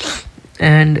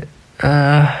एन्ड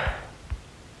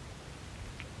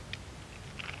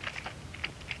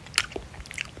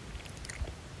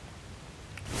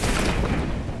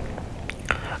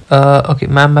ओके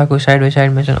माम्बाको साइड बाई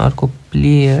साइडमा चाहिँ अर्को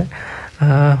प्लेयर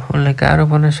उनलाई गाह्रो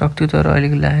पर्न सक्थ्यो तर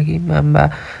अहिलेको लागि माम्बा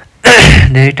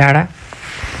धेरै टाढा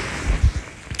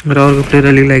र अर्को प्लेयर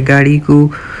अलिक लागि गाडीको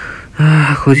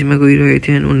खोजीमा गइरहेको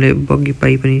थियो अनि उनले बग्गी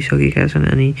पाइ पनि सकेका छन्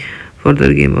अनि फर्दर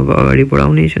गेम अब अगाडि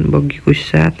बढाउनेछन् बग्गीको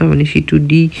साथमा भने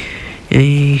C2D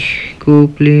को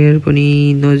प्लेयर पनि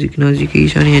नजिकै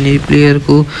छ अनि यहाँनिर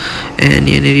प्लेयरको एन्ड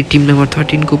यहाँनिर टिम नम्बर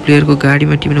 13 को प्लेयरको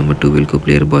गाडीमा टिम नम्बर 12 को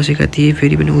प्लेयर बसेका थिए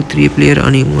फेरि पनि उत्रिए प्लेयर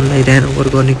अनि उनलाई ऱ्यान ओभर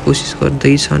गर्ने कोसिस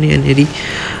गर्दैछन् यहाँनिर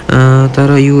तर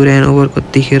यो ऱ्यान ओभर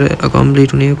कतिखेर कम्प्लिट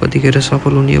हुने हो कतिखेर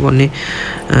सफल हुने हो भन्ने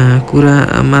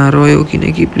कुरामा रह्यो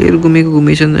किनकि प्लेयर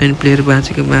गुमेछन् एन्ड प्लेयर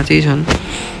बाँचै छन्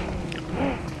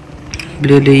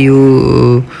प्लेयरले यो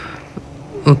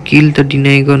किल त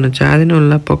डिनाइ गर्न चाहँदैन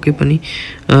होला पक्कै पनि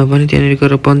त्यहाँनिर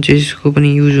गएर पन्चेसको पनि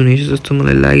युज हुनेछ जस्तो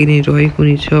मलाई लागि नै रहेको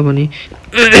नि छ भने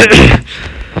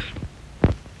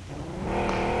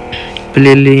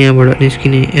प्लेयरले यहाँबाट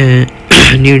निस्किने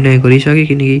निर्णय गरिसके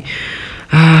किनकि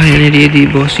यहाँनिर यदि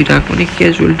बसिरहेको भने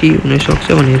क्याजुअलिटी हुनसक्छ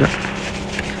भनेर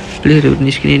प्लेयरहरू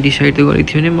निस्किने डिसाइड त गरेको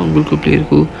थियो भने मङ्गोलको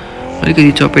प्लेयरको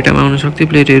अलिकति चपेटामा आउन सक्थ्यो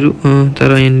प्लेयरहरू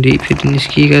तर यहाँनिर फेरि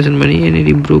निस्किएका छन् भने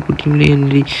यहाँनिर ब्रोको टिमले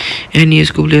यहाँनिर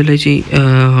एनइएसको प्लेयरलाई चाहिँ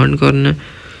हन्ट गर्न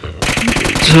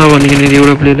छ भने यहाँनिर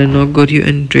एउटा प्लेयरलाई नक गरियो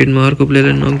एन्ड ट्रेडमा अर्को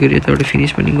प्लेयरलाई नक गरियो यताबाट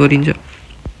फिनिस पनि गरिन्छ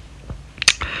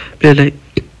प्लेयरलाई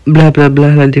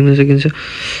ब्लालाई देख्न सकिन्छ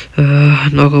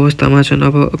नक अवस्थामा छन्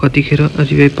अब कतिखेर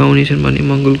रिभाइभ पाउनेछन् भने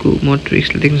मङ्गोलको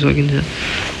मट्रिक्सले देख्न सकिन्छ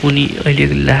उनी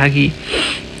अहिलेको लागि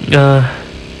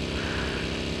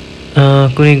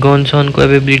कुनै गनसनको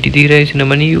एभेबिलिटी दिइरहेको छैन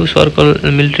भने यो सर्कल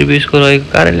मिलिट्री बेसको रहेको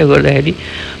कारणले गर्दाखेरि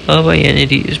अब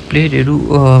यहाँनिर प्लेयरहरू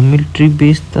मिलिट्री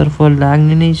बेसतर्फ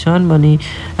लाग्ने नै छन् भने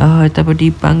यतापट्टि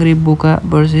पाङ्ग्रे बोका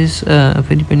भर्सेस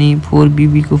फेरि पनि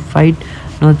 4BB को फाइट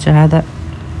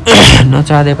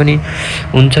नचाहँदै पनि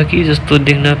हुन्छ कि जस्तो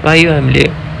देख्न पाइयो हामीले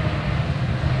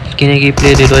किनकि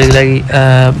प्लेयरहरू अहिलेको लागि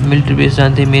मिलिट्री बेस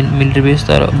जान्थे मेन मिलिट्री बेस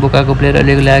तर बोकाको प्लेयर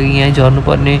अहिलेको लागि यहीँ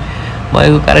झर्नुपर्ने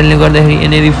भएको कारणले गर्दाखेरि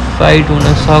यहाँनिर फाइट हुन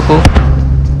सक्यो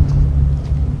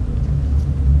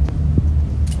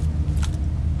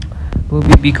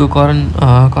बिबीको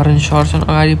करन सर्छन्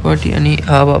अगाडिपट्टि अनि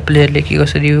अब प्लेयरले के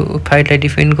कसरी यो फाइटलाई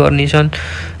डिफेन्ड गर्नेछन्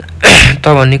त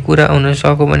भन्ने कुरा हुन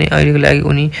सक्यो भने अहिलेको लागि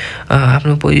उनी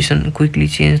आफ्नो पोजिसन क्विकली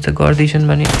चेन्ज त गर्दैछन्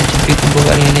भने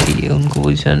यहाँनिर उनको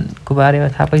पोजिसनको बारेमा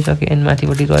थाहा पाइसके एन्ड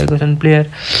माथिपट्टि रहेको छन् प्लेयर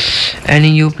अनि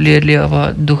यो प्लेयरले अब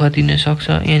दुःख दिन सक्छ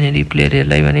यहाँनिर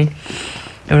प्लेयरहरूलाई भने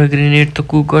एउटा ग्रेनेड त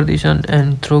कुक गर्दैछन् एन्ड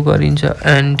थ्रो गरिन्छ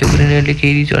एन्ड त्यो ग्रेनेडले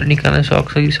केही रिजल्ट निकाल्न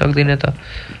सक्छ कि सक्दैन त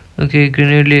ओके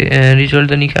ग्रेनेडले रिजल्ट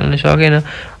त निकाल्न सकेन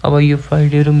अब यो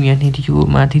फाइटहरू यहाँनिर यो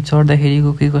माथि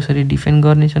चढ्दाखेरिको के कसरी डिफेन्ड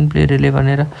गर्नेछन् प्लेयरहरूले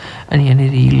भनेर अनि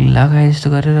यहाँनिर हिल लगाए जस्तो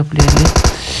गरेर प्लेयरले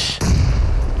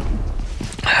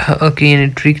ओके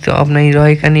यहाँनिर ट्रिक त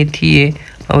अप्नाइरहेका नै थिए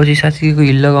अब चाहिँ साथीको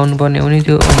हिल लगाउनु पर्ने हुने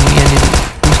थियो अनि यहाँनिर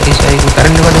पुस्किसकेको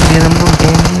कारणले गर्दाखेरि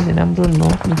राम्रो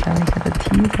नक निकालेका त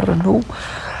थिए तर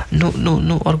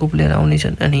नो अर्को प्लेयर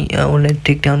आउनेछन् अनि उनलाई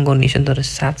टेक डाउन गर्नेछन् तर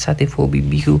साथसाथै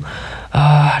 4BBको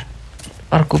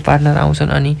अर्को पार्टनर आउँछन्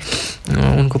अनि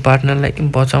उनको पार्टनरलाई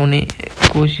बचाउने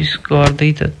कोसिस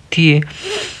गर्दै त थिए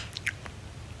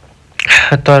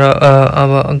तर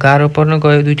अब गाह्रो पर्न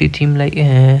गयो दुईटै टिमलाई एक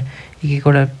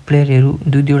एकवटा प्लेयरहरू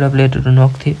दुईवटा प्लेयरहरू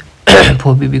नक थिए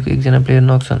फोबिबीको एकजना प्लेयर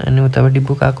नक छन् अनि उतापट्टि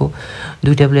बोकाको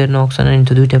दुईटा प्लेयर नक छन् अनि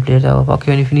त्यो दुईटा प्लेयर त अब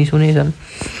पक्कै पनि फिनिस हुनै छन्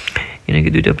किनकि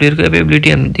दुईटा प्लेयरको एबिलिटी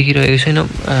हामीले देखिरहेको छैनौँ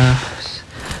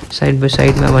साइड बाई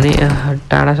साइडमा भने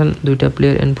टाढा छन् दुईटा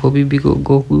प्लेयर एन्ड फोबिबीको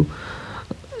गोकु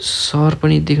सर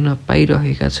पनि देख्न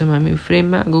पाइरहेका छौँ हामी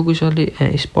फ्रेममा गोकु सरले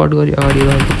स्पट गरी अगाडि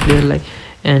रहेको प्लेयरलाई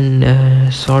एन्ड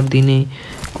सर्ट दिने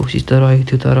कोसिस त रहेको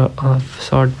थियो तर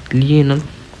सर्ट लिएनन्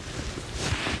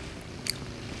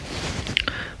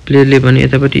प्लेयरले भने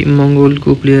यतापट्टि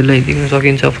मङ्गोलको प्लेयरलाई देख्न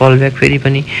सकिन्छ फल ब्याक फेरि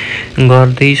पनि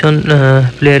गर्दैछन्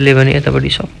प्लेयरले भने यतापट्टि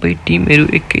सबै टिमहरू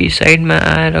एकै साइडमा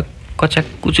आएर कचाक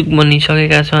कुचुक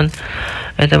बनिसकेका छन्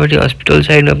यतापट्टि हस्पिटल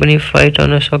साइडमा पनि फाइट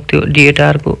हुन सक्थ्यो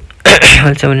डिएटारको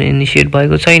अहिलेसम्म इनिसिएट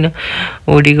भएको छैन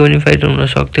ओडीको पनि फाइट हुन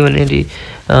सक्थ्यो भने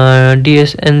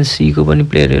डिएसएनसीको पनि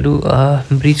प्लेयरहरू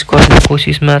ब्रिज कस्ने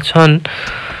कोसिसमा छन्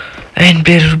एन्ड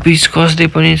प्लेयरहरू ब्रिज कस्दै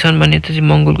पनि छन् भने यता चाहिँ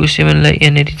मङ्गोलको 7लाई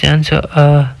यहाँनिर जान्छ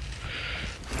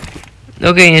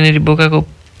ओके यहाँनिर बोकाको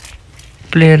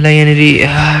प्लेयरलाई यहाँनिर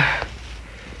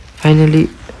फाइनली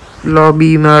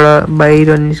लबीबाट बाहिर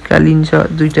निस्कालिन्छ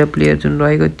दुईटा प्लेयर जुन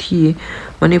रहेको थिए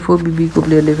भने फोबिबीको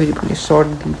प्लेयरले फेरि पनि सर्ट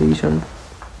दिँदैछन्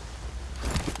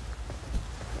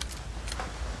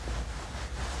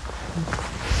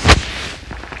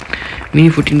मिनी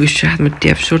 14को साथमा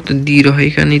ट्याप सर्ट त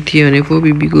दिइरहेका नै थिए भने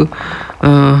फोबिबीको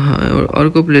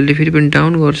अर्को प्लेयरले फेरि पनि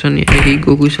डाउन गर्छन् यहाँनिर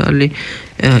गोकु सरले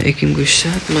एकिमको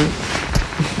साथमा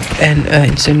एन्ड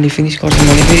इन्स्टेन्टली फिनिस गर्छन्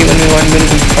भने फेरि पनि 1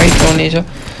 मिनटको फाइट रहनेछ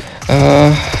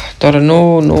तर नो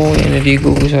यहाँनिर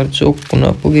गोकु सर चोक हुन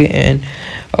पुगे एन्ड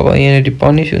अब यहाँनिर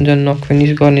पनिस हुन्छ नक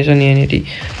फिनिस गर्नेछन् यहाँनिर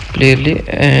प्लेयरले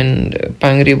एन्ड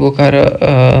पाङ्रे बोका र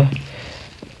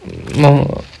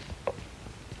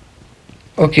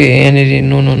ओके यहाँनिर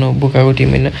नो बोकाको टिम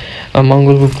होइन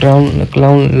मङ्गोलको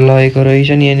क्लाउन रहेको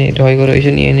रहेछन्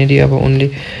यहाँनिर अब उनले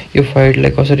यो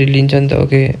फाइटलाई कसरी लिन्छन् त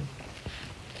ओके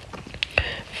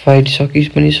फाइट सकिस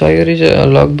पनि सकेको रहेछ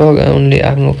लगभग उनले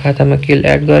आफ्नो खातामा किल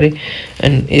एड गरे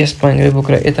एन्ड यस पाङ्रे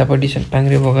बोका यतापट्टि छन्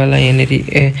पाङ्रे बोकालाई यहाँनिर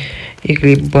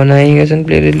एक्लै बनाएका छन्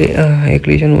प्लेयरले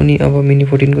एक्लै छन् उनी अब मिनी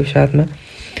 14को साथमा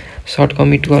सर्ट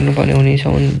कमिट गर्नुपर्ने हुनेछ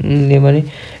उनले भने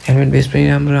हेलमेट बेस पनि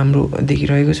राम्रो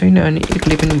देखिरहेको छैन अनि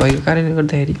एक्लै पनि भएको कारणले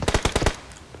गर्दाखेरि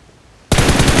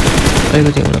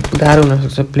अलिकति गाह्रो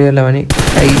हुनसक्छ प्लेयरलाई भने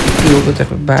काइटिओको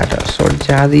तर्फबाट सर्ट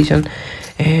जाँदैछन्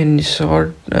एन्ड सर्ट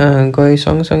गए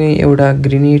सँगसँगै एउटा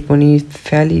ग्रेनेड पनि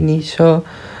फ्यालिने छ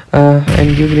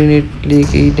एन्ड यो ग्रेनेडले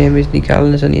केही ड्यामेज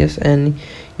निकाल्नेछन् यस एन्ड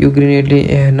यो ग्रेनेडले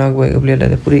नक भएको प्लेयरलाई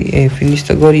त पुरै फिनिस त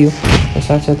गरियो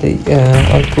साथसाथै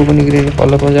अर्को पनि ग्रेनेड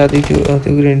फलोअपमा जाँदै थियो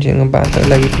त्यो ग्रेनेडसँग बाँच्नको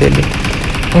लागि प्लेयरले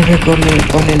फलब्याक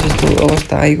गर्ने जस्तो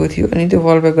अवस्था आएको थियो अनि त्यो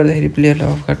फलब्याक गर्दाखेरि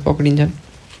प्लेयरलाई अफगार्ड पक्रिन्छन्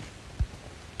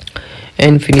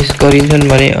एन्ड फिनिस गरिन्छन्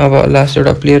भने अब लास्ट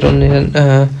एउटा प्लेयर हुनेछन्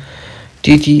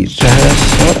टिटी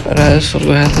राजा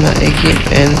सरको हातमा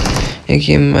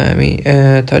एकेएममा हामी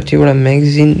 30 वटा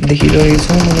म्यागजिन देखिरहेको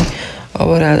छौँ भने अब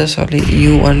राजा सरले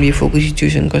यो 1v4को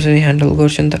सिचुएसन कसरी ह्यान्डल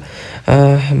गर्छन् त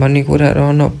भन्ने कुरा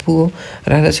रहन पुग्यो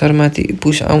राजा सरमाथि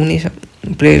पुस आउनेछ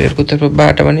प्लेयरहरूको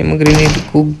तर्फबाट भने म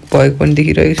ग्रेनेडको भएको पनि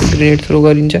देखिरहेको छु ग्रेनेड थ्रो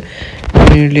गरिन्छ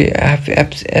ग्रेनेडले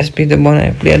एसपी त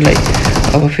बनायो प्लेयरलाई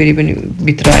अब फेरि पनि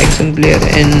भित्र आएको छन् प्लेयर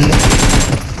एन्ड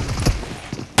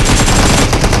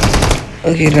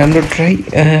ओके राम्रो ट्राई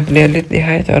प्लेयरले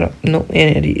देखाए तर नो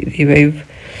यहाँनिर रिभाइभ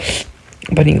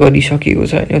पनि गरिसकेको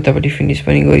छ अनि उतापट्टि फिनिस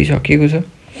पनि गरिसकेको छ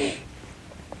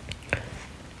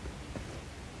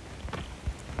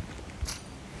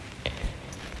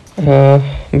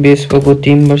बेसको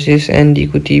टिम भर्सेस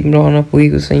एन्डीको टिम रहन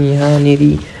पुगेको छ यहाँनिर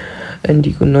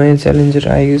एन्डीको नयाँ च्यालेन्जर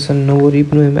आएको छ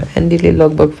नोरिपनोमा एन्डीले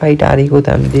लगभग फाइट हारेको त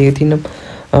हामी देखेको थिएनौँ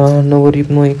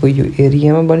नोरिपनोको यो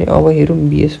एरियामा भने अब हेरौँ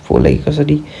BS4लाई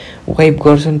कसरी वाइप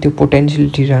गर्छन् त्यो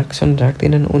पोटेन्सियलिटी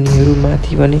राख्दैनन् उनीहरू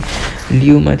माथि भने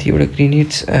लियोमाथि एउटा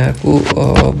ग्रेनेड्स को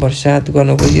बर्सात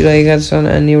गर्न खोजिरहेका छन्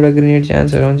अनि एउटा ग्रेनेड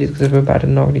जान्छ रञ्जितको तर्फबाट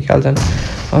नक निकाल्छन्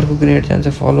अर्को ग्रेनेड जान्छ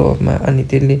फलोअपमा अनि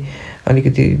त्यसले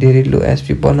अलिकति धेरै लो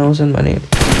एसपी बनाउँछन् भने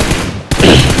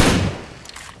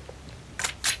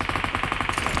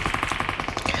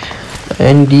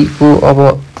एनडीको अब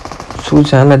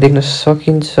सुझावलाई देख्न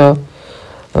सकिन्छ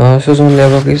सुझावले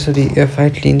अब कसरी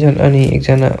फाइट लिन्छन् अनि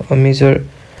एकजना मेजर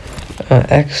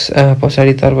एक्स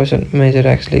पछाडि तर्फ छन् मेजर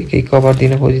एक्सले केही कभर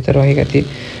दिन खोजि त रहेका थिए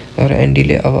तर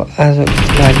एन्डीले अब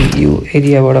आजको लागि यो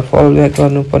एरियाबाट फल ब्याक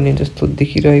गर्नुपर्ने जस्तो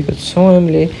देखिरहेको छौँ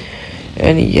हामीले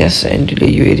अनि यस एन्डीले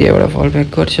यो एरियाबाट फल ब्याक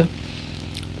गर्छ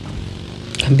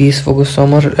BS4को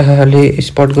समरले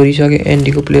स्पट गरिसके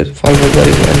एन्डीको प्लेयर फल ब्याक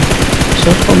गरेको अनि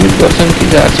सर्ट कमिट गर्छन् कि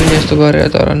झार्छन् यस्तो गरेर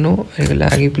तर नो यसको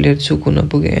लागि प्लेयर चुक हुन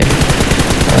पुगे एन्ड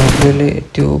प्लेयरले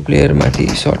त्यो प्लेयरमाथि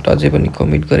सर्ट अझै पनि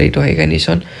कमिट गराइरहेका नै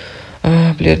छन्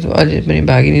प्लेयर त अझै पनि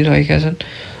भागि नै रहेका छन्।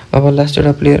 अब लास्ट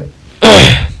एउटा प्लेयर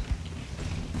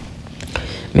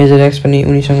मेजर एक्स पनि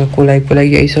उनीसँग कोलाइको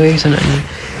लागि आइसकेका छन् अनि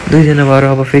दुईजना भएर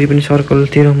अब फेरि पनि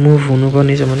सर्कलतिर मुभ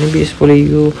हुनुपर्नेछ भने बेसबोलले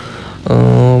यो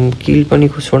किल पनि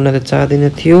छोड्न त चाहँदैन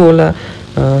थियो होला,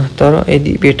 तर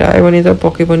यदि भेटायो भने त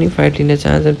पक्कै पनि फाइट लिन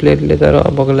चाहन्छन् प्लेयरले। तर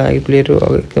अबको लागि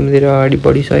प्लेयरहरू एकदम धेरै अगाडि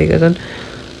बढिसकेका छन्।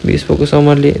 बेसबोलको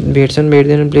समरले भेट्छन्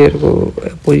भेट्दैनन्, प्लेयरको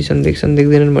पोजिसन देख्छन्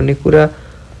देख्दैनन् भन्ने कुरा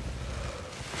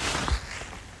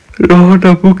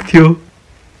रहन पुग्थ्यो।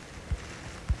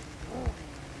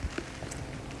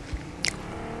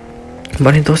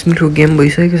 भने 10 मिनटको गेम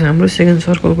भइसकेको छ हाम्रो। सेकेन्ड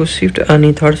सर्कलको सिफ्ट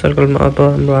अनि थर्ड सर्कलमा अब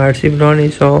हाम्रो हार्डसिप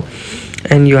रहनेछ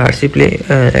एन्ड यो हार्डसिपले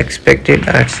एक्सपेक्टेड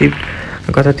हार्डसिप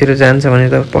कतातिर जान्छ भने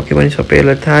त पक्कै पनि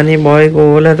सबैलाई थाहा नै भएको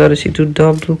होला। तर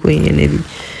C2W यहाँनिर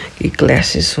केही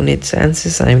क्ल्यासेस हुने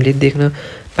चान्सेस हामीले देख्न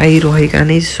पाइरहेका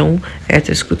नै छौँ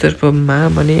एचएसको तर्फमा।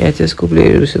 भने एचएसको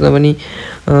प्लेयरहरूसित पनि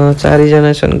 4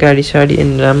 जना छन्, गाडी साडी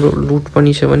एन्ड राम्रो लुट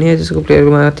पनि छ। भने एचएसको प्लेयरको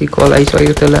माथि कल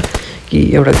आइसकेको त्यसलाई कि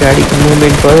एउटा गाडीको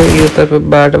मुभमेन्ट भयो यो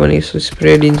तर्फबाट भने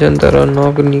स्प्रे दिन्छन् तर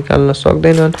नक निकाल्न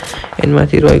सक्दैनन्। एन्ड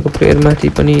माथि रहेको प्लेयरमाथि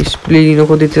पनि स्प्रे लिन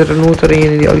खोज्दैथ्यो तर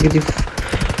यहाँनिर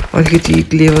अलिकति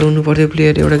क्लेभर हुनु पर्थ्यो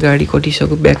प्लेयर। एउटा गाडी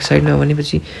कटिसक्यो ब्याक साइडमा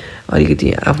भनेपछि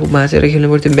अलिकति आफू बाँचेर खेल्नु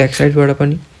पर्थ्यो ब्याक साइडबाट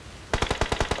पनि,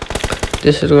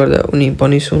 त्यसले गर्दा उनी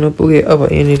पनिस हुन पुगे। अब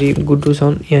यहाँनिर गुड्डु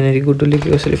छन्, यहाँनिर गुड्डुले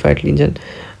कसरी फाइट लिन्छन्,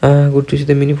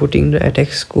 गुड्डुसित मिनी फुटिङ र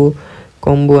एट्याक्सको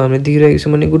कम्बो हामीले दिइरहेको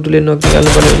छौँ। भने गुड्डुले नक निकाल्नु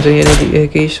पर्ने हुन्छ। यहाँनिर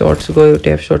केही सर्ट्स गयो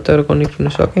ट्याप सर्ट तर कनेक्ट हुन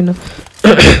सकेन।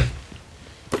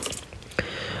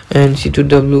 एन्ड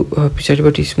C2W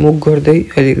पछाडिबाट स्मोक गर्दै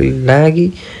अहिले लागि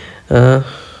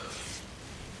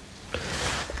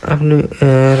आफ्नो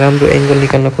राम्रो एङ्गल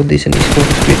निकाल्न खोज्दैछन्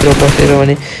स्मोकभित्र बसेर।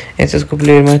 भने एचएसको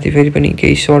प्लेयरमाथि फेरि पनि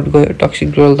केही सर्ट गयो,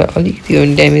 टक्सिक ग्रोल त अलिकति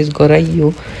ड्यामेज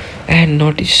गराइयो एन्ड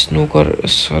नट स्नोकर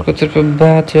सर्कलतर्फ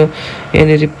बाँच्यो।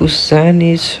 यहाँनिर पुस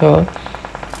जानेछ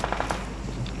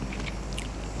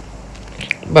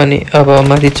भने अब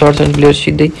माथि चढ्छन् प्लेयर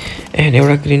सिधै एन्ड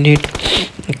एउटा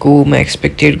ग्रेनेडकोमा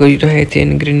एक्सपेक्टेड गरिरहेको थियो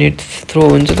एन्ड ग्रेनेड थ्रो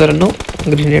हुन्छ तर नो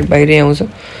ग्रेनेड बाहिरै आउँछ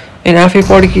एन्ड आफै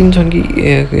पड्किन्छन्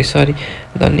कि सरी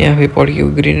धन्य आफै पड्कियो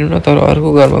ग्रेनेडमा। तर अर्को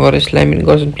घरमा गएर स्ल्यामिङ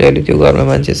गर्छन् प्लेयरले, त्यो घरमा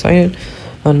मान्छे छैन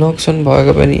नक्सन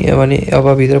भएको पनि। भने अब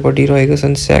भित्रपट्टि रहेको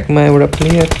छन् स्याकमा एउटा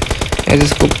प्लेयर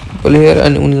एचएसको प्लेयर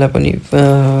अनि उनलाई पनि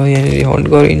यहाँनिर हन्ट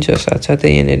गरिन्छ। साथसाथै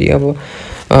यहाँनिर अब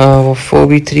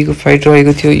 4v3 को फाइट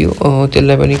रहेको थियो यो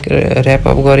त्यसलाई पनि ऱ्याप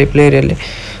अप गरे प्लेयरहरूले।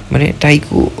 भने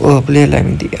टाइको प्लेयरलाई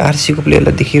हामी आरसीको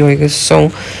प्लेयरलाई देखिरहेका छौँ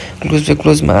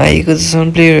क्लोजमा आएको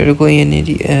छन् प्लेयरहरूको। यहाँनिर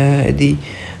यदि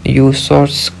यो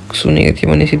सर्ट्स सुनेको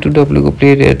थियो भने C2W को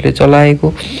प्लेयरहरूले चलाएको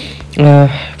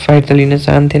फाइट त लिन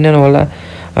चाहन्थेनन् होला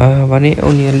भने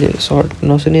उनीहरूले सर्ट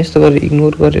नसुने यस्तो गरेर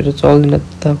इग्नोर गरेर चल्दिन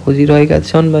त खोजिरहेका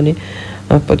छन्। भने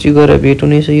पछि गएर भेट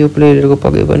हुनेछ यो प्लेयरहरूको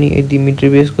पक्कै पनि। यदि मिलिट्री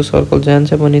बेसको सर्कल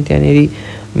जान्छ भने त्यहाँनिर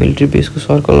मिलिट्री बेसको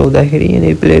सर्कल हुँदाखेरि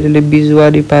यहाँनिर प्लेयरहरूले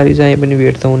बिजवारी पारी जाए पनि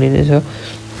भेट त हुने नै छ।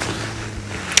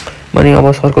 भने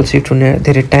अब सर्कल सिफ्ट हुने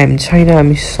धेरै टाइम छैन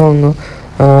हामीसँग,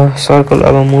 सर्कल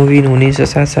अब मुभिङ हुनेछ।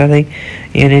 साथसाथै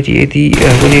यहाँनिर यदि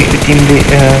कुनै टिमले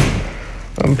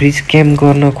ब्रिज क्याम्प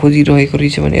गर्न खोजिरहेको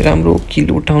रहेछ भने राम्रो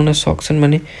किल उठाउन सक्छन्।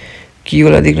 भने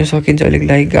किललाई देख्न सकिन्छ अलिक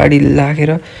लागि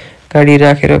गाडी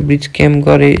राखेर ब्रिज क्याम्प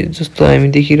गरे जस्तो हामी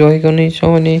देखिरहेको नै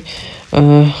छौँ। भने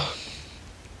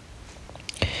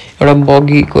एउटा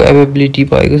बगीको एभाइलेबिलिटी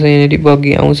भएको छ, यहाँनिर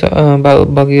बगी आउँछ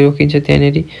बगी रोकिन्छ,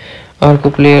 त्यहाँनिर अर्को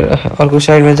प्लेयर अर्को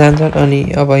साइडमा जान्छन् अनि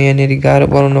अब यहाँनिर गाह्रो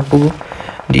बनाउन पुग्यो।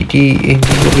 डिटी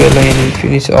प्लेयरलाई यहाँनिर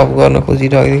फिनिस अफ गर्न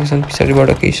खोजिरहेका छन्, पछाडिबाट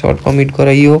केही सर्ट कमिट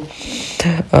गराइयो,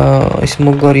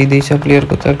 स्मोक गरिँदैछ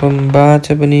प्लेयरको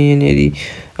तर्फबाट पनि। यहाँनिर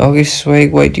अघि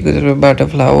स्वाइग वाइटीको तर्फबाट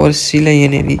फ्लावर सीलाई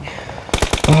यहाँनिर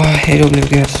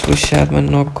हेरोब्लेमको साथमा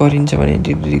नक गरिन्छ। भने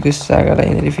डिडीको सागालाई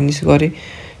यहाँनिर फिनिस गरे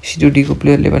C2D को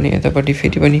प्लेयरले। भने यतापट्टि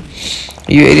फेरि पनि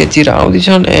यो एरियातिर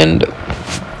आउँदैछन् एन्ड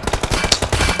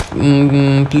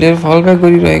प्लेयर फल ब्याक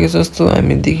गरिरहेको जस्तो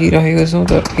हामी देखिरहेका छौँ।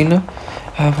 तर किन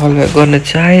फल ब्याक गर्न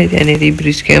चाहे त्यहाँनिर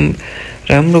ब्रिज क्याम्प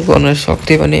राम्रो गर्न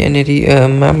सक्थ्यो भने यहाँनिर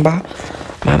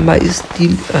माम्बा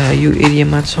स्टिल यो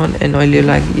एरियामा छन् एन्ड अहिले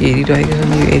लागि हेरिरहेका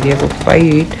छन् यो एरियाको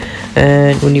फाइट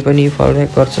एन्ड उनी पनि फल ब्याक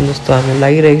गर्छन् जस्तो हामीलाई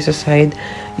लागिरहेको छ। सायद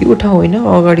यो ठाउँ होइन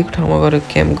अगाडिको ठाउँमा गएर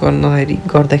क्याम्प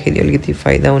गर्दाखेरि अलिकति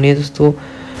फाइदा हुने जस्तो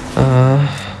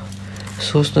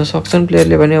सोच्न सक्छन्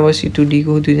प्लेयरले। भने अब C2D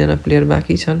को 2 जना प्लेयर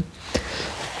बाँकी छन्,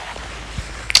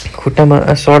 खुट्टामा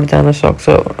सर्ट जान सक्छ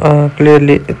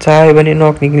प्लेयरले चाह्यो भने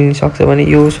नक निक्लिन सक्छ। भने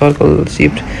यो सर्कल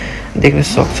सिफ्ट देख्न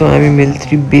सक्छौँ हामी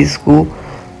मिलिट्री बेसको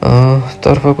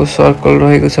तर्फको सर्कल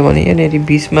रहेको छ। भने यहाँनिर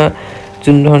बिचमा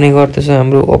जुन रहने गर्दछ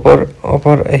हाम्रो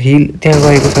अपर हिल त्यहाँ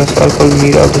गएको छ circle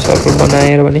mid of the circle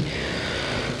बनाएर। भने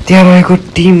त्यहाँ रहेको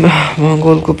टिम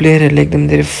मङ्गोलको प्लेयरहरूले एकदम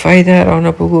धेरै फाइदा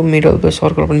रहन पुग्यो मिडलको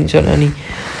सर्कल पनि छन् अनि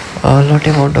लट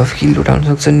एमाउन्ट अफ किल उठाउन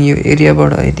सक्छन् यो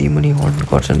एरियाबाट यदि मुनि हन्ट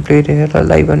गर्छन्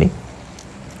प्लेयरहरूलाई भने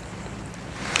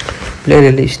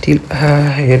प्लेयरहरूले स्टिल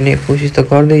हेर्ने कोसिस त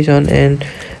गर्दैछन् एन्ड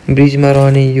ब्रिजमा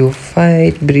रहने यो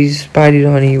फाइट ब्रिज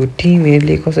पारिरहने यो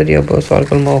टिमहरूले कसरी अब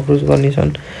सर्कलमा अप्रोच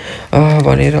गर्नेछन्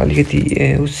भनेर अलिकति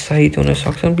उत्साहित हुन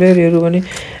सक्छन् प्लेयरहरू भने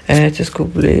एचएसको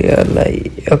प्लेयरलाई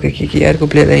ओके केकेआरको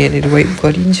प्लेयरलाई यहाँनिर वाइप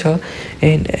गरिन्छ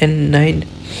एन9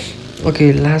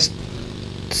 ओके लास्ट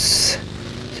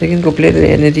सेकेन्डको प्लेयरले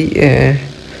यहाँनिर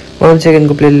 1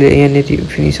 सेकेन्डको प्लेयरले यहाँनिर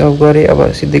फिनिस अफ गरे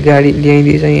अब सिधै गाडी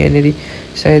ल्याइदिएछ यहाँनिर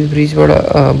सायद ब्रिजबाट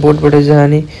बोटबाट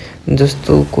जाने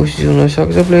जस्तो कोसिस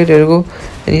हुनसक्छ प्लेयरहरूको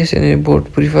अनि यसरी बोट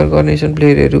प्रिफर गर्नेछन्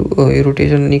प्लेयरहरू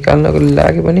रोटेसन निकाल्नको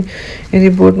लागि भने यदि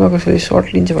बोटमा कसैले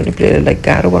सर्ट लिन्छ भने प्लेयरहरूलाई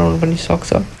गाह्रो बनाउन पनि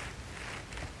सक्छ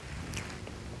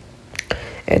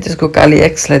त्यसको काली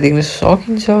एक्सलाई देख्न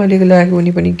सकिन्छ अहिलेको लागि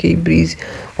उनी पनि केही ब्रिज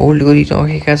होल्ड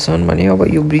गरिरहेका छन् भने अब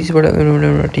यो ब्रिजबाट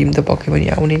एउटा टिम त पक्कै पनि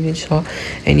आउने नै छ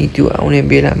अनि त्यो आउने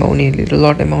बेलामा उनीहरूले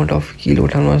लट एमाउन्ट अफ किल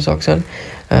उठाउन सक्छन्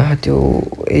त्यो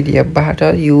एरियाबाट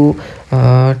यो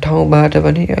ठाउँबाट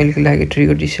पनि अहिलेको लागि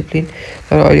ट्रिगर डिसिप्लिन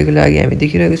तर अहिलेको लागि हामी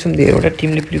देखिरहेको छौँ धेरैवटा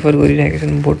टिमले प्रिफर गरिरहेका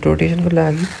छन् बोट रोटेसनको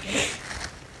लागि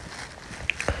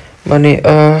भने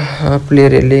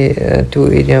प्लेयरहरूले त्यो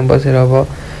एरियामा बसेर अब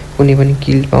कुनै पनि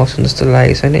किल पाउँछन् जस्तो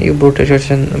लागेको छैन यो बोट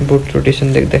रोटेसन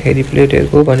देख्दाखेरि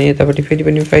प्लेयरहरूको भने यतापट्टि फेरि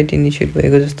पनि फाइट इनिसिएट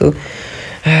भएको जस्तो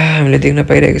हामीले देख्न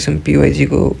पाइरहेका छौँ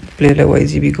पिवाइजीको प्लेयरलाई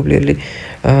वाइजिबीको प्लेयरले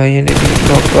यहाँनिर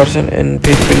ब्लक गर्छन् एन्ड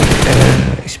फेरि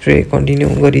पनि स्प्रे कन्टिन्यू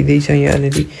गरिँदैछ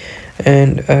यहाँनिर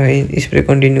एन्ड स्प्रे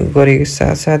कन्टिन्यू गरेको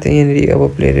साथसाथै यहाँनिर अब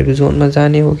प्लेयरहरू जोनमा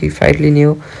जाने हो कि फाइट लिने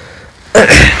हो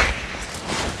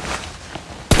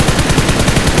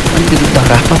अलिकति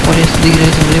धरापमा परे जस्तो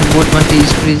देखिरहेको छ भने बोटमाथि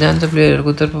स्प्रे जान्छ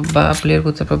प्लेयरको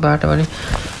तर्फबाट भने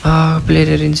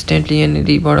प्लेयरहरू इन्स्टेन्टली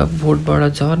यहाँनिरबाट बोटबाट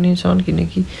झर्नेछन्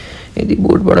किनकि यदि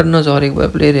बोटबाट नझरेको भए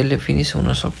प्लेयरहरूले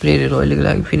प्लेयरहरू अहिलेको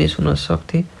लागि फिनिस हुन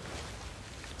सक्थे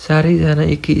चारैजना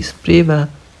एकै स्प्रेमा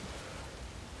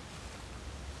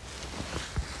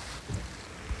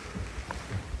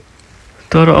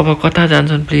तर अब कता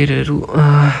जान्छन् प्लेयरहरू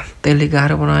त्यसले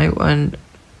गाह्रो बनायो एन्ड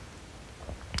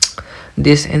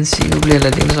देश एनसीको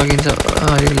प्लेयरलाई देख्न सकिन्छ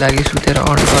अहिलेको लागि सुतेर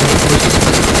अर्न गर्ने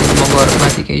कोसिसमा गएर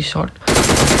माथि केही सर्ट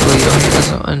गइरहेको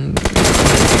छ अनि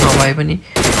नभए पनि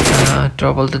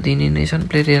ट्रबल त दिने नै छन्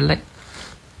प्लेयरहरूलाई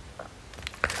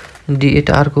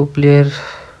D8R को प्लेयर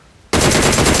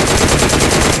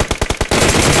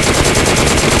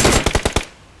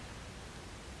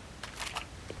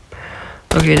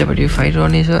ओके यतापट्टि फाइट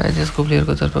रहनेछ एचएसको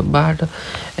प्लेयरको तर्फबाट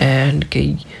एन्ड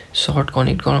केही सर्ट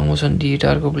कनेक्ट गराउँछन्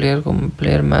D8R को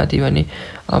प्लेयर माथि भने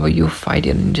अब यो फाइट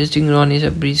इन्ट्रेस्टिङ रहनेछ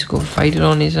ब्रिजको फाइट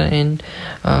रहनेछ एन्ड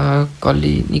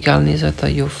कसले निकाल्नेछ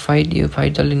त यो फाइट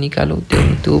जसले निकाल्यो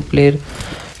त्यो प्लेयर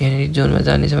यहाँनिर जोनमा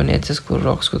जानेछ भने एचएसको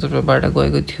रक्सको तर्फबाट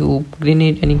गएको थियो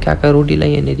ग्रेनेड अनि काका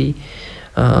रोटीलाई यहाँनिर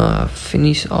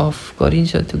फिनिस अफ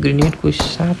गरिन्छ त्यो ग्रेनेडको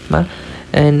साथमा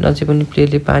एन्ड अझै पनि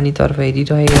प्लेयरले पानीतर्फ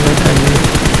हेरिरहेका छन् अनि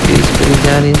त्यो स्प्रे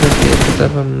जानेछ प्लेयरको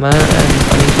तर्फमा एन्ड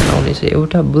कनेक्सन आउनेछ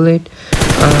एउटा बुलेट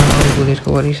बुलेटको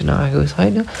कनेक्सन आएको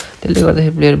छैन त्यसले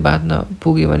गर्दाखेरि प्लेयर बाँध्न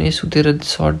पुग्यो भने सुतेर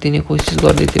सर्ट दिने कोसिस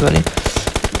गर्दै थियो भने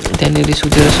त्यहाँनिर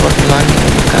सुतेर सर्ट लाग्ने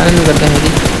कारणले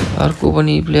गर्दाखेरि अर्को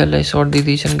पनि प्लेयरलाई सर्ट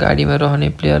दिँदैछन् गाडीमा रहने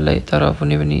प्लेयरलाई तर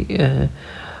कुनै पनि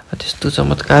त्यस्तो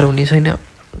चमत्कार हुने छैन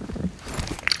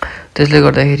त्यसले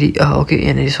गर्दाखेरि ओके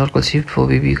यहाँनिर सर्कल सिफ्ट हो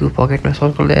बीबीको पकेटमा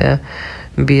सर्कल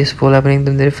बिएसपोलाई पनि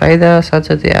एकदम धेरै फाइदा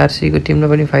साथसाथै आरसीको टिमलाई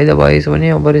पनि फाइदा भएछ भने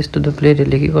अब यस्तो त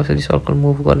प्लेयरहरूले के कसरी सर्कल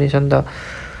मुभ गर्नेछन् त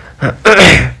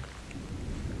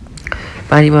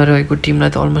पानीमा रहेको टिमलाई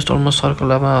त अलमोस्ट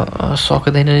सर्कलमा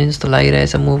सक्दैनन् जस्तो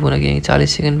लागिरहेछ मुभ हुन किनकि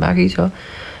 40 सेकेन्ड बाँकी छ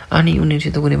अनि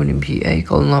उनीहरूसित कुनै पनि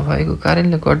भेहिकल नभएको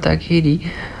कारणले गर्दाखेरि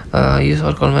यो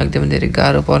सर्कलमा एकदम धेरै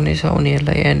गाह्रो पर्नेछ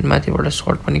उनीहरूलाई एन्ड माथिबाट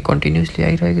सर्ट पनि कन्टिन्युसली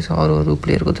आइरहेको छ अरू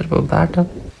प्लेयरको तर्फबाट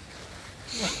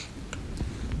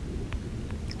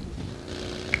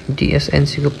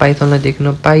डिएसएनसीको पाइथनलाई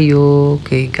देख्न पाइयो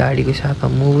केही गाडीको साथमा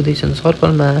मुभ हुँदैछन्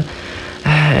सर्कलमा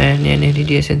एन्ड यहाँनिर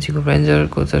डिएसएनसीको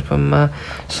रेन्जरको तर्फमा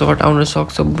सर्ट आउन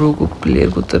सक्छ ब्रोको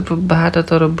प्लेयरको तर्फबाट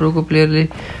तर ब्रोको प्लेयरले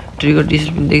ट्रिगर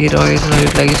डिसिप्लिन देखिरहेको छ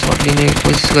यसको लागि सर्ट लिने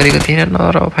कोसिस गरेको थिएन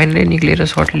र फाइनली निक्लेर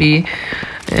सर्ट लिए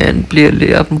एन्ड प्लेयरले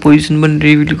आफ्नो पोजिसन पनि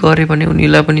रिभिल गरे भने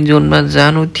उनीलाई पनि जोनमा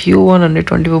जानु थियो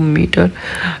 124 मिटर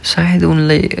सायद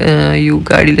उनलाई यो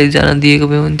गाडीलाई जान दिएको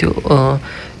भए हुन्थ्यो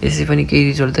यसै पनि केही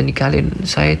रिजल्ट त निकाले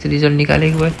सायद रिजल्ट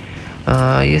निकालेको भए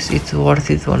यस इट्स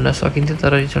वर्थ इट भन्न सकिन्थ्यो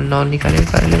तर रिजल्ट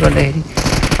ननिकालेको कारणले गर्दाखेरि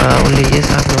उनले यस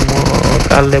आफ्नो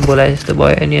काललाई बोलाए जस्तो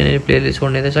भयो अनि यहाँनिर प्लेयरले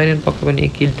छोड्ने त छैन पक्कै पनि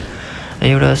एक किल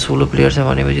एउटा सोलो प्लेयर छ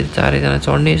भनेपछि चारैजना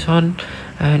चढ्ने छन्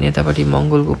अनि यतापट्टि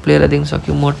मङ्गोलको प्लेयरलाई देख्न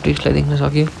सक्यो मोट्रिक्सलाई देख्न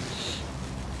सक्यो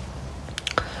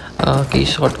केही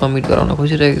सर्ट कमिट गराउन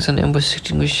खोजिरहेको छन्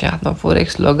M16 को साथमा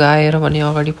 4x लगाएर भने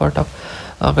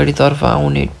अगाडितर्फ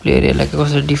आउने प्लेयरहरूलाई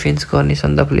कसरी डिफेन्स गर्ने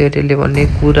छन् त प्लेयरहरूले भन्ने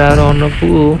कुरा रहन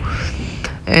पुग्यो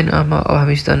एन्ड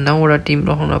हामीसित 9वटा टिम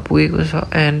रहन पुगेको छ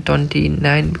एन्ड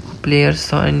 29 प्लेयर्स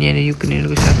छ अनि यहाँ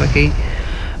युक्रेनको साथमा केही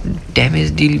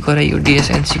ड्यामेज डिल गरायो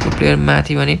DSNC को प्लेयर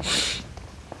माथि भने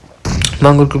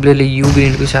मङ्गोलको प्लेयरले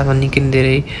युक्रेनको साथमा निकै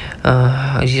धेरै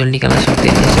रिजल्ट निकाल्न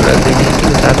सक्दैन एउटा ग्रेनेडको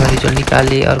साथमा रिजल्ट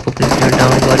निकाले अर्को प्लेयर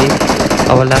डाउन गरे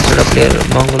अब लास्टवटा प्लेयर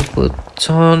मङ्गोलको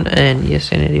छन् एन्ड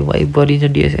यहाँनिर वाइप गरिन्छ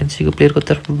DSNC को प्लेयरको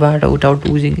तर्फबाट without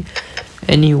using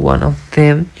any one of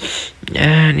them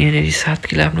and यहाँनिर 7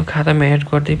 किल आफ्नो खातामा एड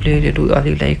गर्दै प्लेयरहरू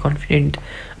अलिकति कन्फिडेन्ट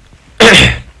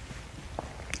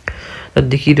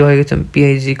देखिरहेको छ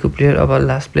PIG को प्लेयर अब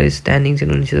लास्ट प्लेयर स्ट्यान्डिङ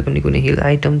चाहिँ उनीसित पनि कुनै हिल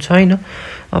आइटम छैन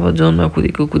अब जोनमा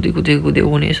कुदेको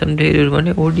हुनेछन् प्लेयरहरू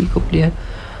भने ओडी को प्लेयर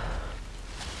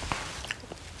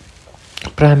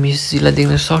प्रामिसलाई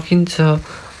देख्न सकिन्छ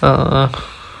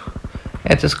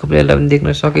एचएस को प्लेयरलाई पनि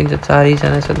देख्न सकिन्छ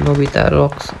चारैजना छ नोबिता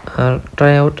रक्स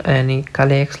ट्राइआउट अनि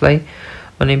कालेक्सलाई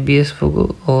अनि BS4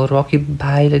 को रकी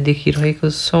भाइलाई देखिरहेको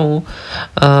छौँ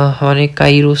भने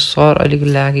काइरो सर अलिक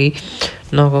लागि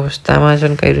नगएको अवस्थामा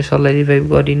छन् काइरो सरलाई रिभाइभ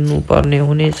गरिनु पर्ने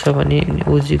हुनेछ भने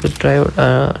ओजी को ट्राइआउट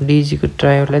DG को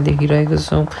ट्राइआउटलाई देखिरहेको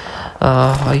छौँ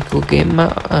हाइको गेममा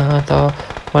त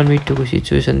 1v2 को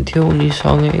सिचुएसन थियो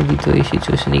उनीसँगै यदि त्यो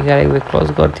सिचुएसन 11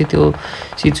 क्रस गर्थे त्यो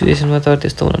सिचुएसनमा तर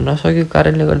त्यस्तो हुन नसकेको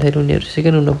कारणले गर्दाखेरि उनीहरू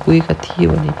सेकेन्ड हुन पुगेका थिए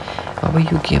भने अब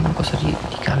यो गेममा कसरी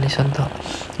निकाल्नेछन् त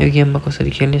यो गेममा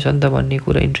कसरी खेल्नेछन् त भन्ने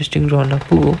कुरा इन्ट्रेस्टिङ रहन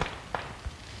पुग्यो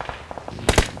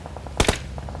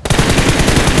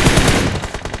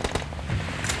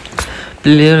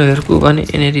प्लेयरहरूको भने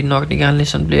यहाँनिर नक निकाल्ने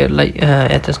छन् प्लेयरलाई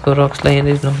एचएसको रक्सलाई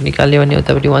यहाँनिर नक निकाल्यो भने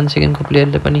उतापट्टि 1 सेकेन्डको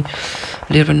प्लेयर पनि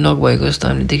नक भएको जस्तो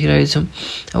हामीले देखिरहेछौँ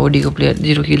ओडीको प्लेयर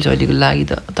 0 किल छ अहिलेको लागि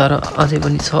तर अझै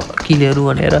पनि 6 किलहरू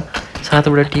भनेर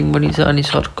 7वटा टिम पनि छ अनि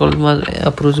सर्कलमा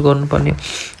अप्रोच गर्नुपर्ने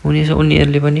हुनेछ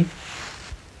उनीहरूले पनि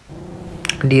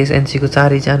DSNC को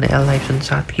चारैजना अलाइभ छन्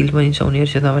 7 किल पनि छ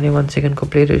उनीहरूसित भने 1 सेकेन्डको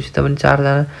प्लेयरहरूसित पनि 4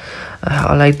 जना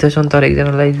अलाइभ त छन् तर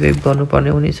एकजनालाई रिभाइभ गर्नुपर्ने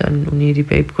हुनेछ अनि उनी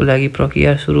रिभाइभको लागि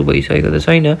प्रक्रिया सुरु भइसकेको त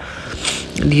छैन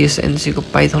DSNC को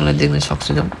पाइथनलाई देख्न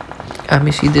सक्छौँ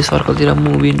हामी सिधै सर्कलतिर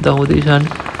मुभ इन त हुँदैछन्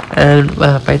एन्ड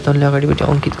पाइथनले अगाडिपट्टि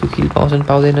अङ्कितको किल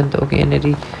पाउँदैनन् त ओके यहाँनिर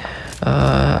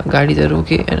गाडी त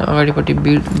रोके एन्ड अगाडिपट्टि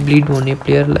ब्लिड हुने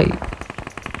प्लेयरलाई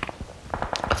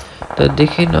त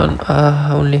देखेनन्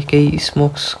उनले केही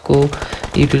स्मोक्सको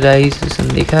युटिलाइजेसन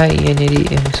देखाए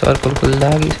यहाँनिर सर्कलको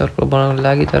लागि सर्कल बनाउनको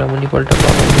लागि तर मुनिपल्ट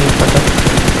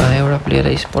एउटा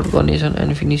प्लेयरलाई स्पट गर्नेछन्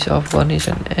एन्ड फिनिस अफ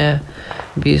गर्नेछन्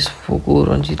BS4 को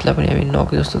रञ्जितलाई पनि हामी नक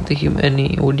जस्तो देख्यौँ अनि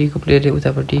ओडीको प्लेयरले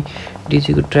उतापट्टि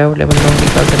DG को ट्राइआउटलाई पनि नक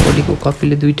निकाल्छन् ओडीको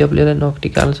कपीले 2टा प्लेयरलाई नक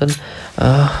निकाल्छन्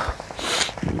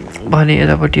भने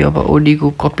यतापट्टि अब ओडीको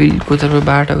कपिलको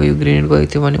तर्फबाट यो ग्रेनेड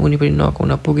गएको थियो भने उनी पनि नक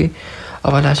हुन पुगे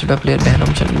अब लास्ट एउटा प्लेयर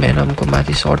भेनम छन् भेनमको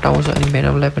माथि सर्ट आउँछ अनि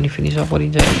भेनमलाई पनि फिनिस अफ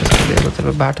गरिन्छ प्लेयरको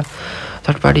तर्फबाट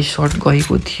थर्ड पार्टी सर्ट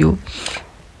गएको थियो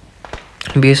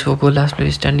BS4 को लास्ट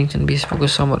प्लेयर स्ट्यान्डिङ छन् BS4 को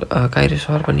समर काइरो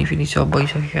सर पनि फिनिस अफ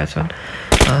भइसकेका छन्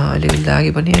अहिले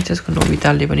लागि पनि एचएसको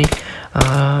नोबिताले पनि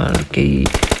केही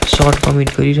सर्ट कमिट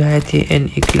गरिरहेका थिए एन्ड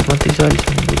 1 किल मात्रै छ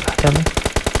अहिलेसम्मको खातामा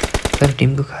तर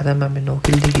टिमको खातामा हामी 9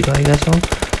 किल देखिरहेका छौँ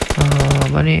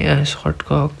भने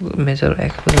सर्टको मेजर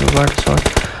एक्सपोजरबाट सर्ट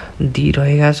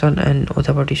दिइरहेका छन् एन्ड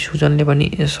उतापट्टि सुजनले पनि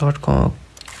सर्ट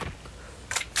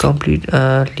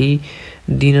कम्प्लिटली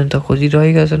दिन त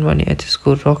खोजिरहेका छन् भने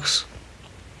एचएसको रक्स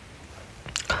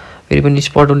फेरि पनि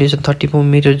स्पट हुनेछ 34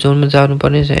 मिटर जोनमा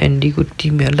जानुपर्ने छ एनडीको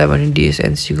टिमहरूलाई भने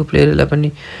DSNC को प्लेयरहरूलाई पनि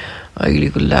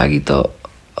अहिलेको लागि त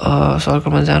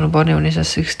सर्कलमा जानुपर्ने हुनेछ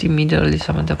 60 मिटर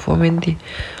अहिलेसम्म त फोमेन्थी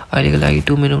अहिलेको लागि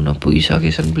 2 मिनट हुन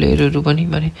पुगिसकेछन् प्लेयरहरू पनि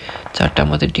भने 4टा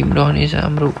मात्रै टिम रहनेछ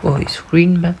हाम्रो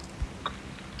स्क्रिनमा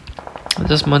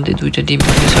जसमध्ये 2टा टिम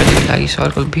पनि अहिलेको लागि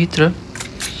सर्कलभित्र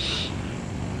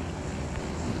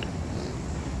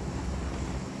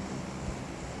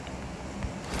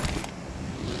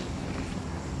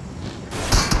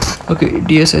ओके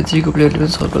DSNC को प्लेयरले पनि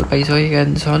सर्कल पाइसकेका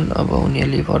छन् अब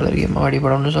उनीहरूले फर्दर गेम अगाडि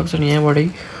बढाउन सक्छन् यहाँबाटै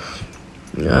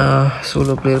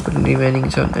सोलो प्लेयर पनि रिमेनिङ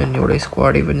छन् एन्ड एउटा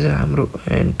स्क्वाडै पनि छ हाम्रो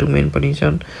एन्ड 2 मेन पनि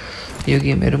छन् यो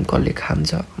गेम हेरौँ कसले खान्छ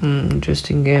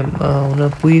इन्ट्रेस्टिङ गेम हुन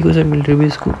पुगेको छ मिलिट्री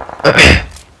बेसको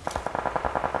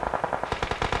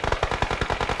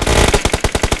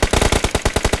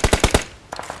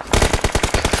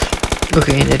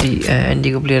ओके यहाँनिर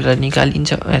एनडीको प्लेयरलाई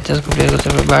निकालिन्छ एचएसको प्लेयरको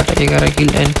तर्फबाट 11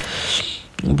 किल एन्ड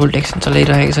बोल्ट एक्सन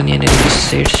चलाइरहेका छन् यहाँनिर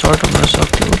सेट सर्ट हुन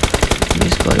सक्थ्यो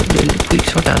मिस गर्यो प्लेयरले क्विक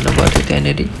सर्ट हान्नु पर्थ्यो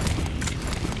त्यहाँनिर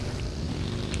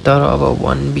तर अब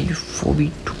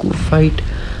 1v4v2 को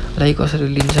फाइटलाई कसरी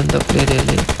लिन्छन् त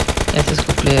प्लेयरहरूले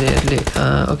एचएसको प्लेयरहरूले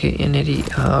ओके यहाँनिर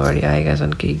अगाडि आएका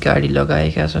छन् केही गाडी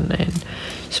लगाएका छन् एन्ड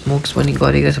स्मोक्स पनि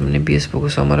गरेका छन् भने बिएसपीको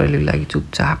समरको लागि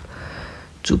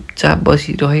चुपचाप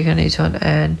बसिरहेका नै छन्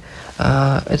एन्ड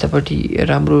यतापट्टि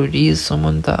राम्रो रिजसम्म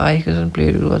त आएका छन्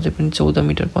प्लेयरहरू अझै पनि 14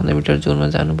 मिटर 15 मिटर जोनमा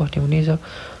जानुपर्ने हुनेछ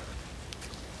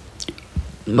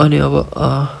भने अब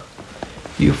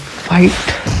यो फाइट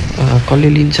कसले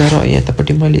लिन्छ र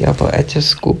यतापट्टि मैले अब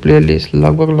एचएसको प्लेयरले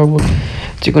लगभग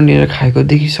चिकन डिनर खाएको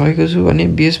देखिसकेको छु भने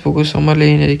बिएसपीको समरले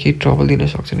यहाँनिर केही ट्रबल दिन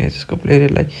सक्छन् एचएसको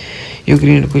प्लेयरहरूलाई यो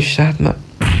ग्रेनेडको साथमा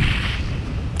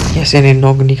यसरी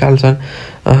नक निकाल्छन्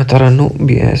तर नो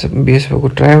बिएसपीको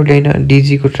ट्रायोडले होइन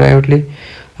डिजीको ट्रायोडले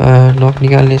नक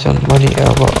निकाल्नेछन् भने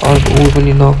अब अर्को ऊ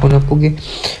पनि नक हुन पुगे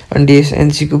अनि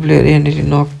डिएसएनसीको प्लेयर यहाँनिर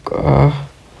नक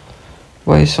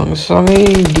भए सँगसँगै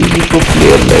डिजीको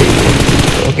प्लेयरलाई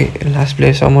ओके लास्ट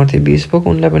प्लेयर समर थियो बिएसपीको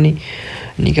उनलाई पनि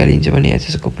निकालिन्छ भने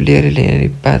एचएसको प्लेयरले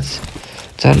यहाँनिर 5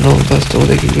 4 9 10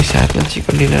 14 किलको साथमा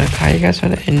चिकन डिनर खाएका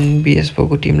छन् एन्ड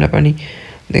बिएसपीको टिमलाई पनि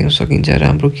देख्न सकिन्छ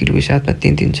राम्रो किलको साथमा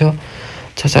 3 6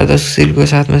 4 10 किलको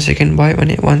साथमा सेकेन्ड भयो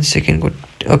भने 1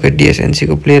 सेकेन्डको ओके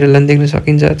डिएसएनसीको प्लेयरहरूलाई देख्न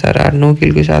सकिन्छ 4 8 9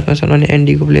 किलको साथमा छन् अनि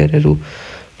एनडीको प्लेयरहरू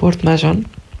फोर्थमा छन्